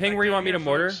 Ping, where you want me to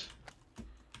mortar?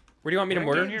 Where do you want me to Where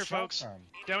mortar? Down here, Shot folks. from?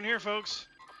 Down here, folks.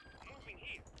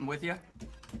 I'm with you.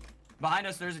 Behind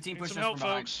us, there's a team Need pushing some us help, from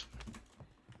behind. folks.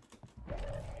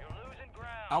 You're losing ground.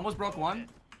 I almost broke one.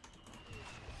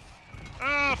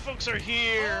 Ah, folks are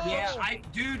here. Yeah,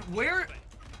 dude,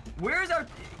 where's our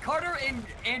Carter and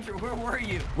Andrew? Where were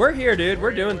you? We're here, dude.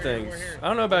 We're doing We're things. here. I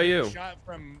don't know about you. Shot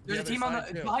from There's a the team other on side,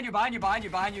 the too. behind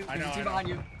you. I There's know, a team I know. behind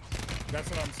you. That's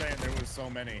what I'm saying. There was so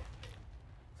many.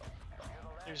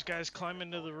 There's guys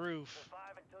climbing to the roof.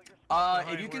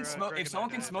 If you can where, smoke, Greg if and someone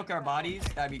I can died. smoke our bodies,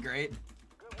 that'd be great.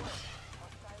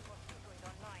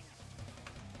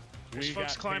 There's We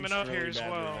folks got climbing pinched up really here as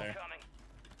bad well. there. Coming.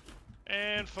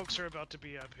 And folks are about to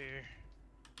be up here.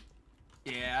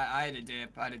 Yeah, I had a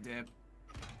dip. Oh my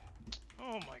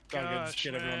It's all good. gosh, Just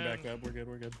get everyone man. back up. We're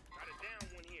good.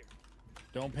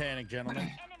 Don't panic, gentlemen.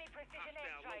 Enemy precision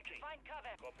airstrike. Find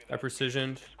cover. I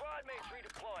precisioned. Squad mates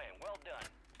redeploying. Well done.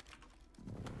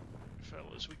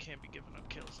 Fellas, we can't be giving up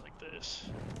kills like this.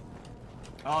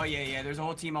 Oh yeah. There's a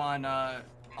whole team on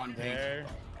pink. There.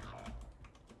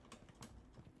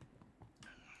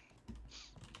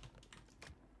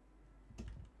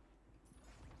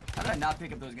 How did I not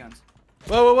pick up those guns?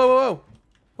 Whoa.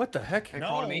 What the heck? Hey,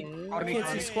 call to me. Call to me. Can't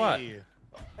Call to see me. squat.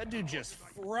 That dude just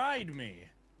fried me.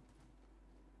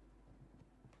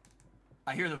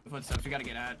 I hear the footsteps. We gotta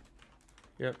get out.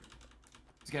 Yep.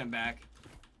 Let's get him back.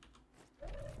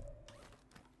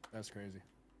 That's crazy.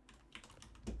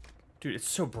 Dude, it's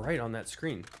so bright on that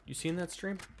screen. You seen that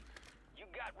stream? You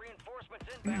got reinforcements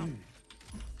inbound.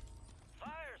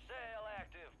 Fire sale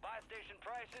active. Buy station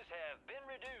prices have been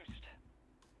reduced.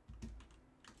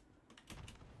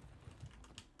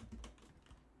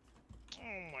 Oh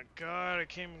my god, I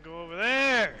can't even go over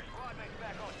there. Squad mates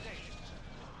back on station.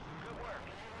 Good work.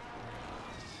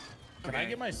 Can I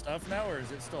get my stuff now, or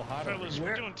is it still hot over Fellas, here?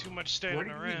 we're doing too much standing do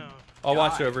you- around. I'll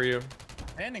watch God. over you.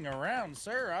 Standing around,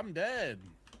 sir. I'm dead.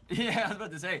 Yeah, I was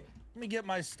about to say. Let me get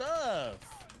my stuff.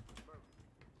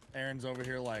 Aaron's over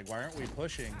here like, why aren't we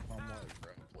pushing? I'm like,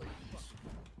 bro, please.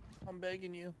 I'm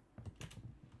begging you.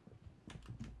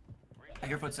 I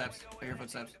hear footsteps.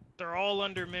 They're all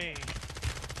under me.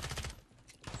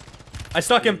 I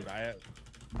stuck him. Dude,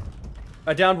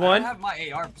 I downed I one. don't have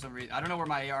my AR for some reason. I don't know where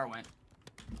my AR went.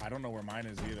 I don't know where mine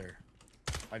is either.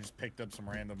 I just picked up some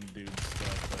random dude's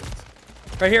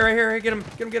stuff. Right here. Get him.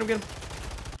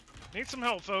 Need some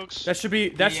help, folks. That should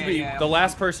be Yeah, the I'm-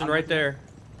 last person I'm right with you. there.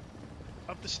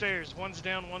 Up the stairs. One's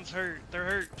down, one's hurt. They're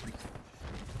hurt.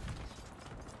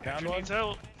 Down Andrew one. needs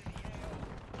help.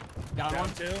 Down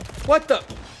one. two. What the?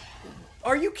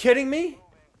 Are you kidding me?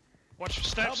 Watch your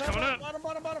steps coming up.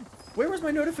 Bottom. Where was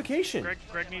my notification?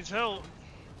 Greg needs help.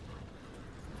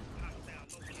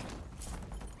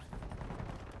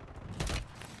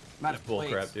 I'm out of Bull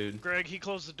plates. crap, dude. Greg, he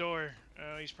closed the door.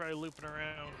 He's probably looping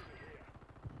around.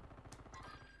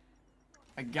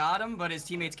 I got him, but his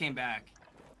teammates came back.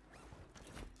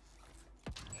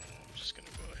 I'm just gonna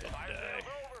go ahead and die.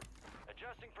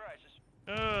 Adjusting prices.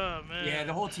 Oh man. Yeah,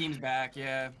 the whole team's back.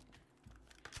 Yeah.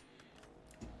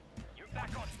 You're back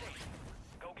on station.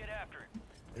 Go get after it.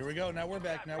 Here we go. Now we're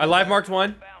back. I live marked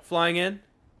one flying in.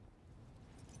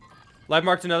 Live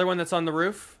marked another one that's on the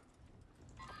roof.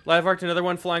 Live marked another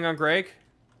one flying on Greg.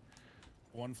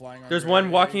 One flying on There's Greg.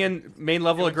 one walking in main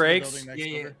level of Greg's.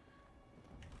 Yeah.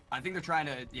 I think they're trying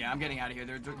to. Yeah, I'm getting out of here.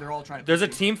 They're all trying to. There's a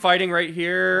team fighting right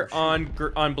here on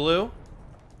blue.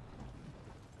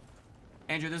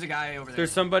 Andrew, there's a guy over there.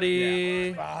 There's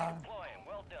somebody. Well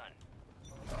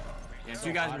done. Yeah,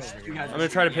 two guys. I'm gonna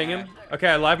try to ping him. Okay,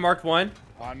 I live marked one.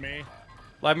 On me.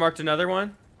 Live marked another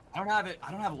one. I don't have it. I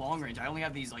don't have long range. I only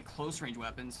have these like close range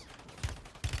weapons.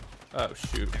 Oh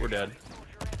shoot, we're dead.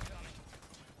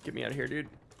 Get me out of here, dude.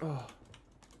 Oh.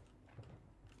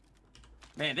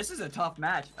 Man, this is a tough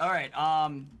match. All right.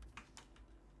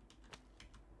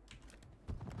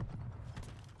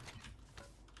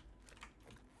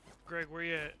 Greg, where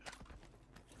you at?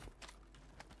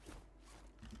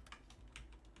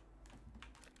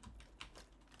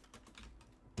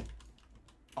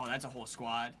 Oh, that's a whole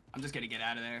squad. I'm just gonna get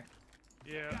out of there.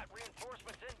 Yeah. Got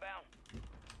reinforcements inbound.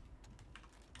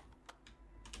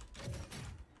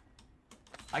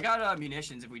 I got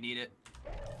munitions if we need it.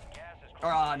 Gas is Or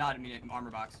not a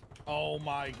armor box. Oh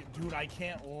my, dude, I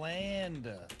can't land.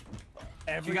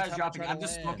 Every You guys time I dropping? try to I'm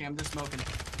just land. smoking. I'm just smoking.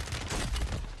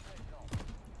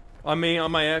 On me,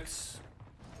 on my X.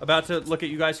 About to look at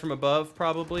you guys from above,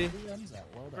 probably. Who runs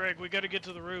that loadout? Greg, we gotta get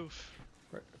to the roof.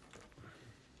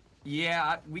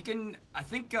 Yeah, we can. I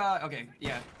think. Okay.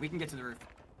 Yeah, we can get to the roof.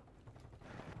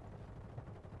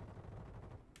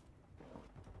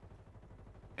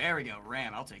 There we go.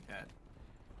 Ram. I'll take that.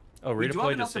 Oh, We do have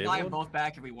redeploy enough to buy them disabled? both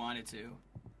back if we wanted to.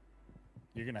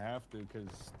 You're gonna have to, because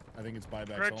I think it's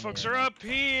buybacks Greg, only folks right are now. up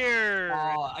here.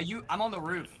 I'm on the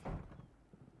roof.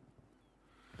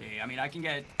 Yeah, I mean I can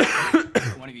get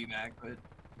one of you back, but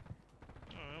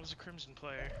Oh, that was a Crimson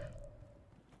player.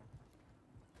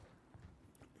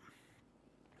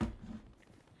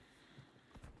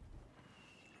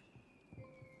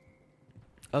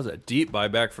 That was a deep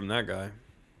buyback from that guy.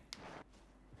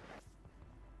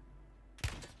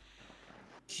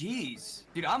 jeez,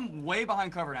 dude, I'm way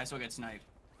behind cover and I still get sniped.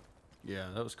 Yeah,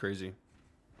 that was crazy.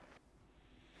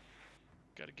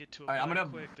 Gotta get to a Alright, I'm buy gonna-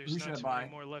 quick. who There's should I not too buy?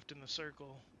 many more left in the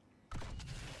circle.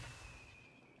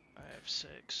 I have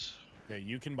 6. Yeah,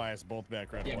 you can buy us both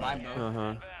back right Yeah, away. mine both.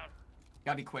 Uh-huh.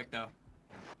 Gotta be quick though.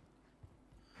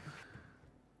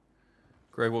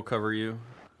 Greg will cover you.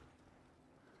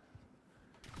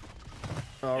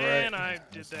 All right. And I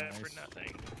did That's that for nice.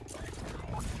 nothing.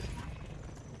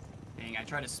 Dang, I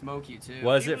tried to smoke you too.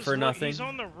 Was He it for nothing? He's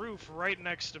on the roof right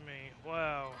next to me.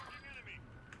 Wow.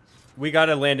 We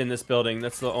gotta land in this building.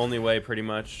 That's the only way, pretty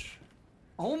much.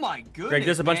 Oh my goodness. Greg,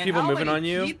 there's a bunch of man, people how moving many on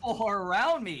you. People are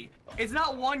around me. It's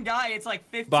not one guy. It's like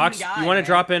 15 Box, guys. you want to man.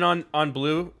 drop in on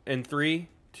blue in 3,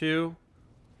 2,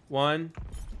 1.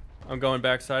 I'm going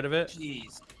backside of it.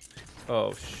 Jeez.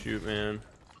 Oh shoot, man.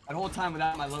 That whole time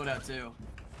without my loadout too.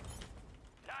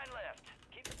 9 left.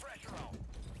 Keep the pressure on.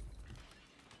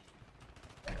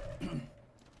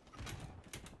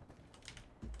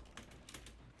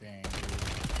 Dang.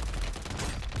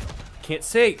 Can't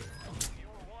say. You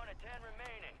were 1 of 10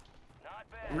 remaining. Not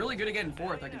bad. I'm really good at getting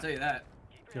fourth. I can tell you that.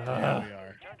 Yeah, Ah. we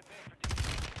are. Turn to bid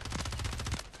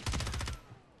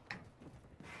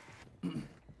for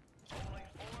only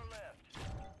 4 left.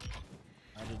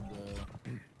 I did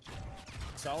the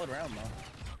solid round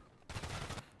though.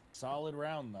 Solid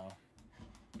round though. All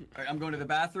right, I'm going to the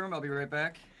bathroom. I'll be right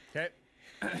back. Okay.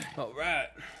 All right.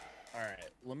 All right.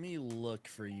 Let me look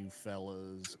for you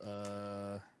fellas.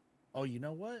 Oh, you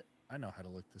know what? I know how to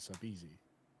look this up easy.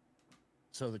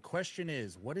 So the question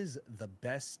is, what is the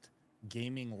best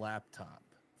gaming laptop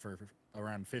for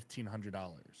around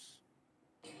 $1,500?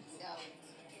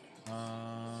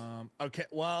 Okay,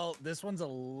 well, this one's a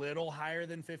little higher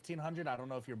than 1,500. I don't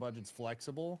know if your budget's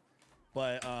flexible,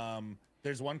 but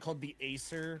there's one called the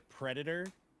Acer Predator.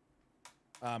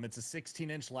 It's a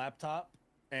 16-inch laptop,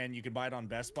 and you can buy it on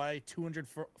Best Buy.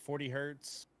 240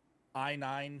 hertz,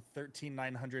 i9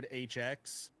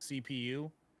 13900HX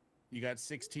CPU. You got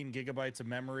 16 gigabytes of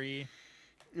memory,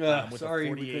 with Sorry,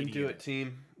 a we couldn't 4080 do in it,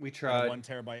 team. We and a tried. 1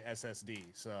 terabyte SSD.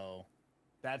 So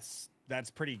that's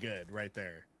pretty good right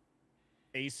there.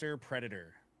 Acer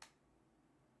Predator.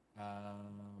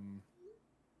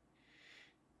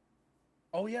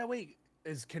 Oh yeah, wait.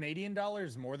 Is Canadian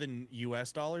dollars more than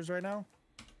US dollars right now?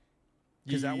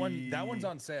 Because that one's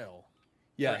on sale.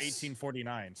 Yes. For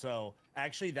 $18.49. So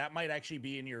actually, that might actually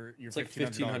be in your It's like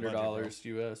 $1,500 $1,500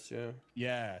 US. Yeah.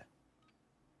 Yeah.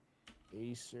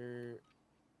 Acer.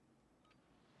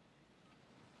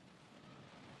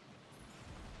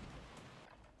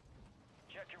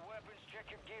 Check your weapons, check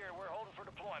your gear. We're holding for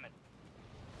deployment.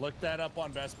 Look that up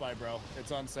on Best Buy, bro.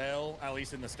 It's on sale. At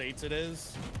least in the States, it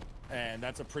is. And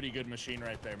that's a pretty good machine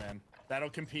right there, man. That'll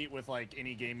compete with like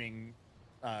any gaming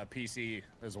PC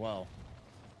as well.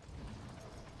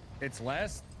 It's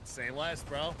less. Say less,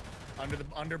 bro.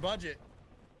 Under budget.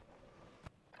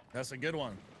 That's a good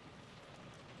one.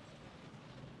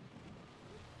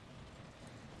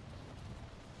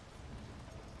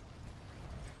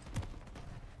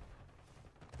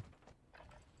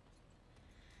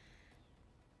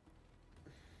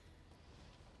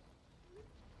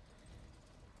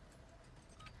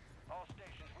 All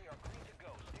stations, we are green to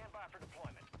go. Stand by for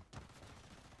deployment.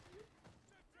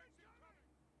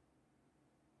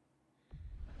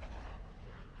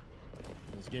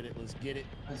 Let's get it. Let's get it.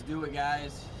 Let's do it,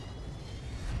 guys.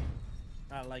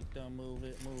 I like to move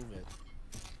it. Move it.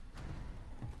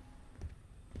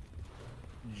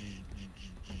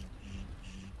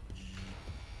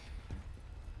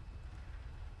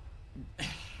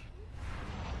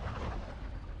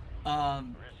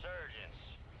 Resurgence.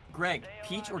 Greg,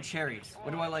 peach or cherries?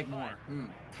 What do I like more?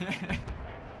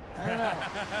 I don't know.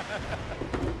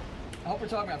 I hope we're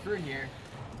talking about fruit here.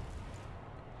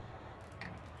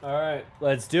 All right,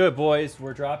 let's do it, boys.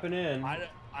 We're dropping in. I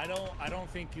don't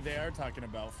think they are talking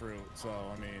about fruit. So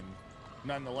I mean,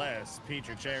 nonetheless, peach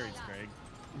or cherries, Greg.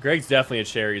 Greg's definitely a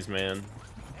cherries man.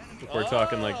 If we're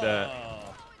talking like that.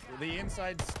 The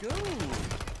inside scoop.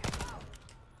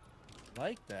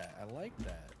 Like that. I like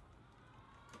that.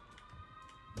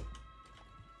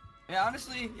 Yeah,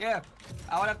 honestly, yeah.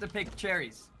 I would have to pick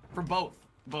cherries. For both.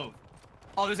 Both.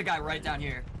 Oh, there's a guy right down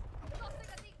here.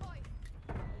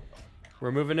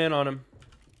 We're moving in on him.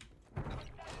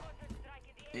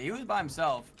 Yeah, he was by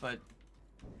himself, but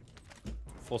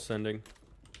Full sending.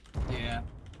 yeah.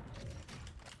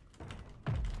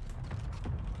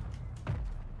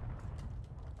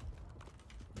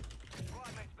 Squad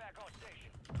mates back on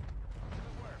station.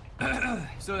 Good work.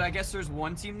 So I guess there's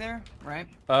one team there, right?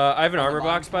 I have an On the armor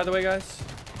bottom box, by the way, guys.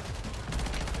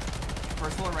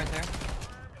 First floor right there.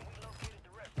 And we located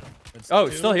the rest of them. It's Oh, two.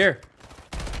 it's still here.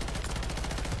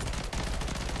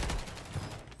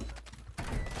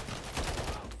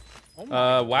 Oh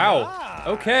my Wow. gosh.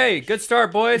 Okay, good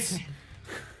start, boys.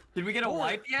 Did we get a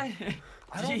wipe yet?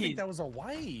 I don't Jeez. think that was a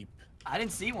wipe. I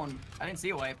didn't see one. I didn't see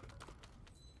a wipe.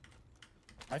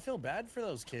 I feel bad for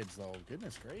those kids, though.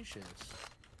 Goodness gracious.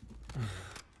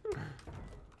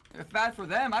 If bad for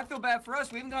them, I feel bad for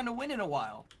us. We haven't gotten to win in a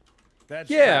while. That's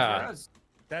Yeah. For us.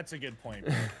 That's a good point.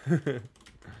 Hostile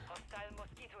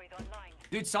mosquito is online.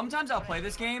 Dude, sometimes I'll play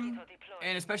this game,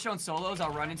 and especially on solos,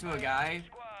 I'll run into a guy,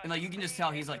 and like you can just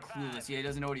tell he's like clueless. He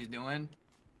doesn't know what he's doing,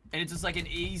 and it's just like an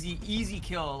easy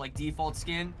kill, like default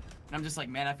skin. And I'm just like,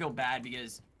 man, I feel bad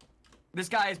because this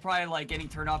guy is probably like getting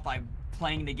turned off by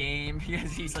playing the game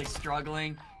because he's like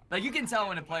struggling. Like you can tell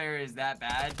when a player is that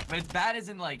bad, but it's bad as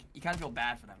in like you kind of feel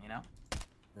bad for them, you know?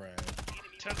 Right.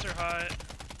 Tents are hot.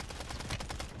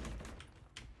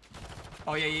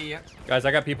 Oh yeah. Guys,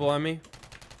 I got people on me.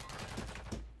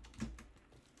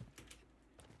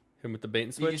 Hit him with the bait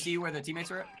and Did you switch. see where the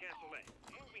teammates are at?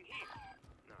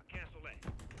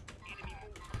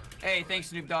 Hey, thanks,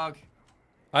 Snoop Dogg.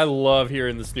 I love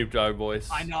hearing the Snoop Dogg voice.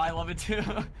 I know, I love it too.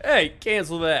 Hey,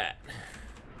 cancel that.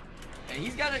 Hey,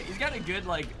 he's got a good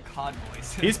like COD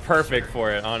voice. He's perfect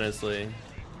for it, honestly.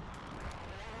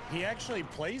 He actually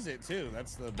plays it too.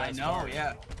 That's the I best know, part.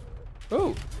 yeah.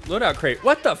 Ooh, loadout crate.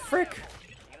 What the frick?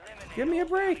 Give me a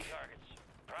break.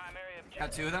 Primary objective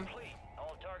Got two of them. complete.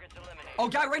 All targets eliminated. Oh,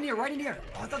 guy right in here.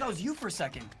 Oh, I thought that was you for a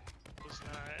second. Was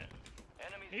not.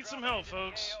 Enemies Need some dropping help, into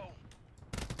folks.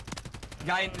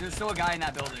 AO. There's still a guy in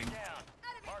that building. Down.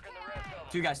 Marking the rest of them.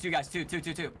 Two guys.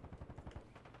 Two.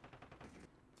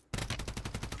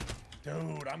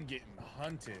 Dude, I'm getting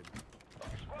hunted.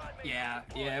 Squad mates Yeah,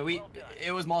 deployed.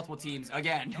 it was multiple teams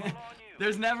again.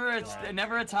 There's never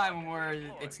a time where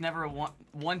it's never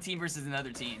one team versus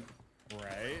another team.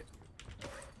 Right.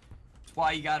 That's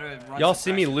why you gotta run. Y'all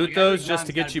see me suppression. loot Like, every those just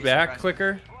to gun's get gotta you be back suppressed.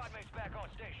 quicker? Squad mates back on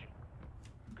station.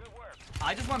 Good work.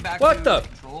 I just went back What to the-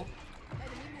 control.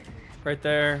 Right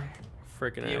there.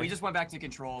 Freaking Yeah, A. we just went back to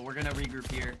control. We're gonna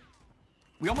regroup here.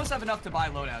 We almost have enough to buy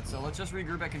loadouts, so let's just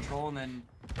regroup at control and then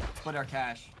split our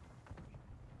cash.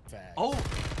 Facts. Oh,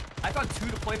 I found 2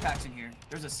 deploy packs in here.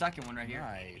 There's a second one right here.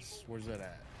 Nice. Where's that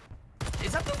at?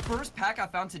 Is that the first pack I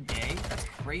found today? That's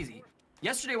crazy.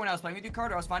 Yesterday when I was playing with you,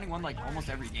 Carter, I was finding one like almost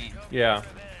every game. Yeah.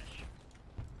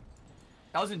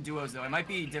 That was in duos though. It might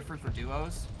be different for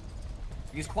duos.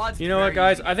 Because quads. You know what,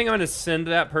 guys? I think I'm gonna send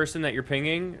that person that you're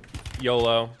pinging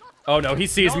YOLO. Oh no, he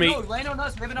sees me. No, land on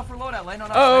us. We have enough for loadout. Land on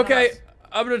us. Oh, land on okay. us.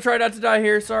 I'm gonna try not to die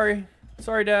here. Sorry.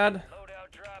 Sorry, Dad.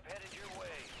 Loadout drop headed your way.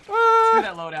 Screw Ah!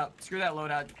 that loadout. Screw that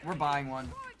loadout. We're buying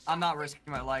one. I'm not risking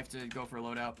my life to go for a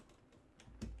loadout.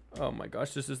 Oh my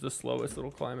gosh, this is the slowest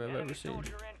little climb I've ever Enemy seen.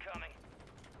 soldier incoming.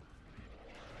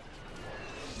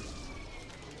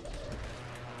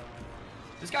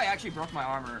 This guy actually broke my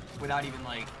armor without even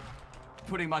like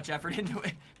putting much effort into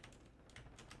it.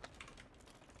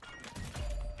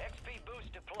 XP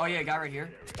boost deployed. Oh yeah, guy right here.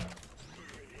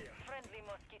 Friendly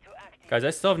mosquito active. Guys,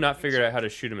 I still have not figured out how to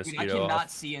shoot a Dude, I mosquito cannot off.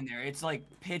 see in there. It's like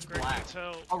pitch Greg black. needs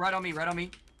help. Oh, right on me, right on me.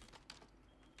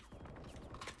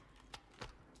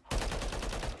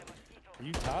 Are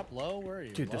you top, low? Where are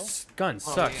you? Dude, low? this gun Oh,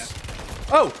 sucks.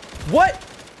 Oh, what?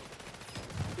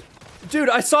 Dude,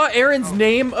 I saw Aaron's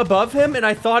name above him, and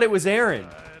I thought it was Aaron.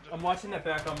 I'm watching that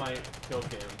back on my kill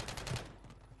cam.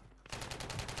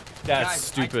 That's Guys,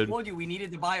 stupid. I told you we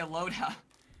needed to buy a loadout.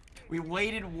 We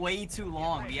waited way too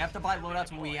long. We have to buy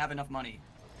loadouts when we have enough money.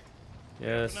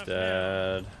 Yes,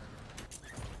 Dad.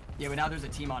 Yeah, but now there's a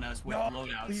team on us with No,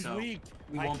 loadouts, he's so weak.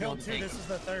 we I won't be able killed to 2. take This him. is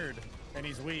the 3rd, and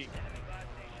he's weak.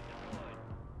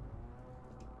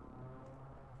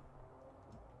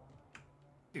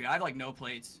 Dude, I have like no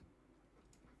plates.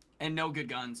 And no good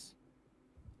guns.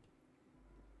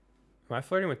 Am I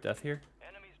flirting with death here?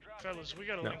 Enemies dropping. Fellas, we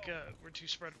gotta No. link up. We're too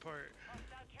spread apart.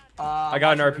 I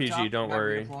got an watch RPG, your rooftop. don't Got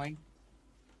worry. redeploying.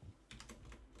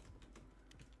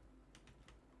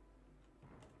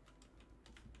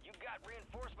 You've got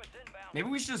reinforcements inbound. Maybe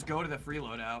we should just go to the free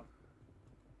loadout.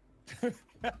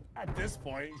 At this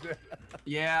point.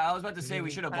 Yeah, I was about to say we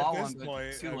should have bought At one, this but point,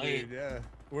 it's too I late. mean, yeah.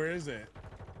 Where is it?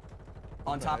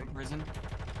 On top heck? of prison.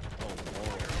 Oh,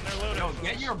 Lord. They're loaded. Yo,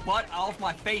 get your butt off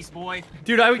my face, boy.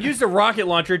 Dude, I used a rocket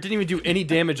launcher. It didn't even do any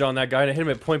damage on that guy, and I hit him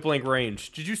at point blank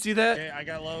range. Did you see that? Okay, I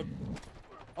got load.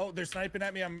 Oh, they're sniping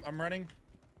at me. I'm running.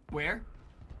 Where?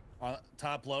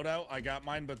 Top loadout. I got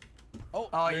mine, but oh,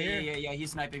 Oh, they're here. yeah.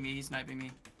 He's sniping me. He's sniping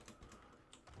me.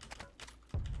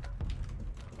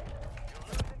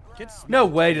 Get No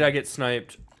way did I get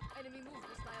sniped. Enemy move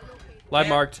style located. Live Yeah.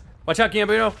 marked. Watch out,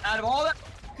 Gambino. Out of all that,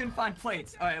 couldn't find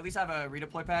plates. All right, at least I have a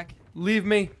redeploy pack. Leave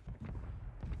me.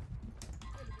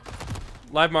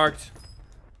 Live marked.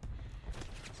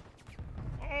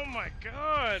 Oh my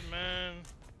god, man.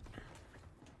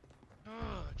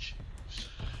 Oh, jeez.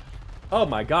 Oh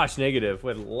my gosh, negative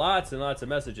with lots and lots of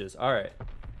messages. All right.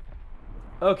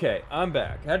 Okay, I'm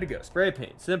back. Had to go. Spray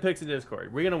paint. Send pics to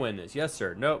Discord. We're gonna win this. Yes,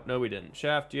 sir. Nope, no, we didn't.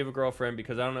 Shaft, do you have a girlfriend?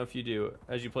 Because I don't know if you do,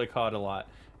 as you play COD a lot.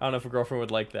 I don't know if a girlfriend would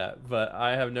like that, but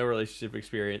I have no relationship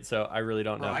experience, so I really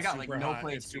don't Bro, know. I got like Super no hot.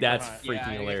 plates. It's super That's hot. freaking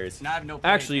Yeah, hilarious. and I have no plates,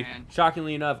 Actually, man.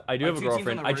 shockingly enough, I do Like have a 2 teams on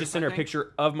girlfriend. the I roof, just I sent her a think.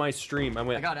 picture of my stream. I I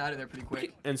went got out of there pretty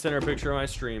quick. and sent her a picture of my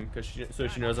stream because so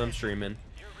she knows I'm streaming.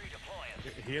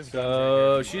 He is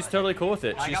So she's totally cool with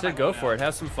it. I She got said my go loadout. for it.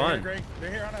 Have some They're here, fun. Greg.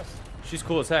 They're here on us. She's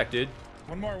cool as heck, dude.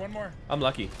 One more. I'm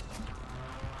lucky.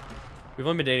 We've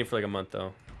only been dating for like a month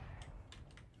though.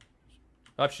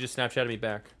 Oh, she just Snapchatted me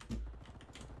back.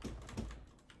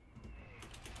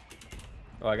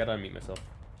 Oh, I gotta unmute myself.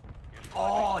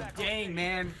 Oh, dang,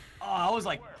 man. Oh,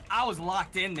 I was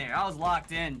locked in there. I was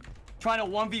locked in. Trying to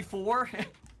 1v4?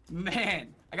 Man,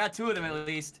 I got 2 of them at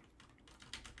least.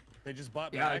 They just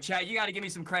bought Yeah, back. chat, you gotta give me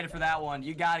some credit for that one.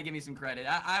 You gotta give me some credit.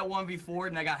 I 1v4'd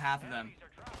and I got half of them.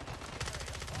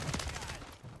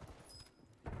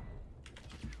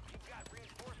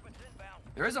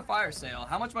 There is a fire sale.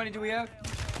 How much money do we have?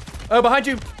 Oh, behind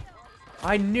you!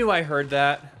 I knew I heard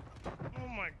that. Oh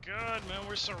my god, man,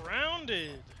 we're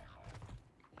surrounded.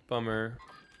 Bummer.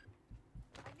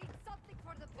 I need something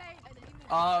for the pain. Enemy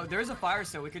move. There is a fire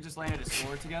sale. We could just land at a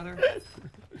store together. Yeah,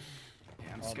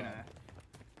 I'm just Hold gonna... on.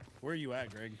 Where are you at,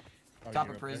 Greg? Oh, Top you're of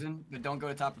up there. prison, but don't go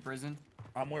to top of prison.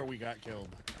 I'm where we got killed.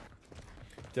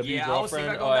 W Yeah, I was thinking girlfriend.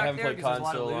 about Oh, going I back haven't there played because there's a COD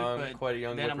lot so of loot, long. but Quite a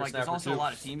young then I'm like, there's whippersnapper also a too.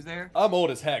 lot of teams there. I'm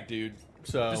old as heck, dude.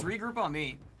 So, Just regroup on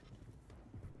me.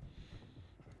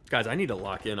 guys, I need to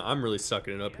lock in. I'm really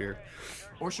sucking it up here.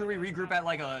 Or should we regroup at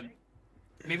like a...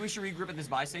 Maybe we should regroup at this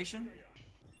buy station?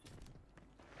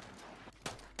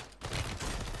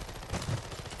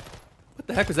 What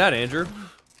the heck was that, Andrew?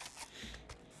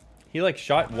 He like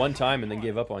shot one time and then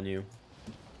gave up on you.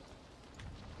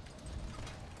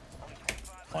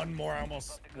 One more, I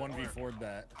almost 1v4'd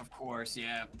that. Of course,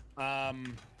 yeah.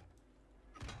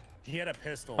 He had a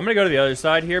pistol. I'm gonna go to the other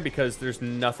side here because there's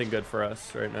nothing good for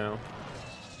us right now.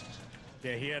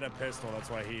 Yeah, he had a pistol. That's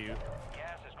why he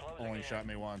only shot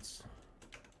me once.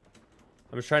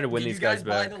 I'm just trying to win Did these you guys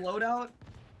back. buy the loadout?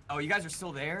 Oh, you guys are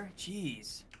still there?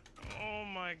 Jeez. Oh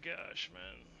my gosh, man.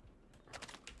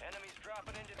 Enemies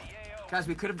dropping into the AO. Guys,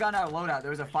 we could have gotten our loadout.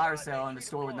 There was a fire sale in the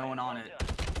store with no one on it.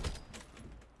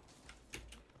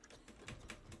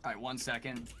 Alright, 1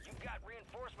 second. You've got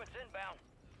reinforcements inbound.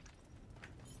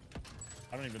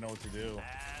 I don't even know what to do.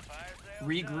 Fire sale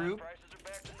Regroup. done. Prices are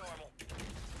back to normal.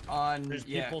 On, There's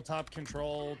yeah. people top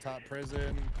control, top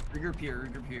prison. Regroup here,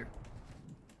 regroup here.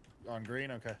 On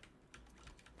green, okay.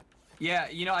 Yeah,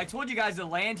 you know, I told you guys to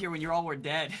land here when you all were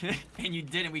dead, and you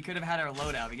didn't. We could have had our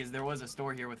loadout because there was a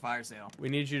store here with fire sale. We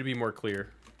need you to be more clear.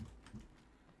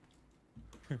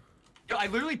 Yo, I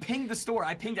literally pinged the store.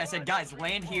 I pinged. I said, guys,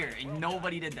 land here, and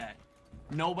nobody did that.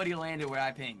 Nobody landed where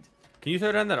I pinged. Can you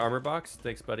throw down that armor box?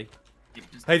 Thanks, buddy.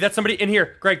 Just- Hey, that's somebody in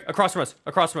here. Greg, across from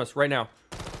us, right now.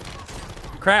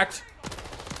 Cracked.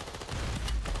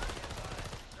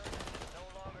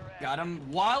 Got him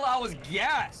while I was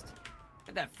gassed.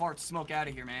 Get that fart smoke out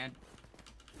of here, man.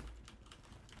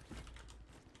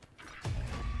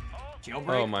 Jailbreak.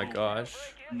 Oh my gosh.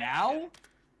 Now?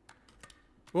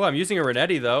 Oh, I'm using a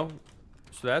Renetti though,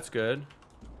 so that's good.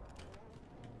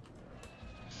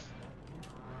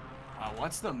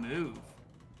 What's the move?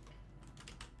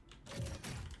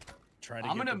 Try to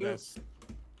I'm get gonna the move. best.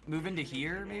 Move into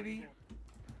here, maybe?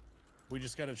 We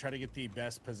just gotta try to get the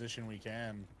best position we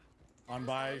can. On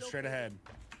by, straight ahead.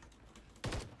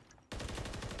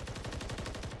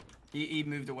 He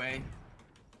moved away.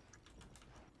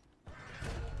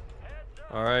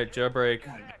 All right, jailbreak.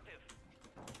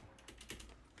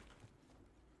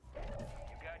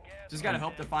 Just gotta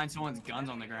hope to find someone's guns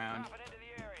on the ground. Dropping into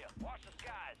the area. Watch the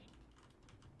skies.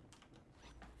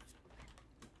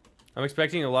 I'm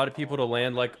expecting a lot of people to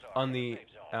land like on the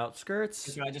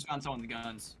outskirts. So I just found someone's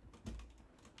guns.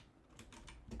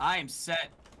 I am set.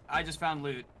 I just found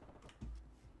loot.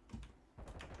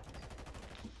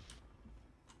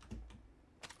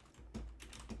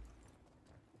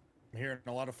 I'm hearing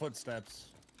a lot of footsteps.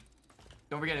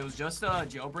 Don't forget, it was just a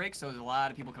jailbreak, so there's a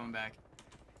lot of people coming back.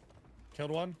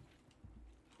 Killed one.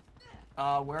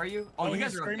 Where are you? Oh, you he's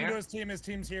guys are up screaming there? to his team. His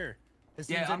team's here. His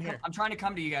team's Yeah, in here. I'm trying to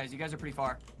come to you guys. You guys are pretty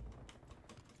far.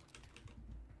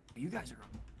 You guys are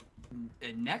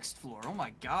next floor. Oh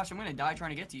my gosh, I'm gonna die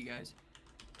trying to get to you guys.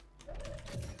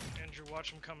 Andrew,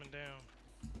 watch him coming down.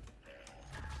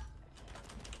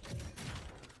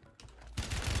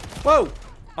 Whoa!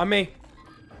 On me.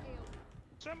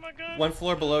 Is that my gun? One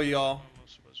floor below y'all.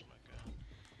 Almost was my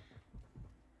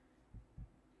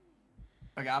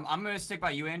gun. Okay, I'm gonna stick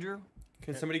by you, Andrew.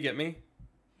 Can somebody get me?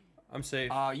 I'm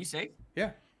safe. You safe?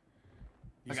 Yeah.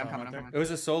 You Okay, saw I'm him coming, out I'm there? coming. It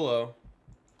was a solo.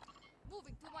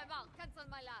 Moving to my mark. Cancel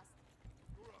my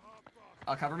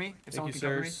last. Cover me if Thank someone you, can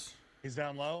cover me. sirs. He's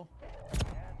down low.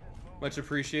 Much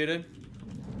appreciated.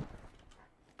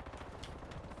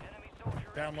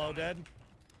 Down low, dead.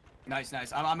 Nice,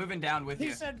 nice. I'm moving down with He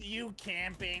you. said you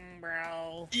camping,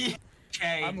 bro.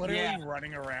 Okay, I'm literally yeah.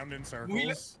 running around in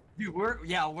circles. Dude,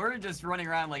 we're just running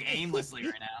around like aimlessly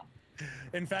right now.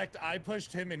 In fact, I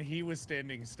pushed him and he was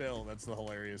standing still. That's the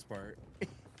hilarious part.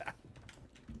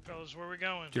 Fellas, where we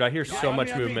going? Dude, I hear Yeah, so on me,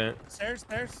 much on me. movement. Stairs,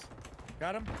 stairs.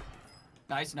 Got him.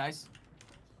 Nice, nice.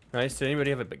 Nice. Did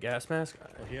anybody have a gas mask?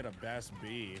 Oh, he had a Bass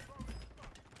B.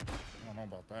 I don't know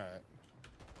about that.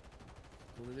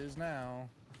 What it is now.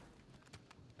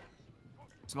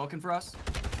 Smoking for us.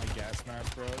 My gas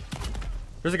mask broke.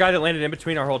 There's a guy that landed in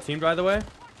between our whole team, by the way.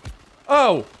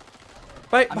 Oh!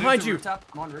 Right I moved behind to you. Rooftop.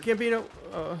 I'm on roof. Gambino.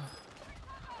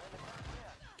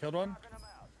 Killed one.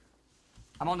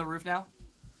 I'm on the roof now.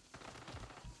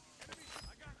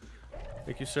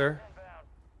 Thank you, sir.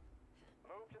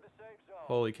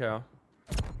 Holy cow.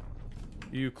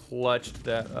 You clutched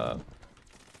that up.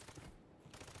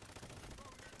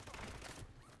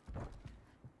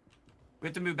 We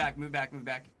have to move back, move back, move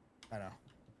back. I know.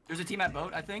 There's a team at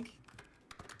boat, I think.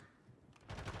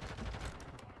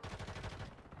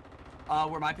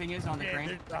 Where my ping is on the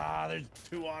crane. There's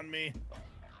two on me.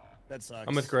 That sucks.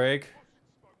 I'm with Greg.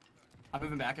 I'm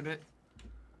moving back a bit.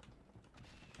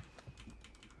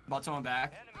 Brought someone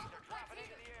back.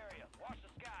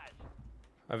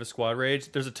 I have a squad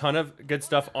rage. There's a ton of good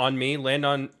stuff on me. Land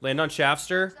on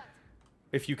Shafster,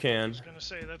 if you can. I was gonna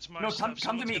say that's my No, stuff.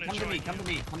 come to me, Someone's come to gonna me, join come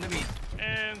to you. me, come to me.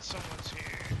 And someone's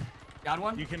here. Got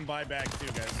one? You can buy back too,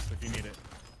 guys, if you need it.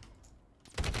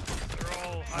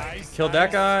 all hiding. Nice. Killed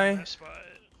that guy. in that spot.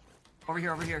 Over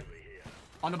here, over here.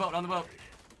 On the boat, on the boat.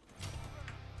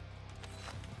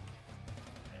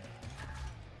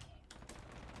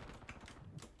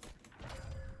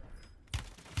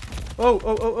 Oh,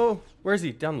 oh, oh, oh. Where is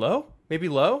he? Down low? Maybe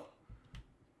low?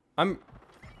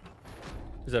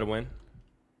 Is that a win?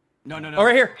 No, no, no. Oh,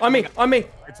 right here. On me. On me.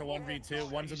 It's a 1v2.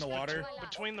 One's in the water.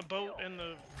 Between the boat and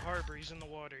the harbor, he's in the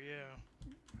water,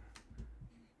 yeah.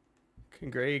 Can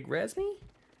Greg res me?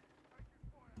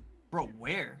 Bro,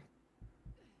 where?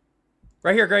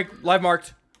 Right here, Greg. Live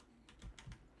marked.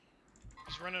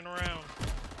 He's running around.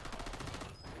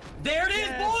 There it is,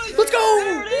 boys! Let's go!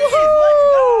 There it is!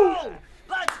 Let's go!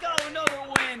 Let's go! Another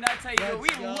win. That's how you do it.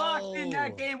 Let's We go. locked in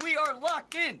that game. We are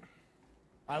locked in.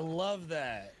 I love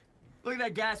that. Look at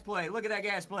that gas play. Look at that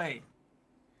gas play.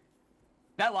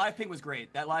 That live ping was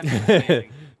great. That live ping was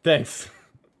amazing. Thanks.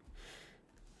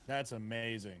 That's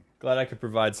amazing. Glad I could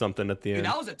provide something at the Dude, end.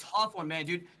 that was a tough one, man,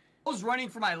 dude. I was running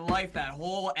for my life that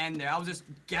whole end there. I was just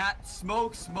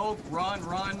smoke, smoke, run,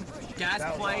 gas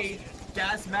That was play,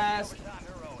 gas mask.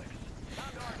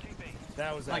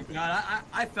 That was Like, epic. God,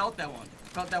 I felt that one.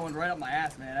 Felt that one right up my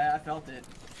ass, man. I felt it.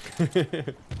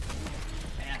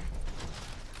 Man.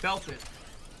 Felt it.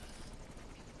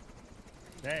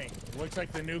 Dang. Looks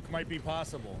like the nuke might be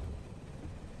possible.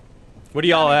 What are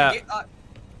y'all I mean, at?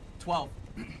 12.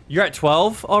 You're at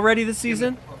 12 already this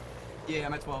season? Yeah,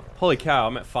 I'm at 12. Holy cow,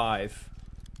 I'm at 5.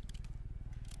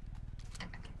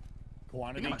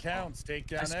 Quantity I'm at 12. counts. Take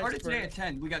down I started expert. today at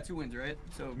 10. We got 2 wins, right?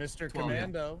 So Mr. 12, yeah.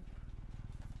 Commando.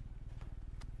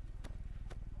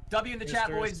 W in the chat,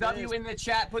 Mr. boys. W Assist. in the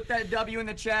chat. Put that W in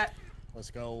the chat.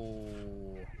 Let's go.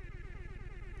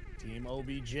 Team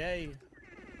OBJ.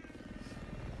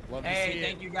 Love to see Hey, it.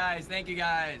 thank you guys. Thank you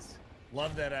guys.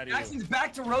 Love that out of you. Jackson's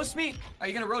back to roast me. Are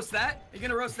you gonna roast that? Are you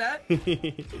gonna roast that? What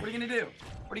are you gonna do?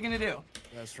 What are you gonna do?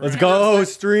 That's Let's right. go, Hey,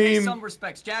 stream. some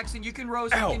respects. Jackson, you can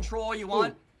roast, Ow. you can troll all you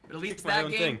want, Ooh. but at least Kicked my that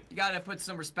own game, thing. you gotta put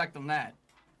some respect on that.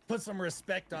 Put some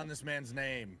respect on this man's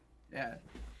name. Yeah. That's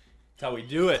how we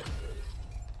do it.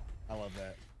 I love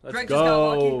that. Let's Greg just got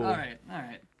lucky. go. All right, all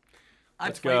right.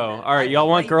 Let's go. All right, y'all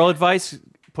want girl advice?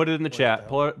 Put it in the chat.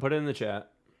 Put it in the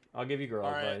chat. I'll give you girl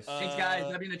All right, advice. Thanks, guys.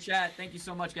 W in the chat. Thank you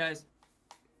so much, guys.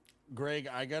 Greg,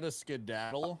 I got to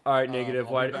skedaddle. All right, negative.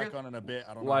 I'll Why- be back on in a bit.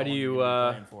 I don't know why how do long you, you're gonna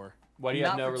be playing for. Why do you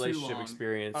have Not no for too relationship long.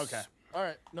 experience? Okay. All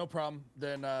right. No problem.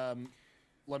 Then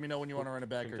let me know when you want to run it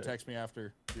back or Okay. text me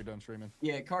after you're done streaming.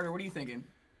 Yeah, Carter, what are you thinking?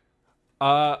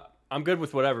 I'm good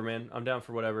with whatever, man. I'm down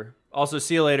for whatever. Also,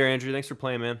 see you later, Andrew. Thanks for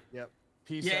playing, man. Yep.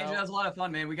 Peace Yeah, out. Andrew, that was a lot of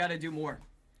fun, man. We gotta do more.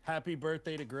 Happy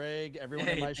birthday to Greg. Everyone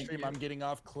Hey, in my thank stream, you. I'm getting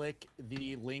off. Click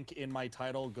the link in my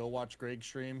title. Go watch Greg's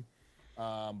stream.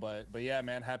 But yeah,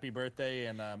 man, happy birthday,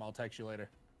 and I'll text you later.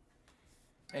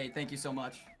 Hey, thank you so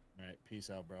much. All right. Peace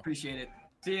out, bro. Appreciate it.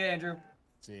 See you, Andrew.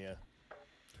 See ya.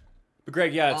 But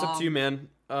Greg, yeah, it's up to you, Um, man.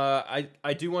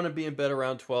 I do want to be in bed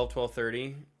around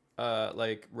 12:30,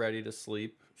 like ready to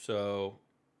sleep. So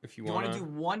if you You want want to do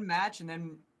one match and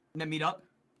then meet up?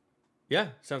 yeah,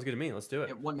 sounds good to me. Let's do it.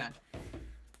 Yeah, one match.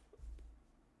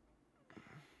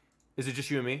 Is it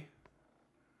just you and me?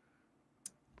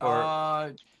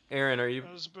 Or Aaron, are you?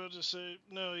 I was about to say,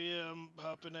 no, yeah, I'm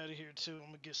hopping out of here too. I'm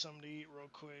gonna get something to eat real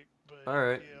quick. But All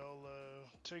right. yeah, I'll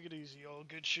take it easy, y'all.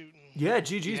 Good shooting. Yeah,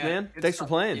 GG's, Yeah, man. good Thanks stuff.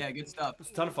 for playing. Yeah, good stuff. It's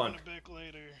a ton of fun. Run it back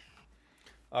later.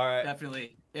 All right.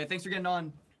 Definitely. Yeah, thanks for getting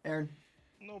on, Aaron.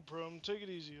 No problem. Take it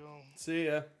easy, y'all. See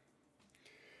ya.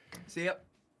 See ya.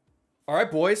 All right,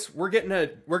 boys. We're getting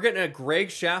a Greg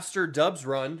Shafter Dubs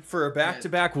run for a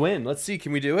back-to-back win. Let's see.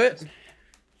 Can we do it?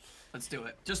 Let's do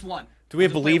it. Just one. Do we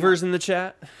have We'll just play believers in the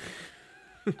chat?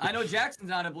 one. I know Jackson's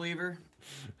not a believer.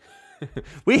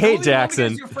 We hate Only Jackson.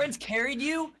 Because your friends carried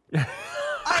you? I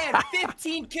had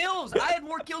 15 kills. I had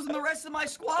more kills than the rest of my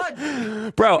squad.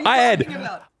 Bro, What are you talking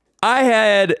about? I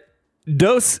had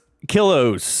dos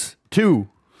kilos. 2.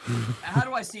 How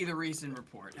do I see the recent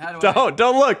report? How do I?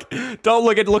 Don't look. Don't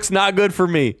look. It looks not good for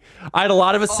me. I had a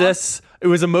lot of assists. It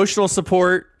was emotional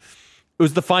support. It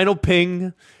was the final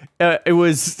ping. It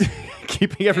was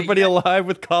keeping everybody alive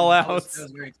with call That outs.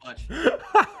 was very clutch.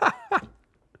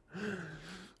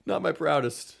 Not my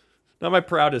proudest. Not my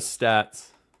proudest stats.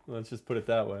 Let's just put it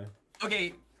that way.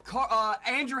 Okay,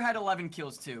 Andrew had 11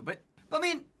 kills too, but I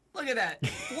mean, look at that.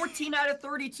 14 out of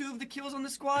 32 of the kills on the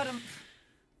squad.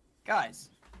 Guys,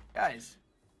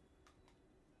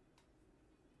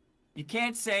 you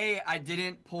can't say I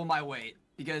didn't pull my weight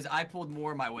because I pulled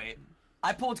more of my weight.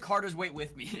 I pulled Carter's weight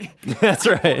with me. That's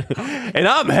right. And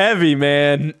I'm heavy,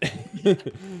 man.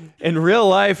 In real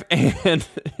life and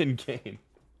in game.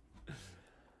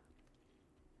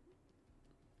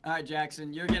 All right,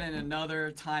 Jackson, you're getting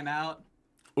another timeout.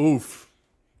 Oof.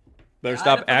 Better Yeah,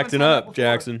 stop that's what I was acting talking about up, before.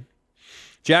 Jackson.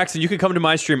 Jackson, you can come to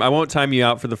my stream. I won't time you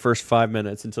out for the first 5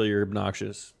 minutes until you're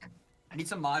obnoxious. I need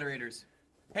some moderators.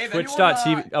 Hey, if Twitch.tv.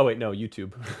 anyone, Oh, wait, no,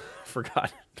 YouTube.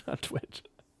 Forgot. Not Twitch.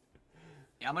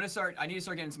 yeah, I need to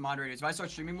start getting some moderators. If I start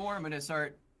streaming more, I'm gonna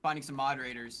start finding some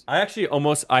moderators. I actually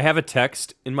I have a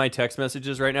text in my text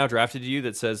messages right now drafted to you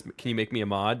that says, can you make me a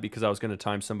mod? Because I was going to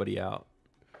time somebody out.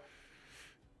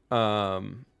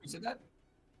 You said that?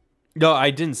 No, I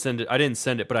didn't send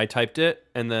it, but I typed it,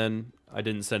 and then I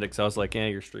didn't send it because I was like,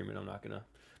 you're streaming. I'm not going to.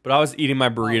 But I was eating my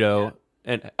burrito,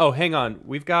 and... Oh, hang on.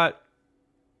 We've got...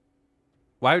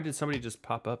 Why did somebody just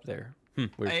pop up there?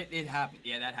 Weird. It happened.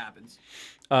 Yeah, that happens.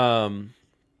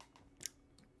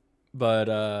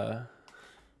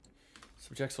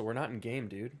 Subjexel, we're not in game,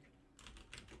 dude.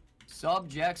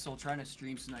 Subjexel trying to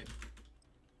stream snipe.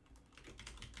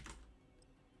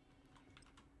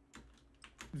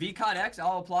 VCOD X,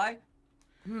 I'll apply.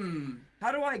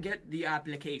 How do I get the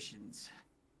applications?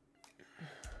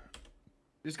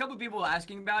 There's a couple people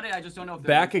asking about it. I just don't know if they're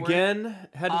Back ready for again?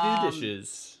 it. Had to do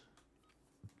dishes.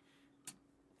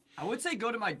 I would say go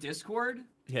to my Discord.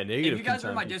 Yeah, negative. If you guys are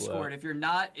in my people Discord, out. if you're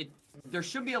not, there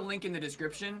should be a link in the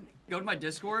description. Go to my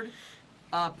Discord,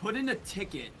 put in a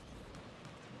ticket,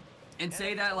 and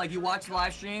say that like you watched the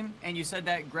live stream and you said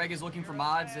that Greg is looking for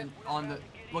mods and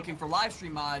looking for live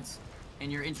stream mods,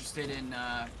 and you're interested in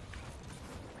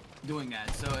doing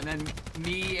that. So and then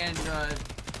me and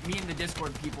the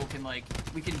Discord people can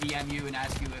we can DM you and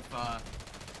ask you if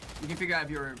we can figure out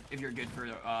if you're good for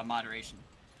moderation.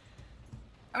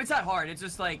 I mean, it's not hard. It's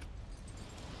just like,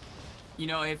 you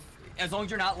know, as long as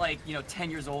you're not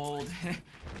 10 years old,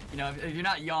 you know, if you're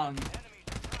not young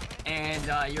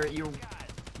and you're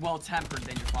well tempered,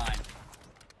 then you're fine.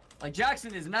 Like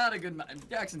Jackson is not a good mod.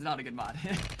 Jackson's not a good mod.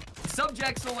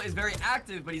 Subjexel is very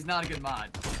active, but he's not a good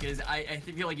mod because I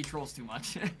feel like he trolls too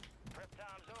much.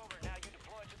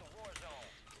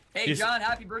 Hey John,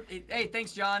 happy birthday! Hey,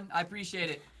 thanks John. I appreciate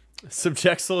it.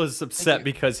 Subjexel is upset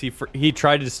because he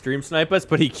tried to stream snipe us,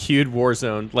 but he queued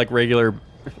Warzone like regular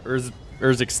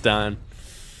Urzikstan.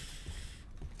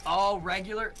 Oh,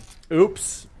 regular?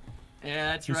 Oops.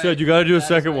 Yeah, that's you right. said you gotta do a That is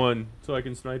second right. one so I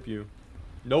can snipe you.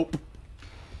 Nope.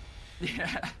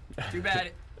 Yeah. Too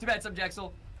bad. Too bad,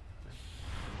 Subjexel.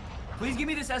 Please give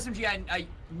me this SMG. I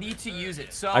need to use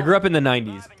it. So I grew up in the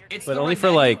 90s, it's but the only for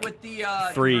Renko like with the,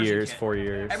 3 conversion years, kit. 4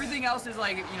 years. Everything else is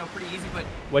pretty easy, but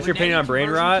What's your opinion Renko on brain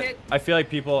conversion rot? kit, I feel like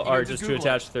people you are can just too Google it.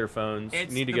 attached to their phones.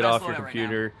 It's You need to the get best off your loadout right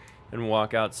computer and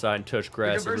walk outside and touch the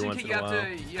grass every conversion once kit, in a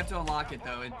while. you have to unlock it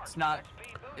though. It's not.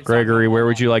 Gregory, where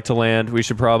would you like to land? We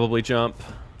should probably jump.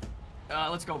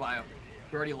 Let's go, Bio.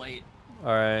 We're already late.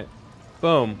 All right.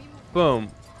 Boom. Boom.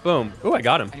 Boom. Oh, I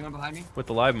got him Anyone behind me? with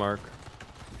the live mark.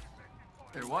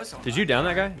 There was someone. Did you down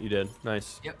that guy? You did.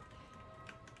 Nice. Yep.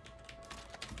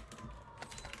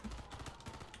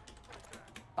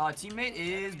 Teammate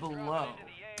is below.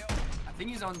 I think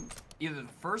he's on either the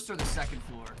first or the second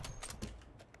floor.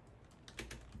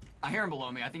 I hear him below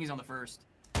me. I think he's on the first.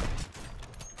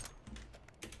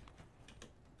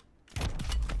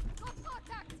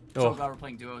 So Oh, glad we're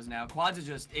playing duos now. Quads is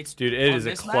just dude, it on is a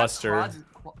this map, cluster. quads is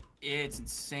it's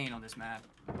insane on this map.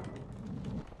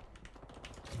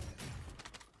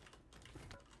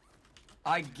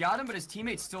 I got him, but his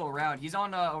teammate's still around. He's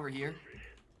on over here.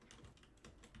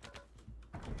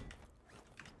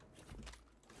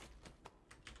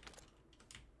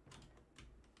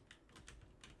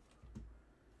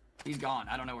 He's gone.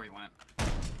 I don't know where he went.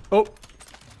 Oh,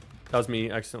 that was me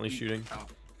accidentally shooting. Oh.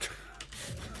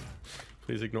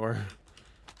 Please ignore.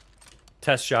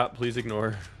 Test shot, please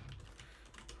ignore.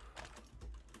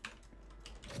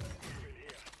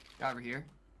 Guy over here.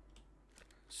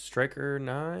 Striker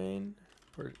 9?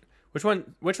 Or, which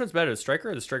one's better, the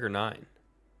Striker or the Striker 9?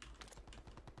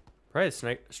 Probably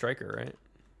the Striker, right?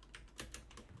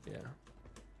 Yeah.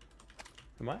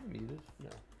 Am I muted? No.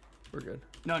 We're good.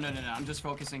 No. I'm just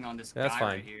focusing on this That's guy fine.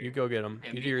 right here. You go get him.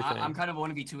 Yeah, You do your thing. I'm kind of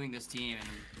 1v2ing this team and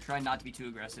I'm trying not to be too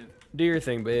aggressive. Do your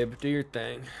thing, babe. Do your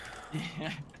thing.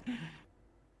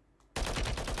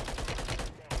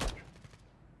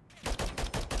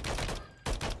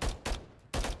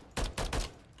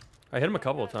 I hit him a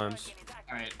couple of times.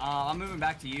 Alright, I'm moving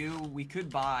back to you. We could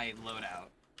buy loadout.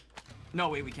 No,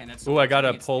 wait, we can't. That's Ooh, I got a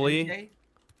think it's pulley. Tuesday.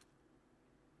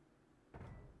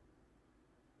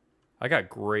 I got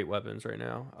great weapons right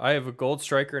now. I have a gold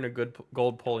striker and a good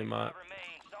gold pulley mod.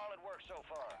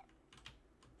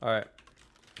 All right.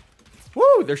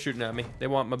 Woo! They're shooting at me. They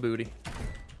want my booty.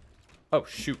 Oh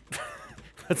shoot!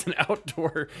 That's an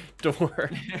outdoor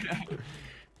door.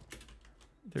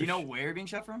 Do you know where you're being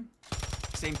shot from?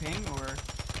 Same ping or?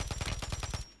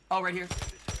 Oh, right here.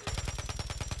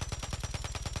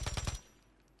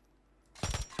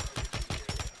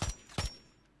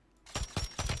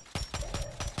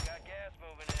 Got gas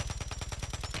moving in.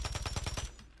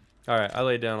 All right, I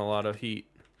laid down a lot of heat.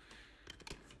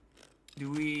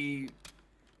 Do we?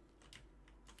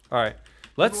 All right,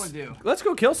 Everyone do. let's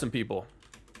go kill some people.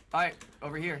 All right,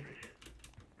 over here.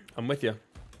 I'm with you.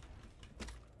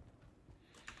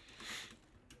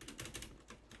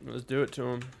 Let's do it to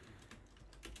him.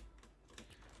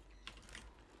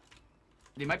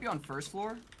 They might be on first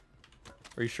floor.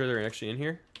 Are you sure they're actually in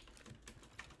here?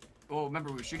 Well, remember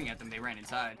we were shooting at them. They ran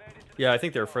inside. Yeah, I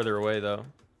think they're further away though,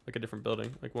 like a different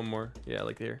building, like one more. Yeah,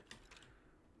 like here.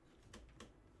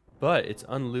 But it's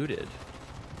unlooted.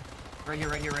 Right here,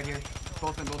 right here, right here.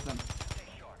 Both of them, both of them.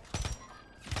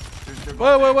 They're both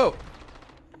Whoa, whoa, there. whoa!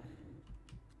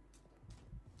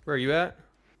 Where are you at?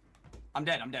 I'm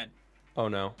dead. I'm dead. Oh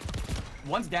no.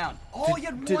 One's down. Oh, you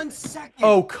had 1 second.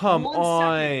 Oh, come 1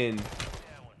 on. second.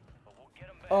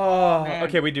 Oh, Man.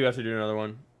 okay, we do have to do another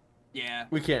one. Yeah.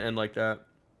 We can't end like that.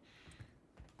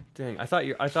 Dang, I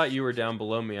thought you were down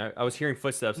below me. I was hearing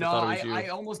footsteps. No, I thought it was you. I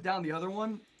almost downed the other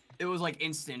one. It was like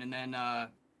instant, and then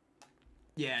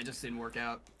yeah, it just didn't work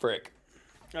out. Frick.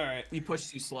 All right. We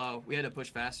pushed too slow. We had to push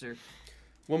faster.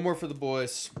 One more for the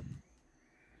boys.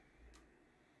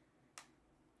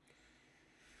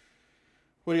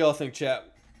 What do y'all think,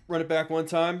 chat? Run it back one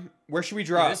time. Where should we Yeah,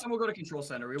 drop? this time we'll go to control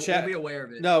center. We'll Chat- be aware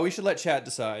of it. No, we should let chat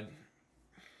decide.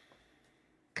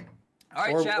 All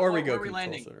right, or chat. or where we go are we control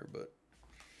landing? center, but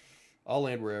I'll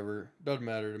land wherever. Doesn't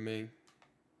matter to me.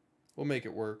 We'll make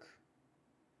it work.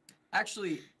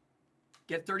 Actually,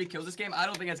 get 30 kills this game. I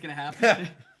don't think that's gonna happen.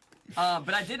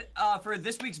 But I did for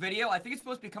this week's video. I think it's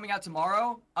supposed to be coming out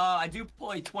tomorrow. I do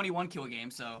play a 21 kill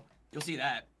game, so you'll see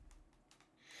that.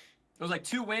 It was like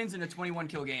 2 wins in a 21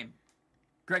 kill game.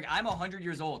 Greg, I'm 100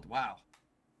 years old. Wow.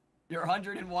 You're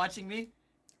 100 and watching me?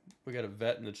 We got a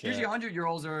vet in the chat. Usually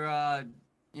 100-year-olds are,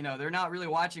 you know, they're not really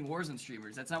watching Warzone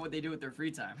streamers. That's not what they do with their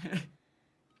free time. I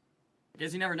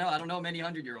guess you never know. I don't know many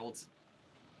 100-year-olds.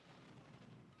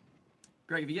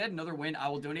 Greg, if you get another win, I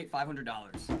will donate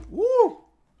 $500. Woo!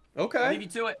 I'll Okay. leave you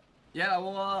to it. Yeah,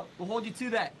 we'll hold you to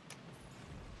that.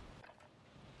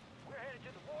 We're headed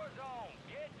to the war zone.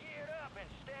 Get geared up and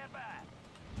stand by.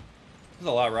 There's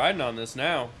a lot riding on this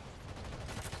now.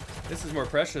 This is more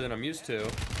pressure than I'm used to. Watch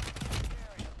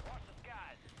the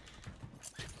skies.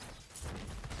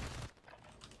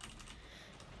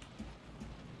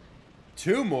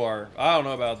 2 more. I don't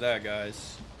know about that,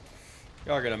 guys.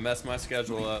 Y'all are gonna mess my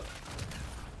schedule up.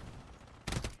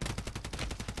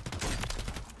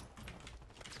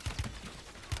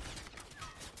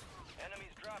 Enemies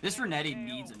dropping This into Renetti the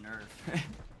needs a AO. nerf.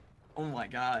 Oh my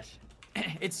gosh.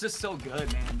 It's just so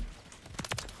good, man.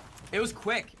 It was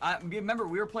quick. I remember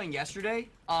we were playing yesterday.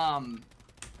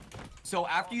 So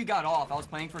after you got off, I was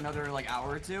playing for another like hour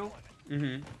or two.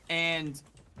 Mm-hmm. And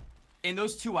in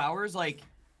those 2 hours, like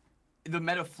the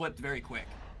meta flipped very quick.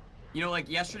 You know, like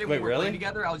yesterday when Wait, we were really? playing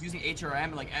together, I was using HRM,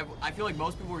 and like I feel like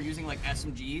most people were using like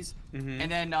SMGs. Mhm.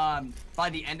 And then by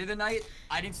the end of the night,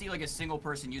 I didn't see like a single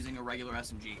person using a regular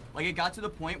SMG. Like it got to the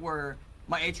point where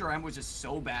my HRM was just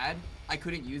so bad, I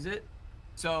couldn't use it.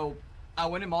 So I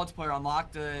went in multiplayer,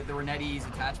 unlocked the Renetti's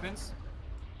attachments,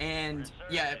 and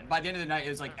yeah, by the end of the night, it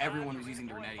was like everyone was using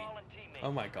the Renetti.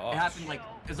 Oh my It gosh. happened like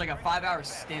it was like a 5-hour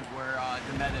stint where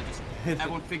the meta just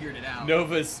everyone figured it out.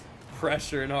 Nova's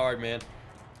pressuring hard, man.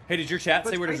 Hey, did your chat But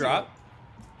say it's where to crazy. drop?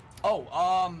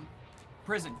 Oh,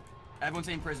 prison. Everyone's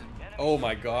saying prison. Oh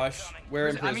my gosh. Where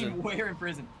in I prison? mean, where in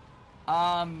prison?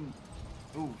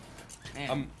 Ooh,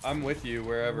 man. I'm with you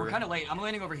wherever. We're kind of late. I'm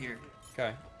landing over here.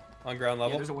 Okay. On ground Yeah,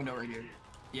 level? there's a window right here.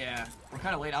 Yeah, we're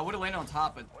kind of late. I would have landed on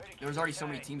top, but there was already so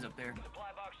many teams up there. Supply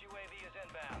box UAV is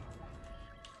inbound.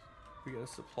 We got a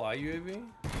supply UAV?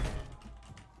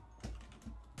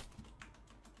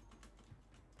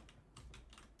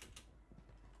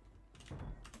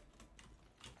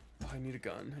 Oh, I need a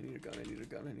gun. I need a gun. I need a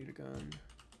gun. I need a gun.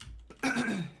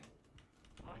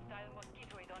 Hostile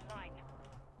mosquito is online.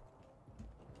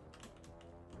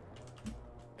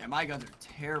 Yeah, my guns are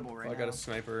terrible right Oh, I now. got a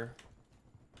sniper.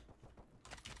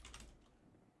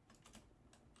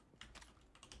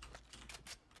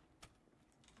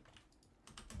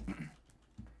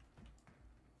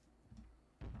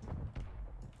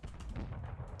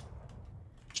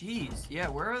 Jeez, yeah,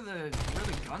 where are the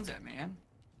guns at, man?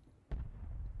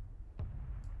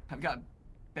 I've got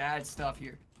bad stuff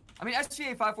here. I mean,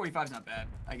 SGA 545 is not bad,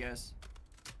 I guess.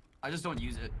 I just don't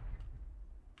use it.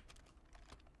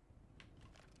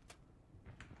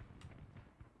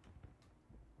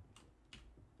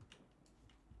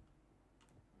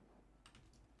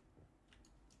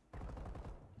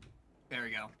 There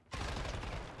we go.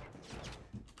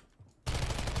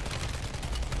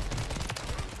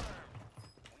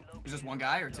 Is this one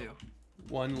guy or two?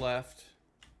 One left.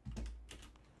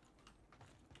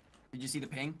 Did you see the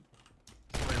ping?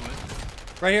 Where it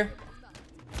was? Right here.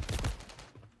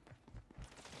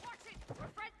 Watch it. We're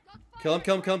friends, not Kill him,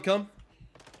 kill him, kill him, kill him.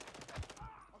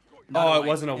 Not Oh, a it white.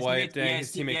 wasn't a His white. teammate- Dang, yeah,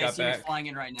 his teammate yeah, got his teammate's back. flying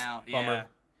in right now. Bummer.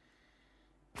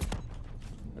 Yeah.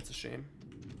 That's a shame.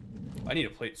 I need a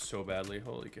plate so badly.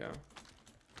 Holy cow.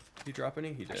 Did he drop any?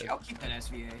 He did. Actually, I'll keep that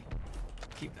SVA.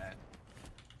 Keep that.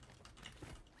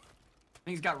 I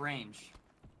think he's got range.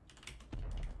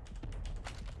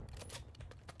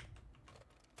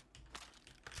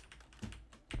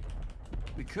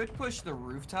 We could push the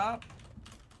rooftop.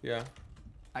 Yeah.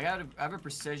 I have a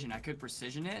precision. I could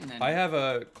precision it and then. I have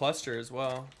a cluster as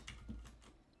well.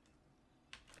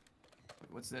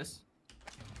 What's this?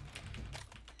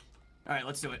 All right,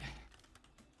 let's do it.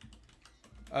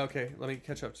 Okay, let me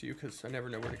catch up to you because I never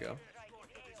know where to go.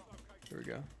 Here we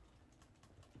go.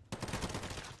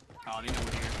 Oh, they know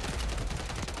we're here.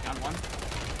 Down one.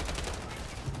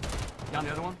 Down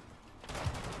the other one.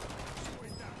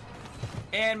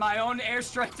 And my own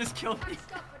airstrike just killed me.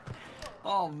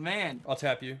 Oh man. I'll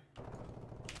tap you.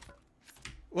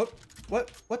 What?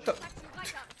 What? What the?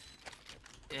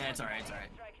 Yeah, it's alright, it's alright.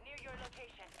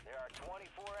 There are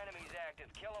 24 enemies active.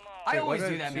 Kill them all. I Wait, always why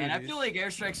do do I have that, two man. of I these? feel like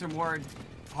airstrikes are more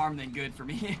harm than good for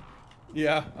me.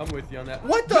 Yeah, I'm with you on that.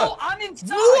 What the? No, I'm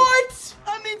inside! What?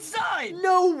 I'm inside!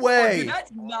 No Oh, way! dude,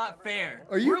 that's not fair.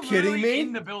 Are you We're kidding literally me?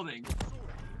 in the building.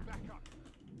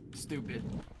 Stupid.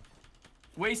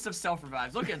 Waste of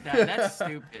self-revives. Look at that. That's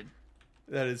stupid.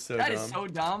 That is so That dumb. is so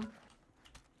dumb.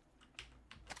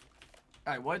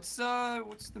 Alright, what's the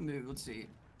move? Let's see.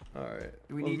 All right.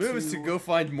 Do we Well, the need move is to to- go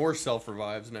find more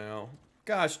self-revives now.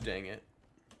 Gosh dang it.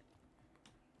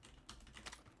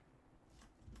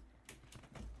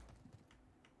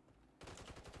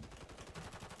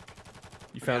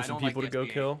 You found I some don't like people to go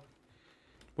SVA. kill?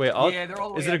 Wait, I'll, Yeah, they're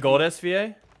all the is way it a up gold here.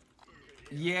 SVA?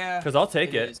 Yeah. Because I'll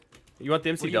take it. is. You want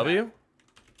the do you have? MCW?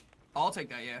 I'll take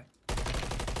that, yeah.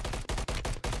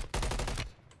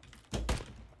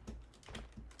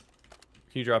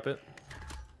 Can you drop it?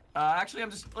 Actually,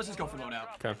 let's just go for loadout.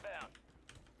 Okay.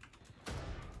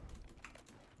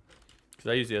 Because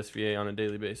I use the SVA on a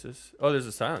daily basis. Oh, there's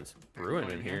a silence brewing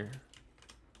in here.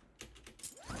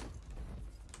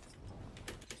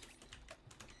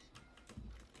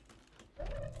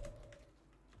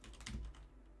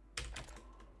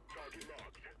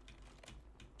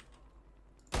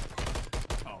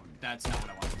 Oh, that's not what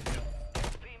I wanted to do.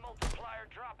 SP multiplier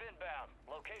drop inbound.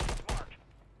 Location's marked.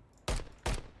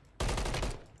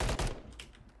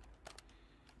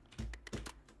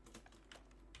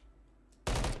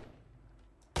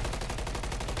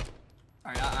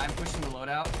 Alright, I'm pushing the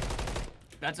loadout.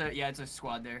 It's a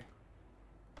squad there.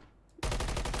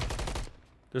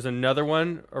 There's another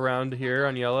one around here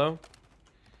on yellow.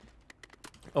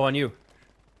 Oh, on you.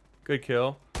 Good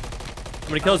kill. I'm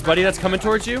gonna kill his buddy that's coming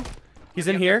towards you. He's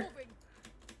in here.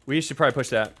 We should probably push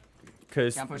that.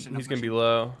 Because Yeah, I'm pushing, he's I'm gonna be pushing.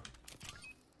 low.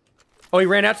 Oh, he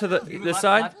ran out to this Left,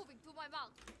 side. left. Moving to my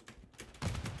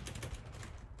mount.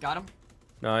 Got him.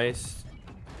 Nice.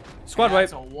 Squad wipe.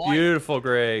 That's a wipe. Beautiful,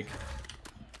 Greg.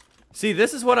 See,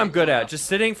 this is what I'm good at. Just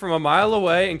sitting from a mile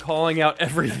away and calling out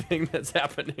everything that's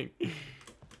happening.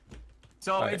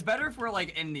 So Alright. it's better if we're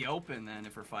like in the open than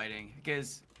if we're fighting,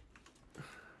 because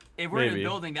if we're in Maybe. a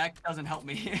building, that doesn't help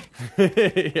me.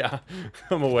 Yeah,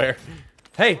 I'm aware.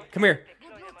 Hey, come here. Good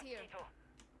loot here.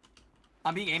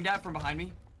 I'm being aimed at from behind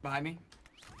me. Behind me.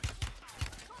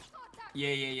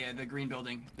 Yeah. The green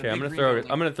building. The Okay, I'm big gonna green throw.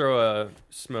 building. I'm gonna throw a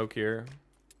smoke here.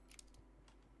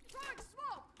 Throwing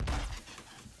smoke.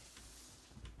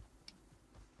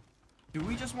 Do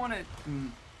we just want to?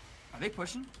 Are they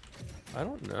pushing? I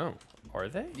don't know. Are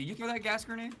they? Did you throw that gas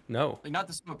grenade? No. Like not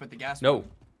the smoke, but the gas. No.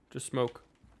 Just smoke.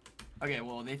 Okay,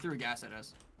 well they threw gas at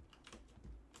us.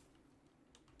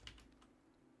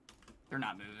 They're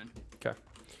not moving. Okay.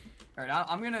 All right,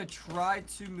 I'm gonna try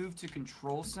to move to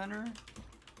control center.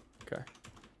 Okay.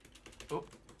 Oh,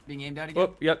 being aimed at again.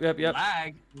 Oh, yep.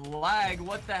 Lag.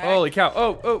 What the heck? Holy cow.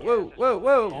 Oh,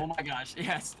 whoa. Oh my gosh.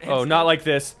 Yes. Oh, not like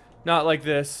this. Not like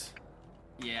this.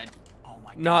 Yeah. Oh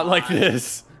my god. Not like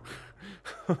this.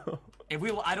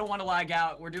 I don't want to lag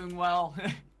out. We're doing well.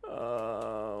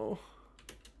 Oh.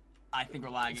 I think we're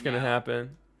lagging. It's gonna out.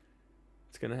 happen.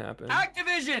 It's gonna happen.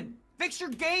 Activision, fix your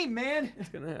game, man. It's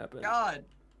gonna happen. God.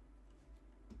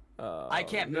 Oh, I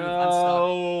can't move. no. I'm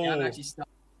stuck. Yeah, I'm actually stuck.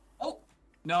 Oh.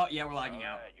 No. Yeah, we're lagging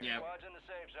out. Alright, your Yeah. squad's in the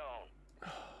safe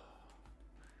zone.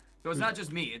 So it's not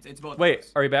just me. It's both. of Wait,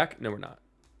 us. are we back? No, we're not.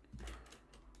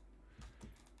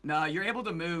 No, you're able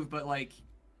to move, but like,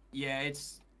 yeah,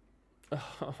 it's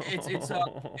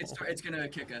gonna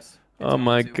kick us. Oh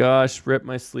my gosh, rip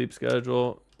my sleep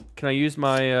schedule. Can I use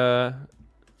my oh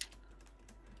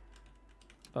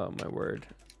my word.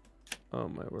 Oh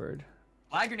my word.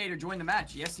 Flaggernator joined the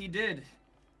match. Yes, he did.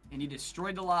 And he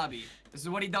destroyed the lobby. This is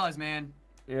what he does, man.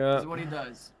 Yeah. This is what he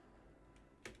does.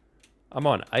 I'm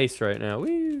on ice right now.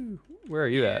 Woo! Where are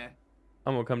you Yeah. at?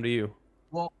 I'm gonna come to you.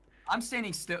 Well, I'm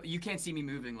standing still. You can't see me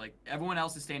moving. Like, everyone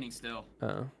else is standing still.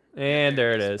 Oh. And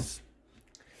there it is.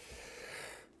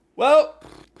 Well,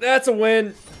 that's a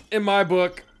win in my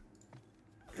book.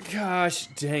 Gosh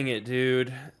dang it,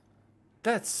 dude.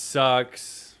 That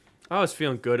sucks. I was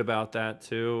feeling good about that,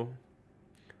 too.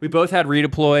 We both had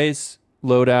redeploys,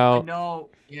 loadout. No,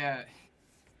 yeah.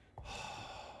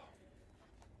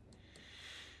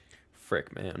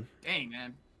 Frick, man. Dang,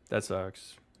 man. That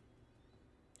sucks.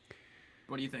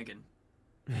 What are you thinking?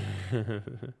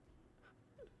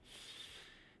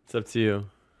 It's up to you.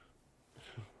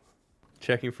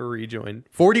 Checking for rejoin.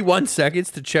 41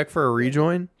 seconds to check for a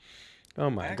rejoin? Oh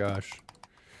my gosh.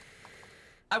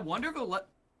 I wonder if it'll let...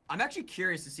 I'm actually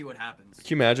curious to see what happens. Can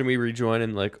you imagine we rejoin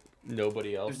and like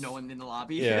nobody else? There's no one in the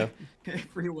lobby. Yeah.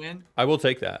 Free win. I will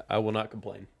take that. I will not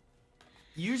complain.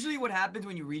 Usually what happens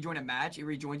when you rejoin a match, it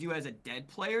rejoins you as a dead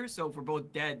player. So if we're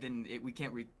both dead, then we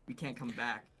can't come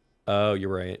back. Oh,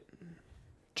 you're right.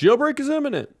 Jailbreak is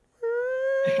imminent.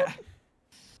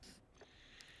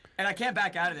 And I can't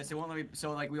back out of this. It won't let me.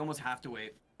 So like we almost have to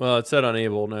wait. Well, it said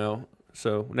unable now.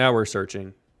 So now we're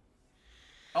searching.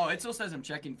 Oh, it still says I'm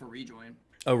checking for rejoin.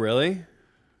 Oh, really?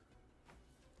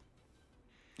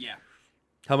 Yeah.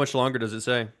 How much longer does it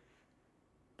say?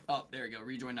 Oh, there we go.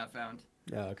 Rejoin not found.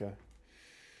 Yeah, okay.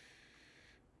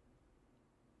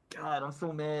 God, I'm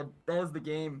so mad. That was the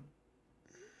game.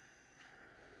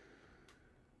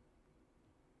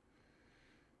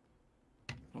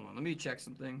 Hold on, let me check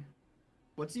something.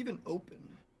 What's even open?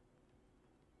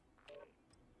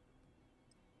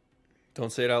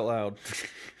 Don't say it out loud.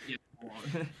 Yeah, hold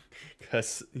on.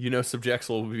 Because you know Subjects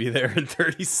will be there in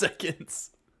 30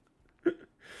 seconds.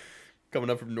 Coming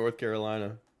up from North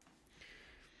Carolina.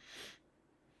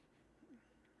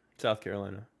 South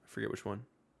Carolina. I forget which one.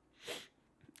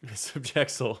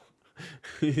 Subjectsel.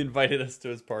 He invited us to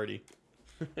his party.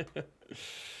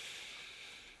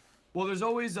 Well, there's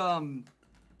always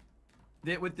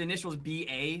with the initials BA.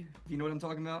 You know what I'm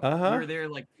talking about? Uh-huh. We were there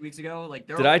like 2 weeks ago. Like,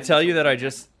 Did I tell you that I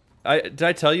just? Did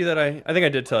I tell you that I think I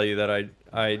did tell you that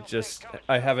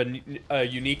I have a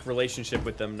unique relationship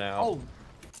with them now. Oh.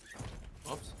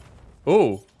 Whoops.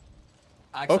 Oh.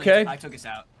 Actually, Okay. I took us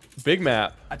out. Big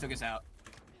map. I took us out.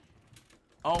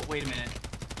 Oh, wait a minute.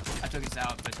 I took us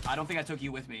out, but I don't think I took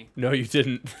you with me. No, you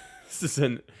didn't. This is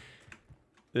an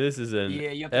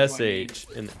Yeah, you have to join SH.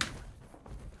 And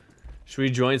should we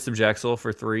join Subjectsel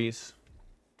for threes?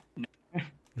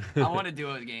 I want to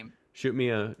do a game. Shoot me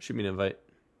an invite.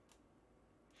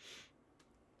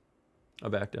 I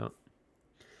backed out.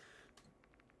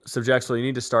 Subjectsel, you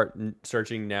need to start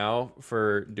searching now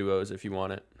for duos if you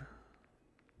want it.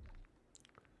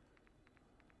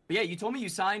 But yeah, you told me you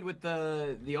signed with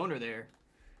the owner there.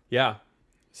 Yeah.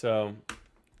 So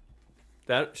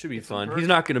that should be fun. perfect. He's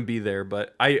not going to be there,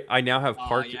 but I now have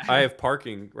parking. yeah. I have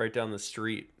parking right down the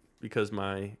street because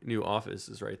my new office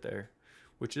is right there,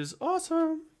 which is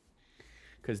awesome.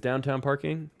 Because downtown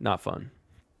parking, not fun.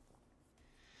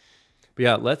 But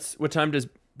yeah, what time does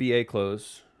BA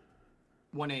close?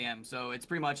 1 a.m. So it's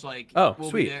pretty much like Oh, we'll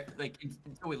sweet. be there like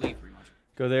until we leave pretty much.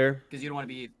 Go there, Because you don't want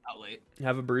to be out late.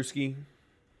 have a brewski.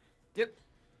 Yep.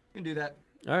 You can do that.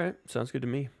 All right, sounds good to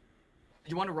me. Do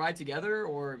you want to ride together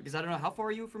or because I don't know how far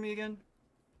are you from me again?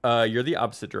 You're the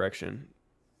opposite direction.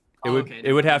 It would okay,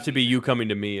 it would never have to be you coming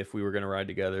to me if we were going to ride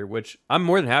together, which I'm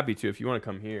more than happy to if you want to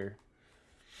come here.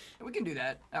 We can do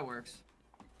that. That works.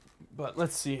 But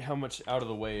let's see how much out of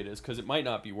the way it is, because it might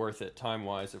not be worth it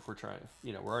time-wise if we're trying.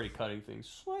 You know, we're already cutting things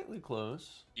slightly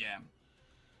close. Yeah.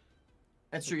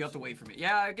 That's true. You have to wait for me.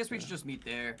 Yeah, I guess we should just meet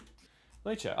there.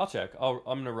 Let me check. I'll check. I'm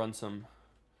gonna run some.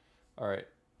 All right.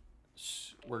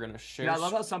 We're gonna share. Yeah, I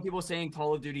love how some people are saying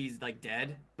Call of Duty is like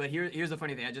dead, but here's the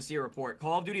funny thing. I just see a report.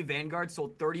 Call of Duty Vanguard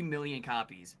sold 30 million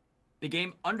copies. The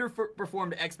game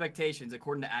underperformed expectations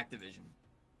according to Activision.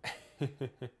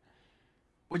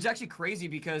 Which is actually crazy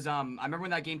because I remember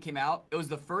when that game came out, it was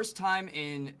the first time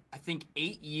in, I think,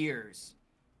 8 years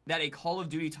that a Call of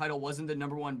Duty title wasn't the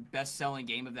 #1 best-selling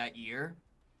game of that year.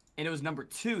 And it was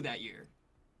 #2 that year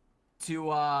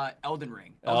to Elden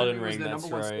Ring. Elden was Ring, the that's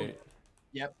 #1 right. sold.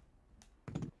 Yep.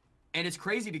 And it's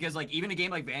crazy because, like, even a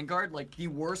game like Vanguard, like, the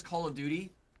worst Call of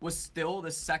Duty was still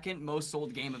the second most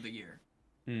sold game of the year.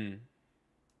 Hmm.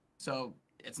 So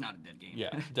it's not a dead game.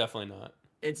 Yeah, definitely not.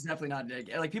 It's definitely not a dead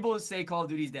game. Like people say Call of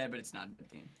Duty's dead, but it's not a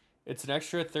dead game. It's an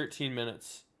extra 13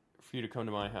 minutes for you to come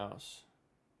to my house.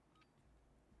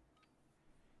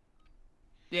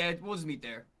 Yeah, we'll just meet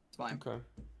there. It's fine. Okay.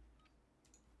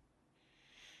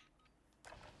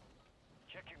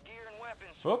 Check your gear and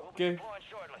weapons. Okay. We'll be deploying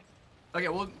shortly. Okay,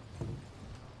 well,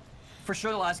 for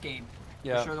sure the last game.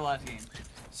 Yeah. For sure the last game.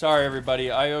 Sorry, everybody.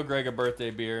 I owe Greg a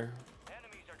birthday beer.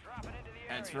 Enemies are dropping into the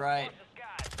area. That's right. Watch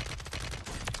the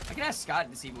skies. I can ask Scott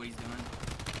to see what he's doing.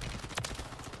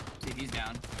 See if he's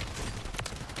down.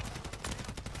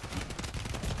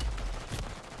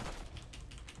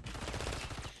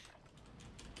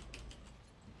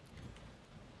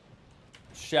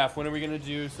 Chef, when are we gonna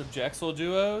do subjexal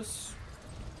duos?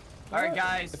 All right,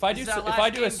 guys. If I do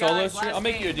a solo stream, I'll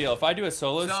make you a deal. If I do a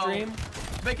solo stream,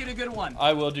 make it a good one.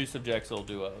 I will do subjexal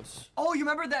duos. Oh, you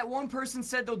remember that one person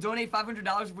said they'll donate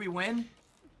 $500 if we win?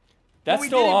 That's we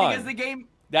still on. Because the game.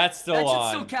 That's still that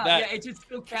on. Should still count. Yeah, it should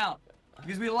still count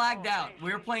because we lagged out.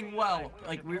 We were playing well.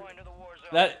 Like we.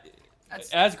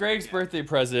 As Greg's birthday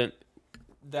present,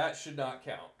 that should not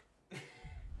count.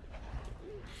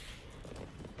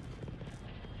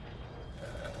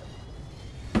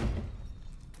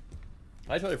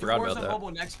 I totally forgot about that. Warzone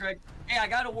Mobile next, Greg. Hey, I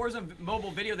got a Warzone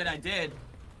Mobile video that I did.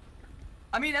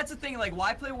 I mean, that's the thing. Like,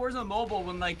 why play Warzone Mobile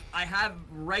when, like, I have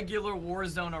regular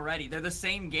Warzone already? They're the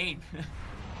same game.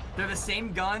 They're the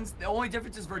same guns. The only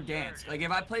difference is Verdansk. Like,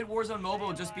 if I played Warzone Mobile, it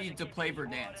would just be to play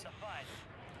Verdansk.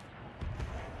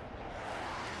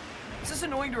 It's just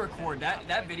annoying to record.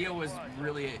 That video was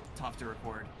really tough to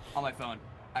record on my phone.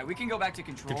 All right, we can go back to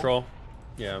control. Control.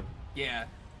 Yeah. Yeah.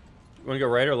 You want to go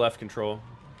right or left control?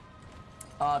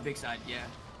 Big side, yeah.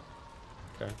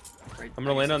 Okay. Right, I'm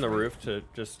gonna land on the roof to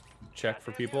just check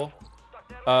for people.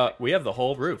 We have the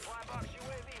whole roof. I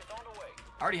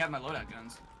already have my loadout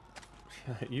guns.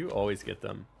 You always get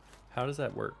them. How does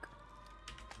that work?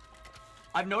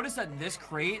 I've noticed that this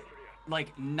crate,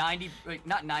 like 90, like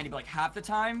not 90, but like half the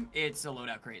time, it's a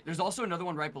loadout crate. There's also another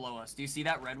one right below us. Do you see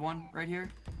that red one right here?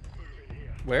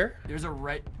 Where? There's a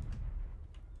red.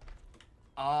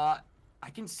 I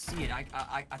can see it.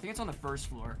 I think it's on the first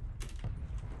floor.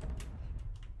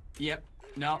 Yep.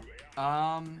 No.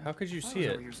 How could you see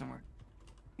it? Over here somewhere.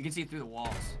 You can see it through the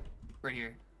walls. Right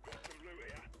here.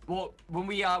 Well, when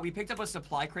we picked up a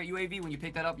supply crate UAV, when you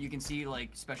pick that up, you can see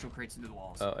like special crates through the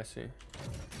walls. Oh, I see.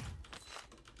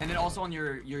 And then also on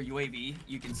your UAV,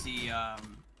 you can see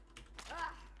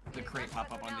the crate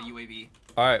pop up on the UAV.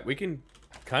 All right, we can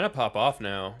kind of pop off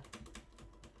now.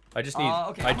 I just need.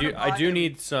 Okay, I do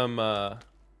need some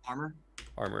armor.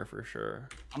 Armor for sure.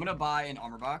 I'm gonna buy an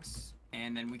armor box,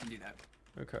 and then we can do that.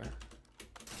 Okay.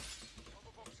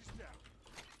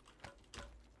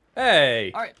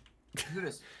 Hey. All right. Let's do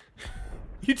this.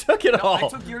 You took it all. I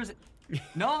took yours.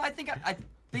 No, I think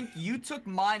you took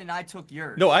mine and I took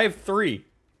yours. No, I have 3.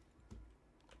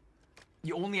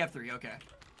 You only have 3. Okay.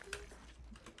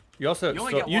 You also You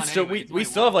only get one still anyway. we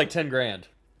still have like 10 grand.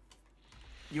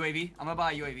 UAV. I'm gonna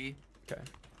buy a UAV. Okay.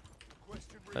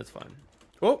 That's fine.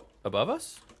 Oh, above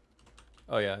us?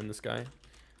 Oh yeah, in the sky.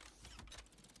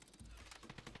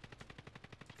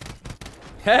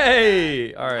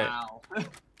 Hey! All right. Wow.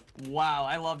 Wow,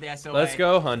 I love the SOA. Let's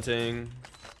go hunting.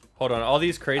 Hold on, all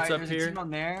these crates All right, up there's a here. team on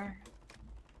there.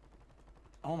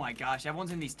 Oh my gosh,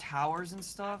 everyone's in these towers and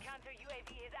stuff.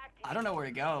 I don't know where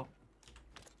to go.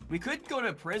 We could go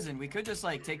to prison. We could just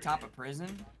like take top of prison.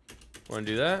 Want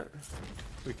to do that?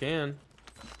 We can.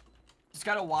 Just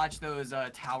gotta watch those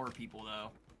tower people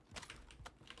though.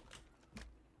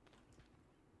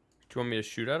 Do you want me to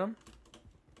shoot at them?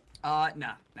 Nah,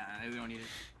 we don't need it.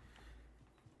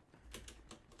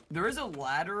 There is a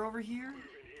ladder over here.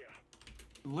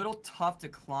 A little tough to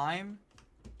climb.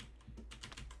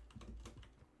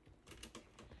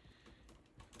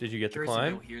 Did you get to Curious if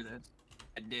climb? they'll hear this.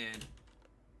 I did.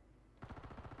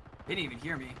 They didn't even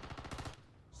hear me.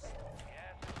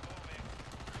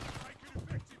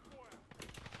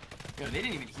 Yo, they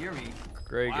didn't even hear me.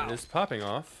 Greg Wow. is popping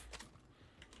off.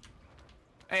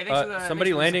 Hey, thanks for the, somebody thanks for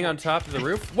the landing on support. top of the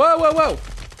roof. Whoa, whoa, whoa!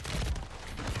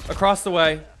 Across the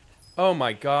way. Oh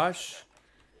my gosh.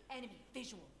 Enemy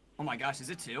visual. Oh my gosh, is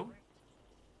it 2?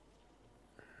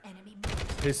 Enemy.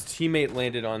 His teammate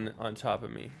landed on top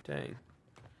of me. Dang.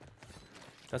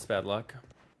 That's bad luck.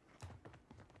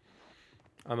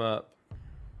 I'm up.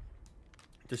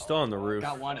 They're still on the roof.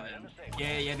 Got one of them.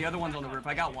 Yeah, the other one's on the roof.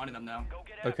 I got one of them though.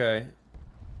 Okay.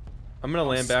 I'm gonna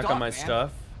land back on stuck, my man.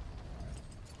 stuff.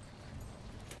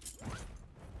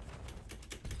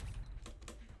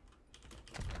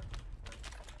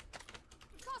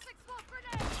 Tossing smoke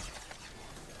grenade.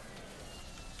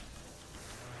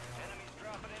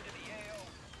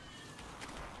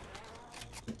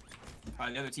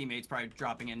 The other teammate's probably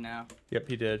dropping in now. Yep,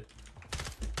 he did.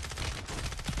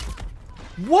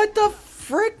 What the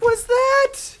frick was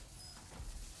that?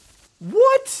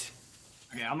 What?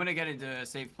 Okay, I'm gonna get into a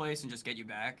safe place and just get you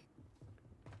back.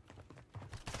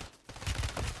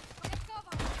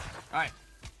 Alright.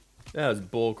 That was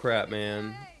bull crap,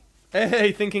 man.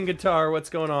 Hey, thinking guitar, what's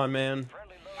going on, man?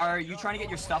 Are you trying to get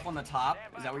your stuff on the top?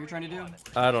 Is that what you're trying to do?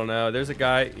 I don't know. There's a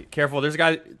guy. Careful. There's a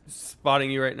guy spotting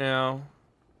you right now.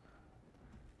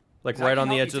 Like right on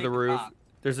the edge of the roof.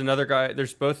 There's another guy.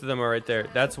 There's both of them are right there.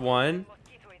 That's one.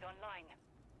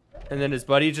 And then his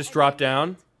buddy just dropped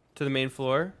down to the main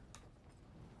floor.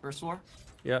 First floor?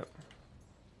 Yep.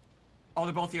 Oh,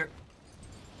 they're both here.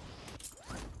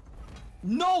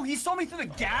 No, he saw me through the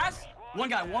gas? One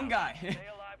guy.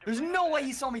 There's no way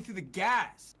he saw me through the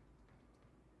gas.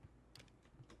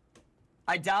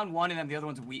 I downed one and then the other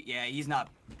one's weak. Yeah, he's not.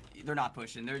 They're not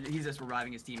pushing. He's just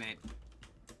reviving his teammate.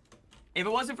 If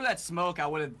it wasn't for that smoke, I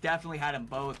would have definitely had them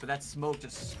both, but that smoke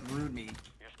just screwed me.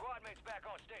 Your squad mate's back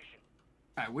on station.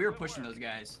 Alright, we were pushing those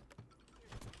guys.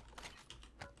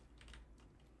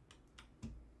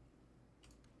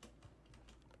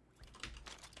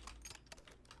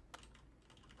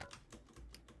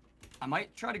 I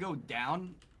might try to go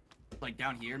down, like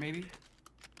down here maybe.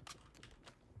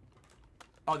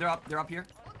 Oh, they're up here.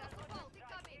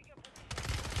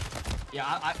 Yeah,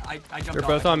 I jumped. They're off,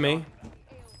 both I on jumped me. off.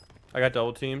 I got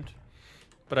double teamed.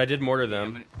 But I did mortar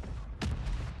them. I'm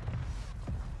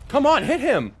Come on, hit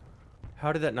him!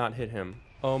 How did that not hit him?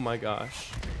 Oh my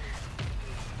gosh.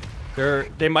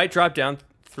 They might drop down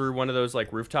through one of those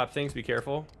like rooftop things. Be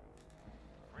careful.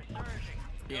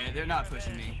 Yeah, they're not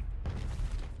pushing me.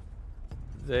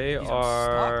 They Jeez, I'm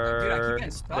stuck. Dude, I keep are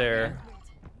getting stuck, there. man.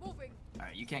 Moving.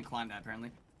 Alright, you can't climb that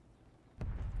apparently.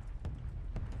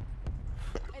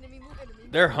 Enemy move, enemy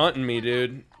move. They're hunting me,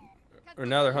 dude. Or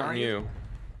now they're hunting Are you? you.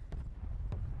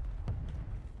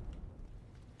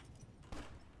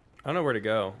 I don't know where to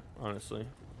go, honestly.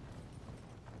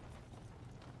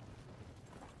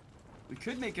 We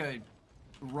could make a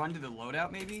run to the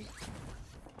loadout maybe.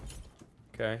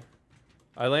 Okay.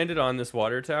 I landed on this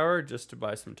water tower just to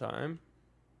buy some time.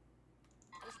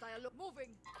 Hostile moving.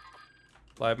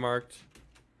 Live marked.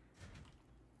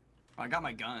 I got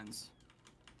my guns.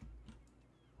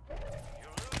 You're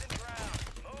losing ground.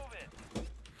 Move it.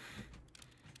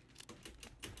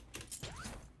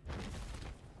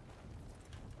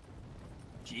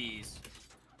 Jeez.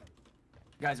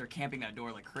 You guys are camping that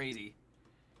door like crazy.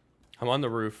 I'm on the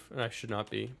roof, and I should not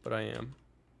be, but I am.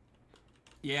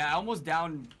 Yeah, I almost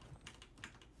down.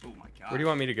 Oh my god. Where do you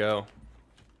want me to go?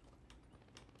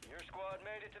 Your squad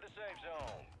made it to the safe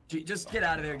zone. Just get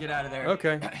out of there, get out of there.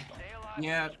 Okay. Stay alive.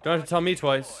 Yeah, Don't have to tell me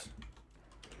twice.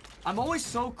 I'm always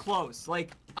so close.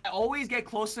 Like, I always get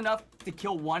close enough to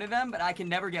kill one of them, but I can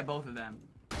never get both of them.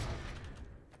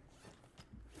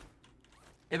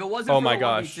 If it wasn't Oh for my the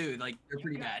gosh. 1v2, like, they're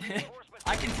pretty bad.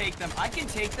 I can take them. I can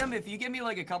take them. If you give me,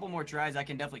 like, a couple more tries, I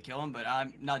can definitely kill them, but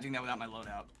I'm not doing that without my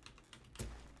loadout.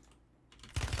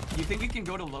 You think you can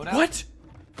go to loadout? What?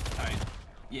 Alright.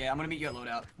 Yeah, I'm gonna meet you at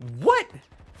loadout. What?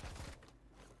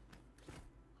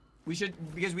 We should,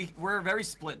 because we're very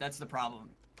split, that's the problem.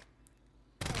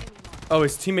 Oh,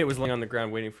 his teammate was laying on the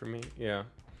ground waiting for me. Yeah.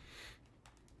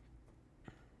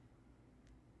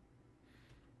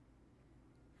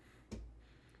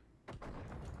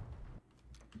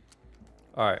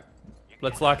 All right.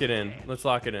 Let's lock it in. Let's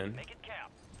lock it in. Make it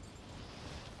count.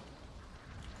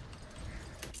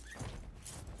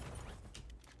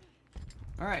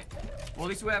 Alright. Well, at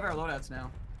least we have our loadouts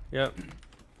now. Yep.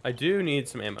 I do need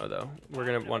some ammo though. We're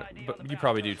gonna want, but you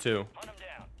probably do too. Hunt 'em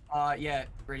down. Yeah,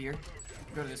 right here.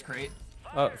 Go to this crate.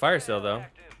 Oh, fire sale though.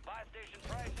 Active. Buy station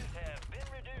prices have been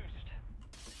reduced.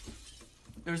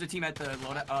 There's a team at the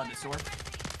loadout, the store.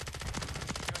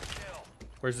 Good kill.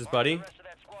 Where's his buddy? The rest of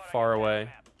that squad on Far your away.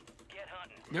 map. Get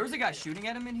hunting. There was a guy shooting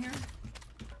at him in here.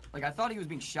 Like, I thought he was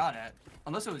being shot at.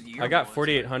 Unless it was you. I got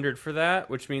 4,800 for that,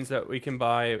 which means that we can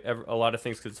buy a lot of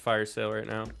things because it's fire sale right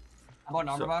now. How about an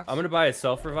armor So box? I'm gonna buy a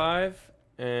self revive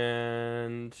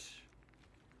and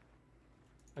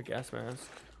a gas mask.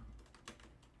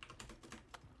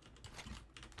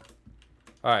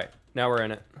 All right, now we're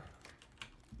in it.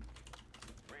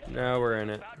 Now we're in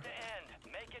it. About to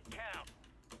end. Make it count.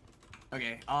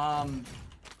 Okay, Oh, Kinda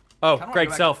wanna Greg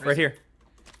go back self to right prison. here.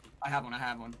 I have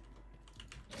one.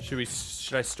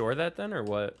 Should I store that then or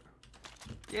what?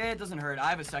 Yeah, it doesn't hurt. I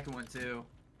have a second one too.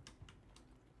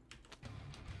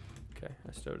 Okay,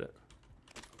 I stowed it.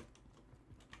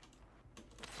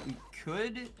 We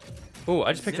could. Oh,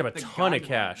 I just picked Zip up a the ton of gun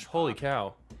cash. on Holy top.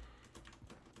 cow!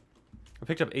 I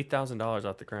picked up $8,000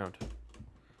 off the ground.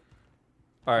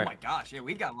 All Oh right. my gosh, yeah,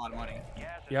 we got a lot of money.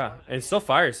 Yeah, and it's still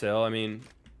fire sale. I mean,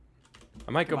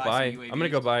 I might go Buy buy. some I'm gonna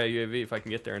go UAVs. buy a UAV if I can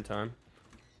get there in time.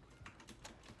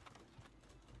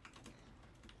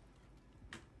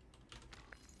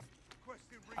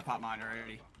 I popped mine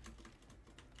already.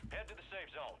 Head to the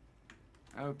safe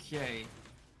zone. Okay.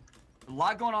 A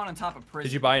lot going on top of prison.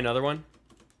 Did you buy another one?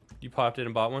 You popped it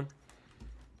and bought one?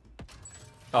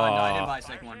 No, I Aw. didn't buy a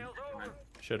second one.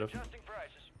 Should have. Adjusting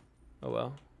prices. Oh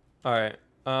well. All right.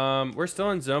 We're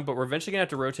still in zone, but we're eventually gonna have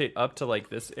to rotate up to like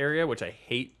this area, which I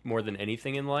hate more than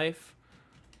anything in life.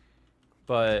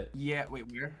 But Yeah,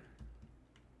 wait, where?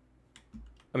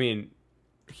 I mean,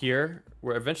 here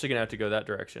we're eventually gonna have to go that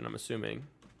direction. I'm assuming.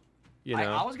 You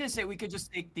know. I was gonna say we could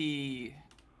just take the.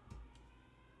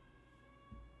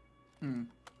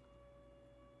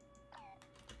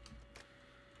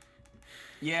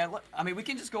 Yeah, I mean, we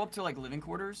can just go up to like living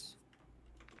quarters.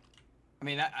 I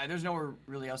mean, there's nowhere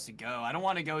really else to go. I don't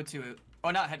want to go to. Oh,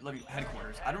 not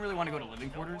headquarters. I don't really want to go to living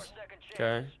quarters.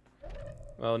 Okay.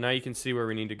 Well, now you can see where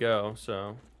we need to go.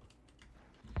 So.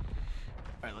 All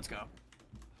right, let's go.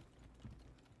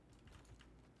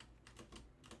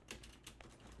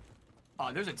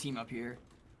 Oh, there's a team up here.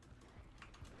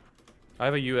 I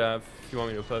have a UAV. If you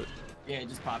want me to put Yeah,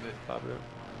 just pop it. pop it.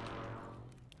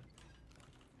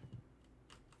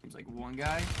 Seems like one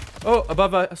guy. Oh,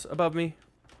 above us, above me.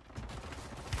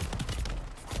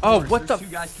 Oh, There's what the? two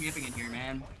guys camping in here,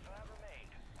 man.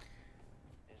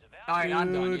 All right,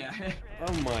 I'm done. Dude. Yeah.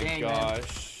 Oh my Dang, man.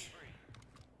 gosh.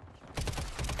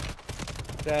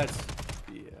 That's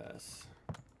BS.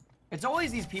 It's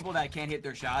always these people that can't hit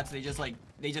their shots. They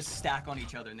just stack on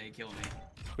each other and they kill me.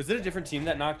 Was it a different team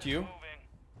that knocked you?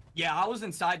 Yeah, I was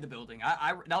inside the building.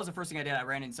 That was the first thing I did. I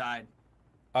ran inside.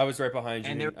 I was right behind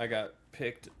you. And And I got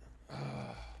picked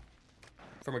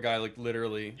from a guy like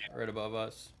literally right above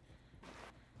us.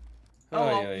 Oh,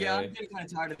 well, Ay, ay, yeah, ay. I'm getting kind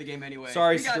of tired of the game anyway.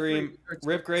 Sorry, We got stream. 3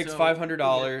 Rip Greg's so-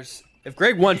 $500. If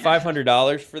Greg won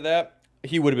 $500 for that,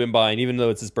 he would have been buying, even though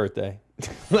it's his birthday.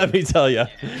 Let me tell you.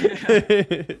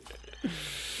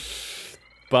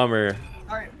 Bummer.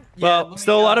 All right. Yeah, Well,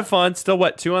 still a lot of fun. Still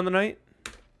what? 2 on the night?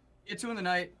 Yeah, 2 in the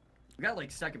night. We got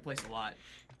like second place a lot.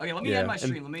 Okay, let me Yeah, end my and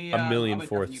stream. Let me. a I'm million gonna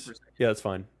jump in you fourths. for a second. Yeah, that's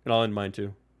fine. And I'll end mine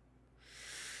too.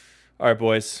 All right,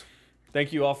 boys.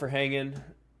 Thank you all for hanging.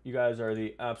 You guys are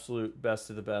the absolute best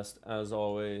of the best, as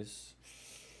always.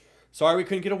 Sorry we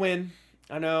couldn't get a win.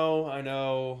 I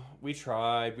know. We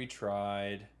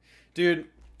tried. Dude,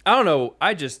 I don't know.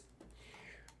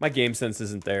 My game sense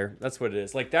isn't there. That's what it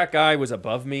is. Like, that guy was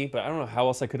above me, but I don't know how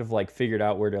else I could have, like, figured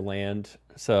out where to land.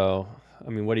 So,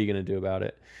 I mean, what are you going to do about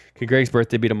it? Could Greg's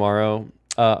birthday be tomorrow?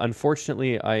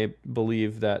 Unfortunately, I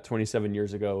believe that 27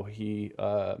 years ago, he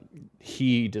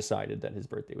decided that his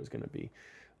birthday was going to be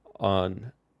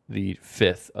on the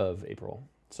 5th of April.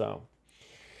 So,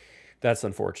 that's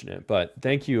unfortunate. But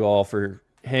thank you all for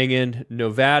hanging.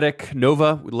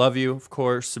 Nova, we love you, of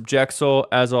course. Subjexel,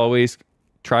 as always.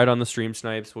 Try it on the stream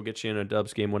snipes. We'll get you in a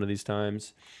dubs game one of these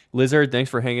times. Lizard, thanks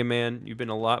for hanging, man. You've been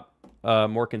a lot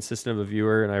more consistent of a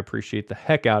viewer, and I appreciate the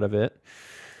heck out of it.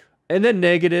 And then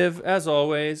Negative, as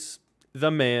always,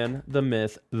 the man, the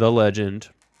myth, the legend,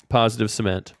 Positive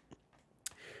Cement.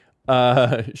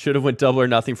 Should have went double or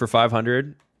nothing for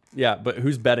 500. Yeah, but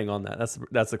who's betting on that?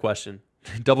 That's the question.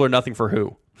 Double or nothing for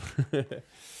who?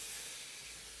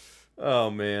 Oh,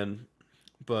 man.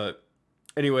 But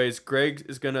anyways, Greg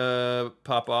is going to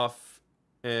pop off,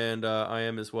 and I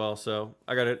am as well. So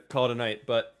I got to call it a night.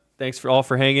 But thanks for all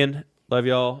for hanging. Love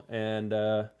y'all,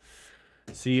 and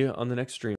see you on the next stream.